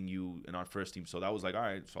projecting you in our first team. So that was like, all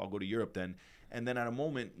right, so I'll go to Europe then. And then at a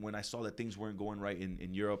moment when I saw that things weren't going right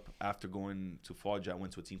in Europe, after going to Foggia, I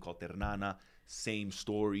went to a team called Ternana. Same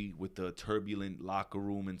story with the turbulent locker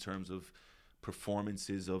room in terms of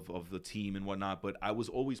performances of the team and whatnot. But I was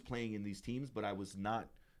always playing in these teams, but I wasn't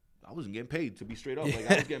getting paid, to be straight up.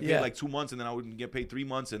 Like I was getting paid like 2 months, and then I wouldn't get paid 3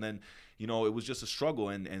 months, and then it was just a struggle,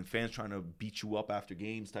 and fans trying to beat you up after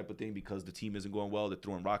games type of thing because the team isn't going well. They're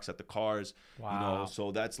throwing rocks at the cars. Wow.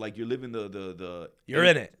 So that's like you're living the You're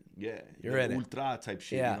in it. Yeah, you're in ultra type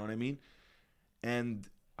shit. Yeah. You know what I mean? And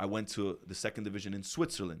I went to the second division in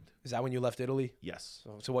Switzerland. Is that when you left Italy? Yes.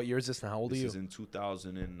 So what year is this now? How old are you? This is in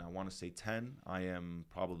 2000 and I want to say 10. I am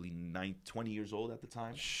probably 20 years old at the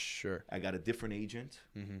time. Sure. I got a different agent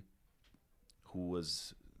who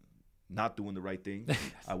was not doing the right thing.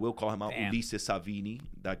 I will call him out. Damn. Ulisse Savini.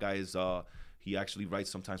 That guy is He actually writes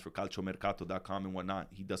sometimes for calciomercato.com and whatnot.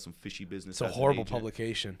 He does some fishy business. It's a as an horrible agent.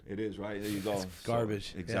 publication. It is, right? There you go. It's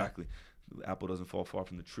garbage. Exactly. The apple doesn't fall far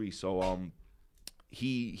from the tree. So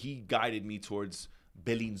he guided me towards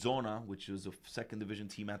Bellinzona, which was a second division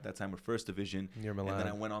team at that time, or first division. Near Milan. And then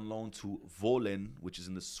I went on loan to Wohlen, which is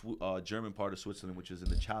in the German part of Switzerland, which is in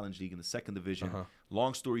the Challenge League in the second division.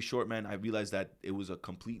 Long story short, man, I realized that it was a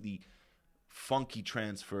completely funky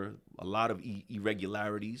transfer, a lot of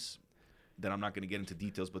irregularities that I'm not going to get into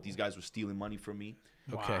details, but these guys were stealing money from me.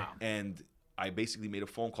 Okay. Wow. And I basically made a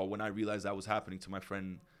phone call when I realized that was happening to my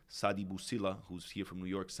friend Sadi Bousila, who's here from New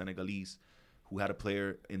York, Senegalese, who had a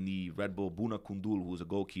player in the Red Bull, Buna Kundul, who was a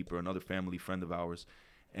goalkeeper, another family friend of ours.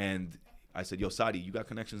 And I said, yo, Sadi, you got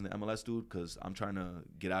connections in the MLS, dude? Because I'm trying to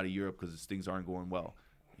get out of Europe because things aren't going well.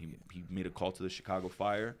 He made a call to the Chicago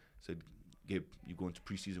Fire, said, Gabe, you go into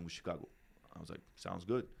preseason with Chicago. I was like, sounds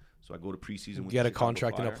good. So I go to preseason with Get the a Chicago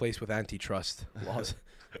contract in a Fire. place with antitrust laws.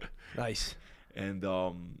 Nice. And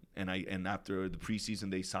after the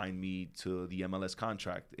preseason, they signed me to the MLS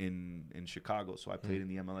contract in Chicago. So I played in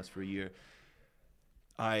the MLS for a year.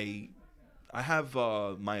 I have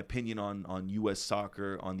my opinion on U.S.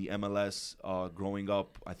 soccer, on the MLS. Growing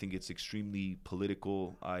up, I think it's extremely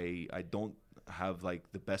political. I don't have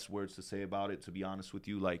like the best words to say about it, to be honest with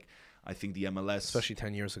you. Like, I think the MLS, Especially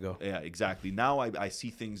 10 years ago. yeah, exactly. Now I see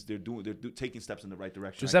things they're taking steps in the right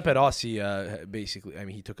direction. Giuseppe Rossi, basically, I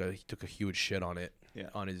mean, he took a huge shit on it. Yeah.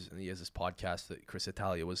 He has this podcast that Chris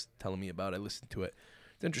Italia was telling me about. I listened to it.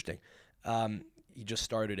 It's interesting. He just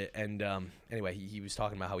started it, and anyway, he was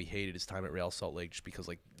talking about how he hated his time at Real Salt Lake just because,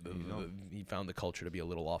 like, he found the culture to be a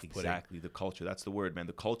little off-putting. Exactly, the culture. That's the word, man.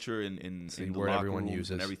 The culture in the the word locker everyone rooms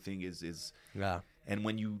uses. and everything is. Yeah. And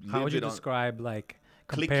when you live How would you it on describe, like,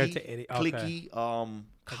 compared to Eddie? Okay. cliquey,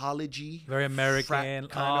 collegey, Very American.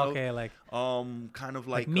 frat Like kind of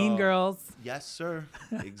like Mean Girls. Yes, sir.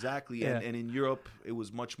 Exactly. Yeah. And in Europe, it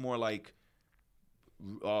was much more like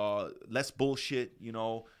less bullshit. You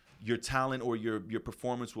know, your talent or your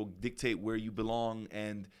performance will dictate where you belong,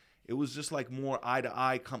 and it was just like more eye to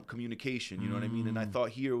eye communication. You know what I mean? And I thought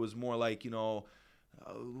here it was more like, you know,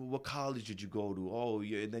 what college did you go to? Oh,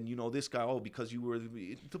 yeah. And then, you know, this guy, oh, because you were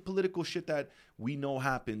the political shit that we know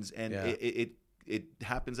happens. And it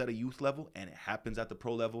happens at a youth level, and it happens at the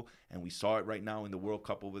pro level. And we saw it right now in the World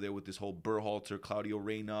Cup over there with this whole Berhalter, Claudio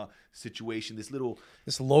Reyna situation, this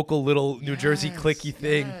local little New Jersey cliquey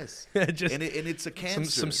thing. Yes. Just and it's a cancer.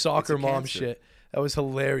 some soccer It's a mom cancer. shit. That was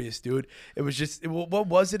hilarious, dude. It was just, what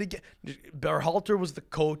was it again? Berhalter was the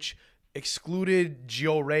coach, excluded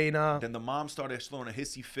Gio Reyna. Then the mom started throwing a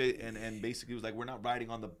hissy fit and basically was like, we're not riding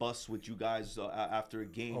on the bus with you guys after a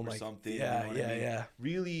game or something. Yeah, you know what I mean? yeah.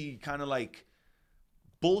 Really kind of like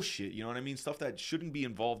bullshit, you know what I mean? Stuff that shouldn't be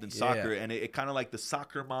involved in soccer. And it kind of like the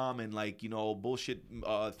soccer mom and like, you know, bullshit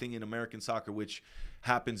thing in American soccer, which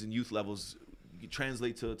happens in youth levels, you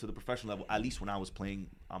translate to the professional level. At least when I was playing,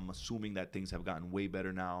 I'm assuming that things have gotten way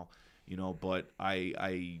better now, you know, but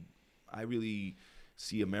I really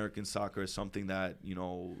see American soccer as something that, you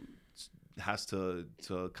know, has to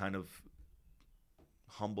kind of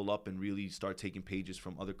humble up and really start taking pages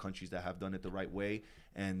from other countries that have done it the right way.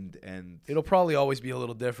 And it'll probably always be a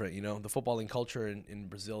little different, you know. The footballing culture in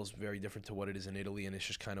Brazil is very different to what it is in Italy, and it's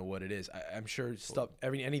just kind of what it is. I'm sure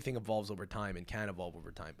anything evolves over time and can evolve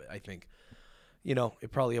over time, but I think, you know,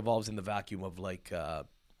 it probably evolves in the vacuum of like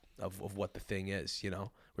of what the thing is, you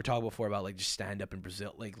know. We're talking before about like just stand up in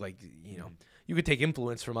Brazil, like you know, you could take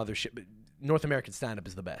influence from other shit, but North American stand up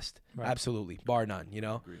is the best, absolutely, bar none. You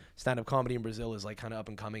know, stand up comedy in Brazil is like kind of up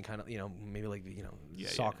and coming, kind of, you know, maybe like, you know,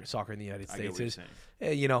 soccer in the United States is,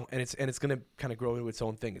 you know, and it's gonna kind of grow into its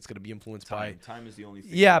own thing. It's gonna be influenced by time is the only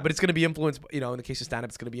thing. Yeah, but it's gonna be influenced, you know, in the case of stand up,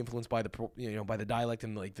 it's gonna be influenced by by the dialect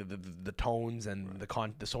and like the tones and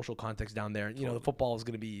the social context down there. You know, the football is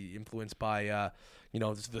gonna be influenced by you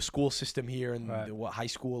know, the school system here and what high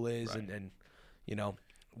school is and you know,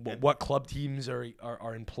 what club teams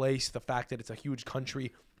are in place. The fact that it's a huge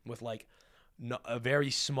country with like a very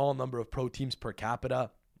small number of pro teams per capita,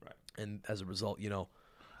 and as a result, you know,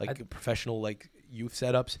 like professional like youth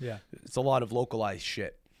setups. Yeah, it's a lot of localized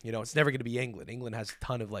shit. You know, it's never going to be England. England has a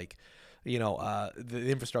ton of like, you know, the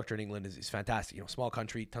infrastructure in England is fantastic. You know, small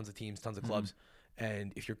country, tons of teams, tons of clubs.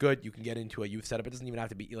 And if you're good, you can get into a youth setup. It doesn't even have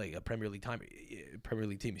to be like a Premier League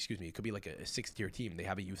team. Excuse me. It could be like a 6th-tier team. They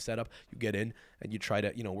have a youth setup. You get in and you try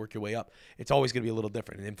to, you know, work your way up. It's always going to be a little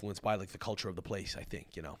different and influenced by like the culture of the place, I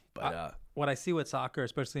think, you know. But what I see with soccer,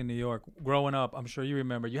 especially in New York, growing up, I'm sure you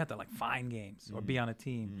remember, you had to like find games or be on a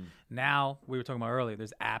team. Now, we were talking about earlier,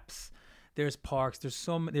 there's apps. There's parks. There's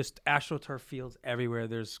AstroTurf fields everywhere.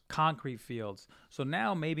 There's concrete fields. So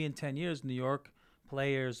now maybe in 10 years, New York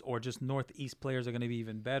players or just Northeast players are going to be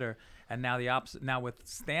even better. And now the opposite. Now with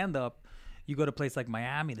stand-up, you go to a place like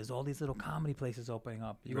Miami, there's all these little comedy places opening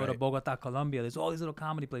up. You go to Bogota, Colombia, there's all these little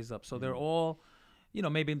comedy places up. So they're all,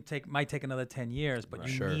 maybe might take another 10 years, but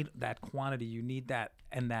you need that quantity. You need that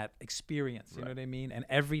and that experience. You know what I mean? And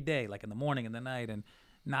every day, like in the morning and the night, and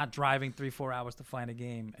not driving 3-4 hours to find a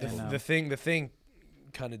game. The thing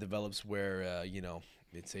kind of develops where,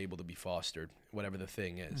 it's able to be fostered, whatever the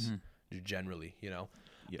thing is, generally, Yeah.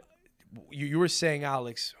 You were saying,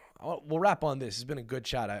 Alex, we'll wrap on this. It's been a good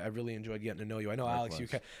chat. I really enjoyed getting to know you. I know, Alex,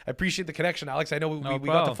 I appreciate the connection, Alex. I know we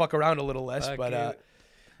got to fuck around a little less, but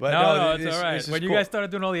no, it's all right. When you guys started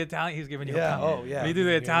doing all the Italian, he's giving you a comment. Oh, yeah. We do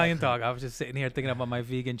the Italian talk. I was just sitting here thinking about my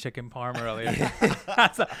vegan chicken parm earlier.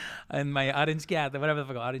 And my aranciata, whatever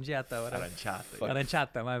the fuck,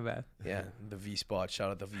 aranciata, my bad. Yeah, the V-spot. Shout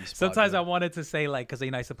out the V-spot. Sometimes I wanted to say, like, because I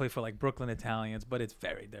used to play for, like, Brooklyn Italians, but it's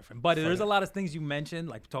very different. But there's a lot of things you mentioned,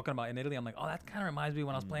 like talking about in Italy. I'm like, oh, that kind of reminds me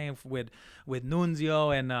when I was playing with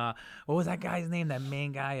Nunzio and what was that guy's name? That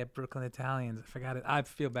main guy at Brooklyn Italians. I forgot it. I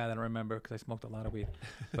feel bad I don't remember because I smoked a lot of weed.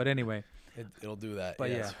 But anyway, it'll do that. But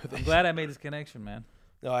I'm glad I made this connection, man.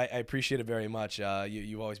 No, I appreciate it very much.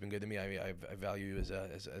 You've always been good to me. I value you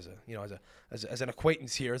as an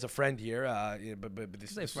acquaintance here, as a friend here. But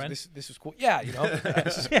this is cool. Yeah, he's like,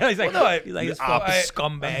 he's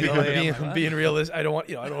scumbag. I'm being realistic. I don't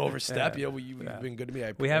want I don't overstep. You've been good to me.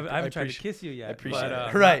 I haven't tried to kiss you yet. I appreciate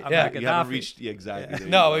it. Right? Yeah, you haven't reached exactly.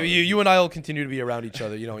 No, you and I will continue to be around each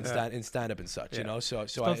other. In stand up and such. So I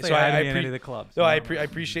appreciate any of the clubs. No, I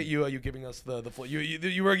appreciate you giving us the full.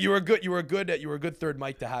 You were a good third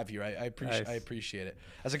mic to have here. I appreciate it.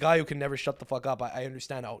 As a guy who can never shut the fuck up, I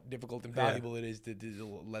understand how difficult and valuable it is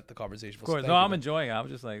to let the conversation flow. Of course. No, I'm enjoying it. I'm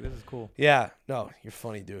just like, this is cool. Yeah. No, you're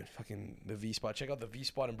funny, dude. Fucking the V-spot. Check out the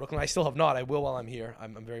V-spot in Brooklyn. I still have not. I will while I'm here.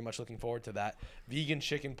 I'm very much looking forward to that. Vegan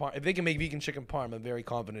chicken parm. If they can make vegan chicken parm, I'm very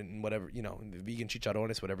confident in whatever, in the vegan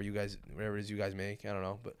chicharrones, whatever it is you guys make. I don't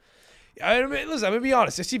know, but listen, I'm gonna be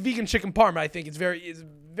honest. I see vegan chicken parm. I think it's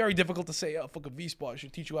very difficult to say, oh, fuck a V-spot. I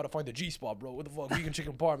should teach you how to find the G-spot, bro. What the fuck, vegan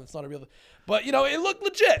chicken parm? That's not a real. But it looked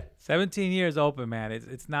legit. 17 years open, man.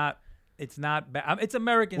 It's not bad. It's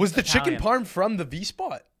American. Was the chicken parm from the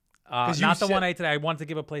V-spot? Not the one I ate today. I wanted to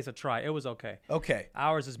give a place a try. It was okay. Okay.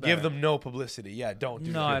 Ours is better. Give them no publicity. Yeah, don't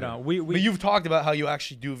do that. No, I don't. But you've talked about how you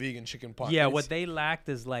actually do vegan chicken parm. Yeah, what they lacked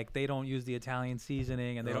is like they don't use the Italian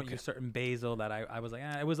seasoning and they don't use certain basil that I was like,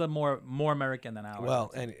 it was a more American than ours.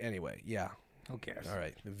 Well, anyway, yeah. Who cares? All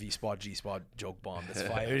right. The V-spot, G-spot, joke bomb. That's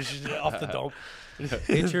fire. It's just off the dome.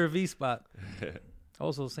 It's your V-spot.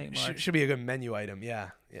 Also, St. Mark's. Should be a good menu item.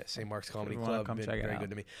 Yeah. Yeah. St. Mark's Comedy Club. Come check it out. Very good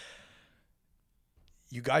to me.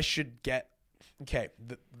 You guys should get. Okay,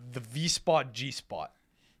 the V-spot G-spot.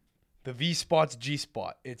 The V-spot's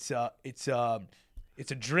G-spot. It's a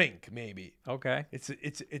drink maybe. Okay. It's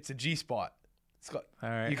a G-spot. All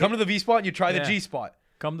right. You come to the V-spot and you try the G-spot.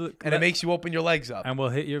 And it makes you open your legs up. And we'll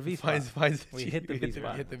hit your V-spot. We hit the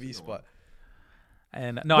V-spot. Hit the V-spot.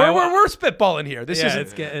 And no, we're spitballing here.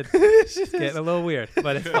 It's getting a little weird,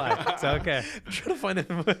 but it's fine. It's okay. I'm trying to find it.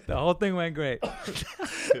 The whole thing went great.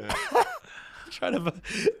 Trying to.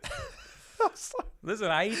 Listen,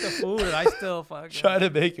 I eat the food and I still try to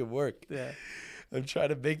make it work. Yeah. I'm trying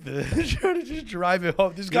to trying to just drive it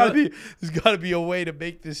home. There's gotta be a way to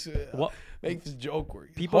make this make this joke work.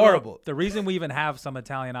 Horrible. The reason we even have some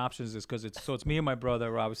Italian options is because it's me and my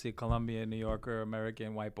brother. We're obviously Colombian, New Yorker,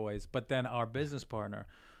 American, white boys. But then our business partner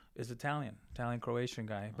is Italian Croatian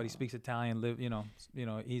guy, but he speaks Italian.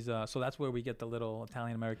 He's so that's where we get the little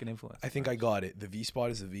Italian American influence. I think I got it. The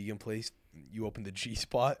V-spot is a vegan place. You open the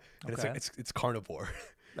G-spot, and it's carnivore.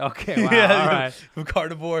 Okay, wow, all right.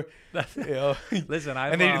 Carnivore. Listen,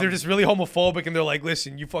 they're just really homophobic, and they're like,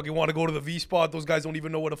 listen, you fucking want to go to the V-spot? Those guys don't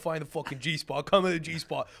even know where to find the fucking G-spot. Come to the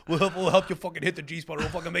G-spot. We'll help you fucking hit the G-spot. We'll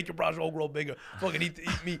fucking make your bras all grow bigger. Fucking eat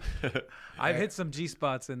meat. I've hit some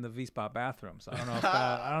G-spots in the V-spot bathrooms. I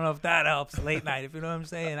don't know if that helps late night. If you know what I'm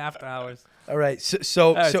saying, after hours. All right,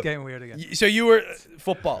 so it's getting weird again. So you were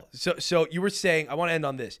football. So you were saying, I want to end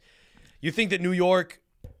on this. You think that New York?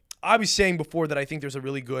 I was saying before that I think there's a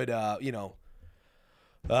really good,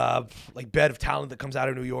 like bed of talent that comes out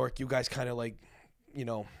of New York. You guys kind of like,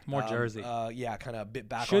 more Jersey. Kind of bit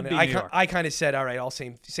back Should on be it. New York. I kind of said, all right, all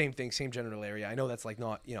same thing, same general area. I know that's like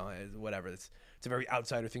not, whatever. It's a very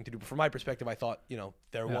outsider thing to do. But from my perspective, I thought,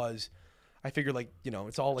 there was. I figured like,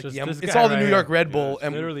 it's all like it's all the New York Red Bull.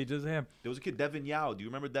 And literally just him. There was a kid, Devin Yao. Do you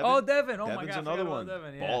remember Devin? Oh, Devin. Oh, Devin's my God. another one.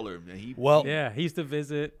 Devin, Baller. And he used to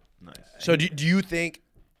visit. Nice. So do you think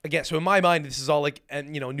again, so in my mind, this is all like, and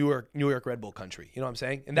New York Red Bull country. You know what I'm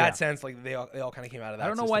saying? In that sense, like they all kind of came out of that. I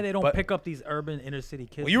don't know why they don't pick up these urban inner city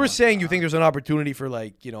kids. Well, you were saying you think there's an opportunity for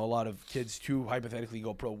like a lot of kids to hypothetically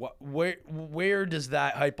go pro. Where does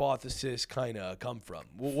that hypothesis kind of come from?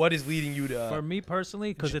 What is leading you to? For me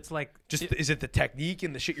personally, because it's like is it the technique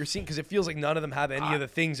and the shit you're seeing? Because it feels like none of them have any of the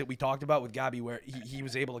things that we talked about with Gabby, where he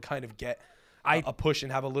was able to kind of get a push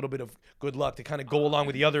and have a little bit of good luck to kind of go along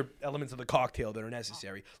with the other elements of the cocktail that are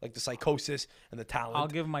necessary, like the psychosis and the talent. I'll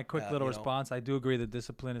give my quick little response. I do agree that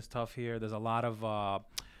discipline is tough here. There's a lot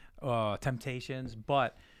of temptations,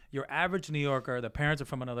 but your average New Yorker, the parents are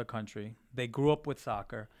from another country. They grew up with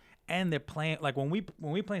soccer, and they're playing like when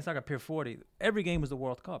we play soccer at Pier 40. Every game was the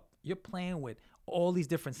World Cup. You're playing with all these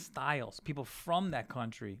different styles, people from that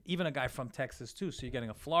country, even a guy from Texas too. So you're getting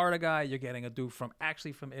a Florida guy, you're getting a dude from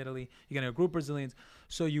Italy, you're getting a group of Brazilians.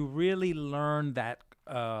 So you really learn that,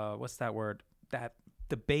 what's that word? That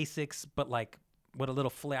the basics, but like with a little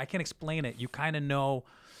flair. I can't explain it. You kind of know,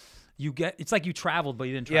 it's like you traveled, but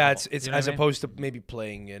you didn't travel. Yeah, it's as opposed to maybe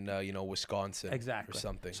playing in, Wisconsin exactly. or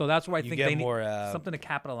something. So that's where I think they need more, something to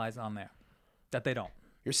capitalize on there that they don't.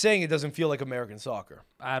 You're saying it doesn't feel like American soccer.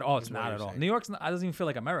 At all. It's not at all. New York's not, it doesn't even feel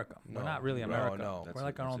like America. We're not really America. No. We're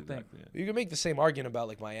like our own thing. You can make the same argument about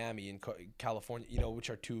like Miami and California,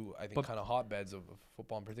 which are two, I think, kind of hotbeds of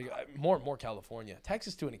football in particular. More California.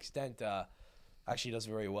 Texas, to an extent, actually does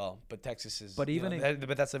very well. But Texas is, but even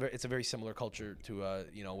it's a very similar culture to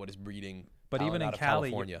what is breeding. But even in Cali,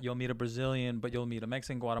 California. You'll meet a Brazilian, but you'll meet a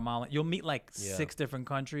Mexican, Guatemalan. You'll meet like 6 different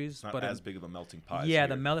countries. It's not but as big of a melting pot. Yeah,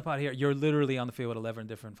 the melting pot here. You're literally on the field with 11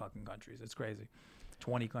 different fucking countries. It's crazy.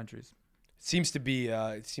 20 countries. It seems to be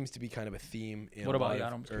kind of a theme in a lot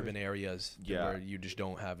of urban areas where you just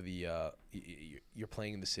don't have the you're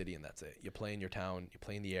playing in the city and that's it. You play in your town, you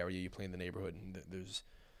play in the area, you play in the neighborhood, and there's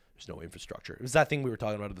no infrastructure. It was that thing we were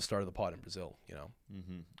talking about at the start of the pod in Brazil.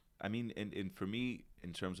 Mm-hmm. I mean, and for me,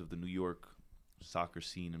 in terms of the New York soccer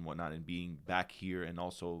scene and whatnot, and being back here and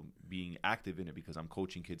also being active in it because I'm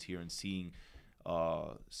coaching kids here and seeing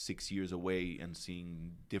 6 years away and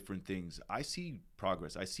seeing different things, I see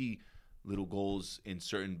progress. I see little goals in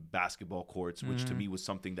certain basketball courts, which to me was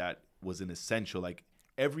something that was an essential. Like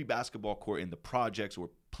every basketball court in the projects or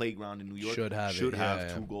playground in New York should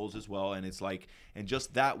have 2 goals as well. And it's like, and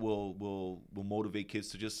just that will motivate kids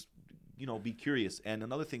to just be curious. And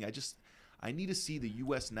another thing, I need to see the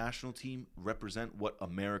U.S. national team represent what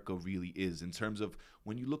America really is in terms of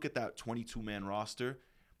when you look at that 22-man roster,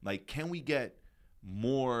 like, can we get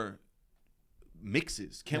more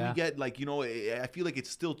mixes? Can we get, like, I feel like it's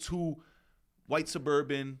still too white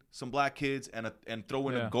suburban, some black kids, and throw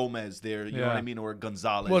in a Gomez there, you know what I mean, or a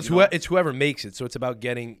Gonzalez. Well, it's whoever makes it, so it's about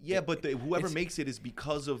getting. Yeah, but whoever makes it is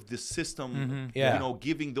because of the system,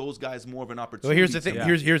 giving those guys more of an opportunity. Well, here's the thing.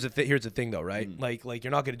 Here's the thing, though, right? Like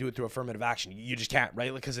you're not going to do it through affirmative action. You just can't,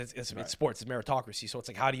 right? Because it's sports, it's meritocracy. So it's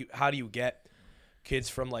like, how do you get kids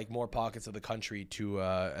from like more pockets of the country to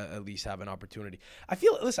at least have an opportunity? I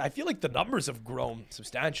feel like the numbers have grown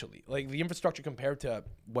substantially. Like the infrastructure compared to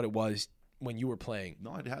what it was when you were playing,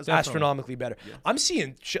 it has astronomically better. Yeah. I'm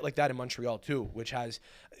seeing shit like that in Montreal too,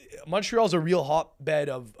 Montreal's a real hotbed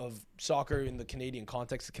of soccer in the Canadian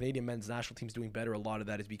context. The Canadian men's national team's doing better. A lot of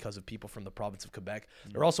that is because of people from the province of Quebec.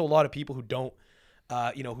 There are also a lot of people who don't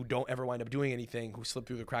ever wind up doing anything, who slip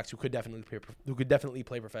through the cracks, who could definitely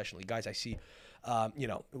play professionally. Guys I see,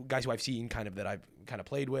 guys who I've seen kind of that I've kind of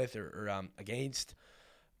played with or against,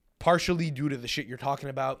 partially due to the shit you're talking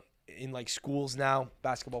about. In like schools now,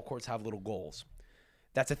 basketball courts have little goals.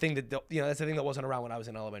 That's a thing that wasn't around when I was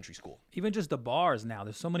in elementary school. Even just the bars now.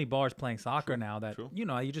 There's so many bars playing soccer now that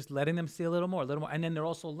you're just letting them see a little more, and then they're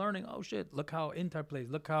also learning. Oh shit! Look how Inter plays.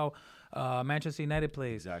 Look how Manchester United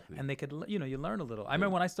plays. Exactly. And they could, you learn a little. I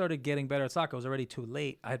remember when I started getting better at soccer, it was already too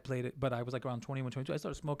late. I had played it, but I was like around 21, 22. I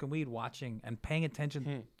started smoking weed, watching, and paying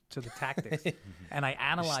attention to the tactics, and I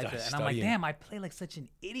analyzed it, and I'm like, damn, I play like such an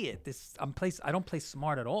idiot. I don't play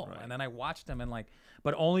smart at all. Right. And then I watched them and like,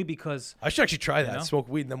 but only because I should actually try that. Smoke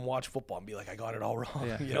weed and then watch football and be like, I got it all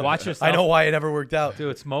wrong. Yeah. Watch yourself. I know why it never worked out.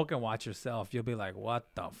 Dude, smoke and watch yourself. You'll be like, what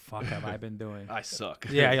the fuck have I been doing? I suck.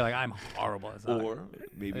 Yeah, you're like, I'm horrible at soccer. Or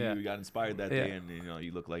maybe you got inspired that day and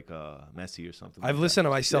you look like Messi or something. I've listened to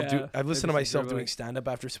myself doing stand up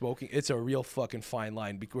after smoking. It's a real fucking fine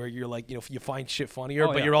line where you're like, you find shit funnier,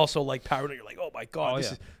 but you're also like paranoid. You're like, oh my god,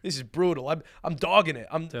 this is brutal. I'm dogging it.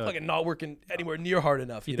 I'm fucking not working anywhere near hard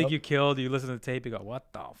enough. You think you killed? You listen to the tape. You go,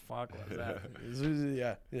 what the fuck was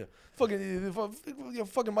that? Yeah.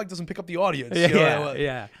 Fucking mic doesn't pick up the audience.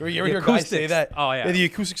 Yeah. You hear guys say that. Oh yeah. The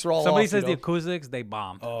acoustics are all Somebody off, says the acoustics, they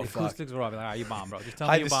bombed. Oh, the acoustics were off. Like, all right, you bombed, bro. Just tell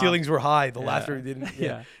high, me you the bombed. ceilings were high. The laughter didn't.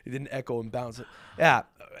 It didn't echo and bounce. Yeah.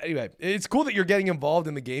 Anyway, it's cool that you're getting involved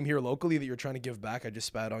in the game here locally. That you're trying to give back. I just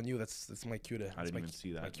spat on you. That's my cue to. I didn't even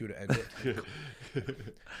see that. My cue to end it.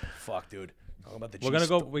 Fuck, dude. Talking about the We're gonna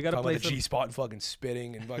go. We gotta play the G spot and fucking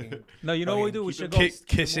spitting and fucking. No, you know what we do? We should go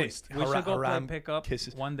kissing. We should go play pickup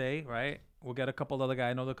kisses. one day, right? We'll get a couple other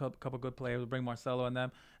guys. I know a couple good players. We'll bring Marcelo and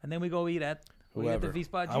them, and then we go eat at whoever. The V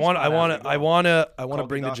spot. I want to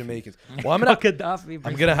bring the Jamaicans. Well, I'm gonna Gaddafi.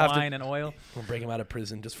 I'm gonna have wine to and oil. We'll bring him out of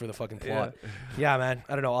prison just for the fucking plot. Yeah, man.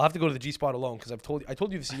 I don't know. I'll have to go to the G spot alone because I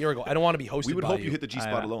told you this a year ago. I don't want to be hosted. We would by hope you you hit the G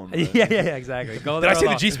spot alone. Yeah, exactly. Go Did there I say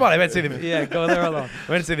alone. the G spot? I meant to say the. Yeah, go there alone.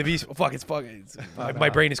 I meant to say the V. Fuck, it's fucking. My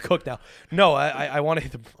brain is cooked now. No, I want to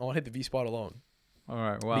hit the V spot alone. All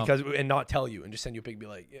right, well, and not tell you and just send you a pic, be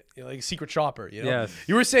like a secret shopper. You know? Yes.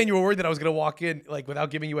 You were saying you were worried that I was gonna walk in like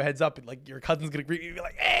without giving you a heads up, and like your cousin's gonna greet you and be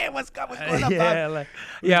like, "Hey, what's going on?"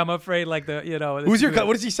 I'm afraid like Who's your?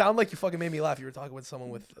 What does he sound like? You fucking made me laugh. You were talking with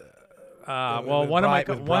someone with. One of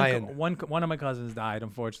my cousins died,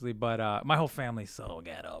 unfortunately, but my whole family's so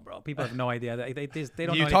ghetto, bro. People have no idea. They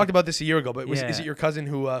don't. You know talked about this a year ago, but is it your cousin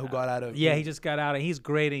who got out of? Yeah, he just got out, and he's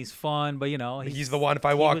great and he's fun, but he's the one. If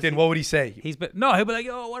I walked in, what would he say? He'll be like,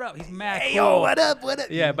 "Yo, what up?" He's mad. Hey, cool. yo, what up?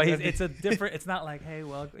 Yeah, but it's a different. It's not like, hey,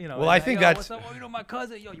 well, Well, I think that's. What's up? Oh, my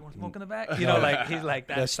cousin. Yo, you want to smoke in the back? Like he's like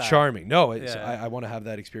that. That's style. charming. No, I want to have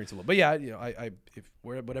that experience a little. But yeah, if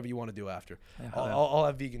whatever you want to do after, I'll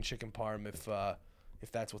have vegan chicken parm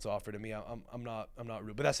if that's what's offered to me. I'm not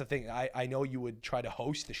rude, but that's the thing. I know you would try to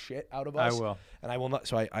host the shit out of us. I will, and I will not.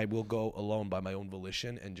 So I will go alone by my own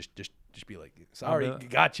volition and just be like, sorry,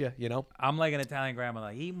 gotcha. I'm like an Italian grandma,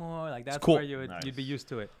 like eat more. Like that's cool. where you'd be used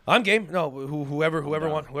to it. I'm game. No, whoever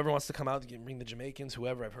wants to come out, bring the Jamaicans.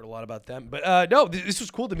 Whoever, I've heard a lot about them. But no, this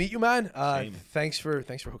was cool to meet you, man. Thanks for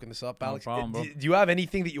hooking this up, Alex. No problem, bro. Do you have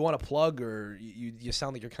anything that you want to plug, or you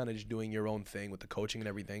sound like you're kind of just doing your own thing with the coaching and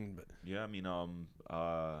everything? But yeah, I mean,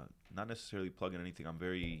 not necessarily plugging anything. I'm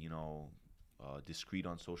very, discreet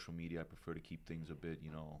on social media. I prefer to keep things a bit,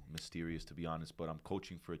 mysterious, to be honest. But I'm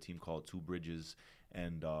coaching for a team called Two Bridges,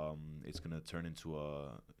 and it's going to turn into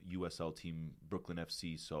a USL team, Brooklyn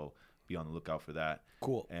FC. So be on the lookout for that.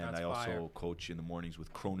 Cool. And That's I also fire. coach in the mornings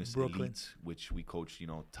with Cronus Brooklyn. Elite, which we coach,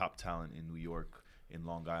 top talent in New York, in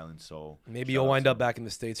Long Island. So maybe you'll wind up back in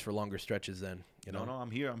the States for longer stretches then. No,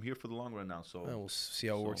 I'm here for the long run now. So we'll see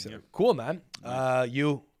how it works out. Yeah. Cool, man.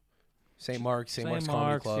 You. St. Mark's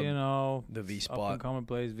Comedy Club, the V Spot. Up and coming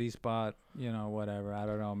place, V Spot, whatever. I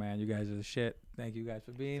don't know, man. You guys are the shit. Thank you guys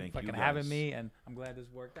for having me, and I'm glad this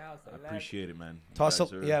worked out. So I appreciate it, man. Toss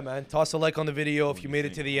a like on the video if you made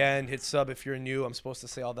it to the end. Hit sub if you're new. I'm supposed to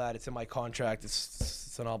say all that. It's in my contract.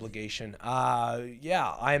 It's an obligation.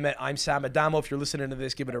 I'm Sam Adamo. If you're listening to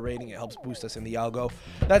this, give it a rating. It helps boost us in the algo.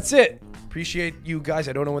 That's it. Appreciate you guys.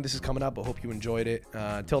 I don't know when this is coming up, but hope you enjoyed it.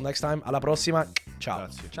 Until next time, alla prossima. Ciao.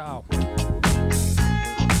 Grazie. Ciao.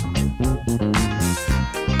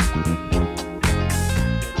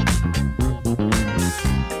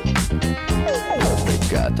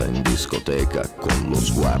 Beccata in discoteca con lo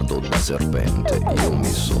sguardo da serpente, io mi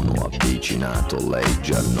sono avvicinato, lei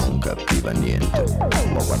già non capiva niente.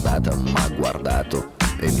 L'ho guardata, m'ha guardato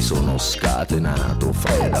e mi sono scatenato.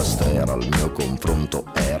 Fred Astaire al mio confronto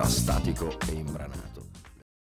era statico e imbranato.